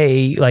like,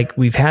 hey, like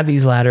we've had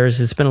these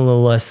ladders. It's been a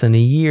little less than a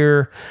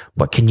year.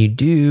 What can you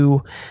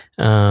do?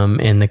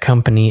 And the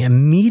company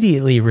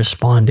immediately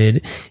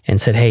responded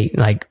and said, hey,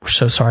 like, we're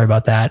so sorry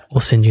about that.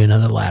 We'll send you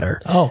another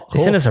ladder. Oh, cool.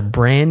 They sent us a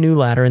brand new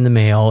ladder in the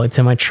mail. It's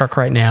in my truck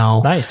right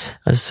now. Nice.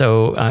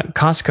 So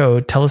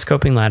Costco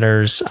telescoping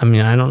ladders, I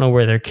mean, I don't know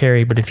where they're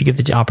carried, but if you get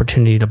the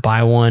opportunity to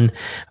buy one,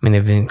 I mean,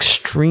 they've been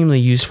extremely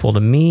useful to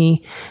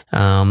me.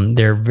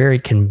 They're very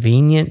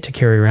convenient to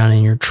carry around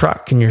in your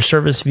truck and your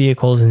service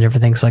vehicles and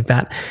different things like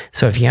that.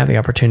 So if you have the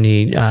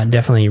opportunity,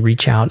 definitely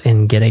reach out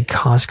and get a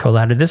Costco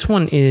ladder. This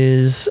one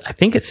is, I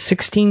think it's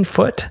 16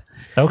 foot.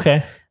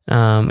 Okay.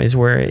 Is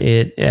where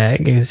it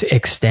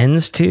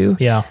extends to.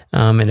 Yeah.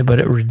 But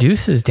it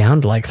reduces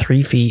down to like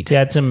 3 feet.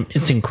 Yeah,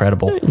 it's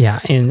incredible. Yeah,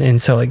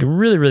 and so like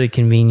really, really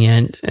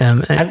convenient.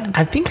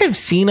 I think I've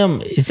seen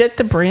them. Is that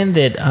the brand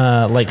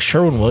that like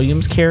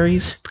Sherwin-Williams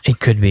carries? It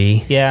could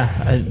be.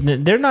 Yeah,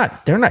 they're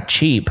not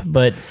cheap,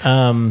 but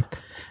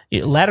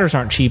ladders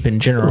aren't cheap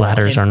in general.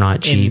 Ladders are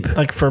not cheap. And,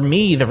 like for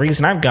me, the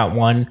reason I've got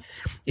one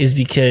is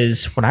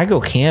because when I go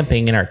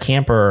camping in our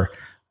camper,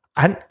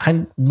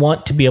 I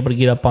want to be able to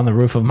get up on the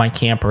roof of my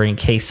camper in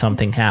case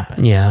something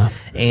happens. Yeah.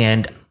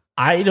 And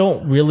I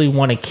don't really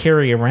want to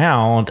carry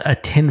around a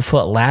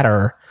 10-foot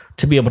ladder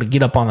to be able to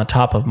get up on the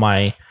top of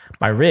my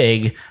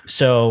rig.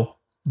 So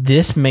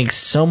this makes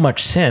so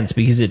much sense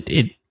because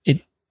it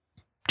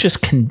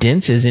just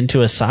condenses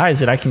into a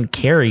size that I can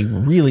carry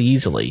really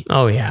easily.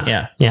 Oh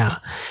yeah. Yeah.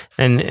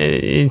 And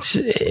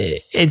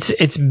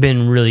it's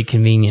been really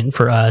convenient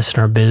for us and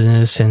our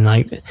business, and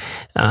like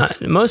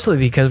mostly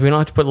because we don't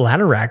have to put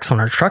ladder racks on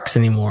our trucks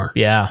anymore.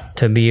 Yeah.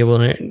 To be able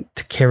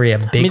to carry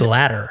a big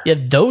ladder. Yeah,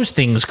 those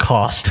things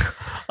cost.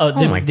 The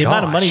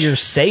amount of money you're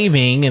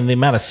saving and the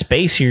amount of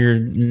space you're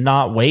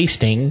not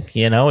wasting,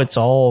 it's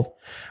all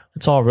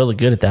really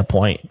good at that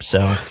point.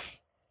 So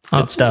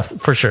good stuff.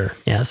 For sure.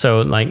 Yeah.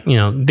 So like,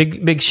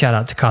 big shout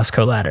out to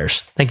Costco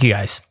ladders. Thank you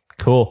guys.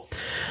 Cool.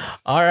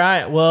 All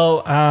right.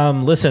 Well,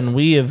 listen,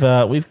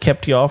 we've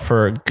kept y'all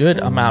for a good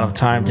amount of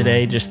time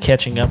today, just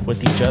catching up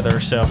with each other.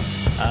 So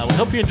we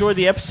hope you enjoyed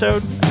the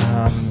episode.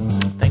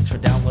 Thanks for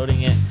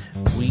downloading it.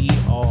 We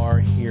are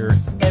here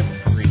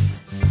every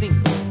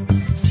single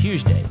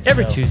Tuesday.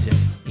 Tuesday.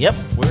 Yep,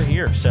 we're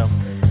here. So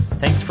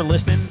thanks for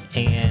listening.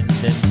 And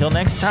until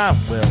next time,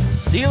 we'll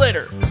see you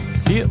later.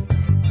 See you.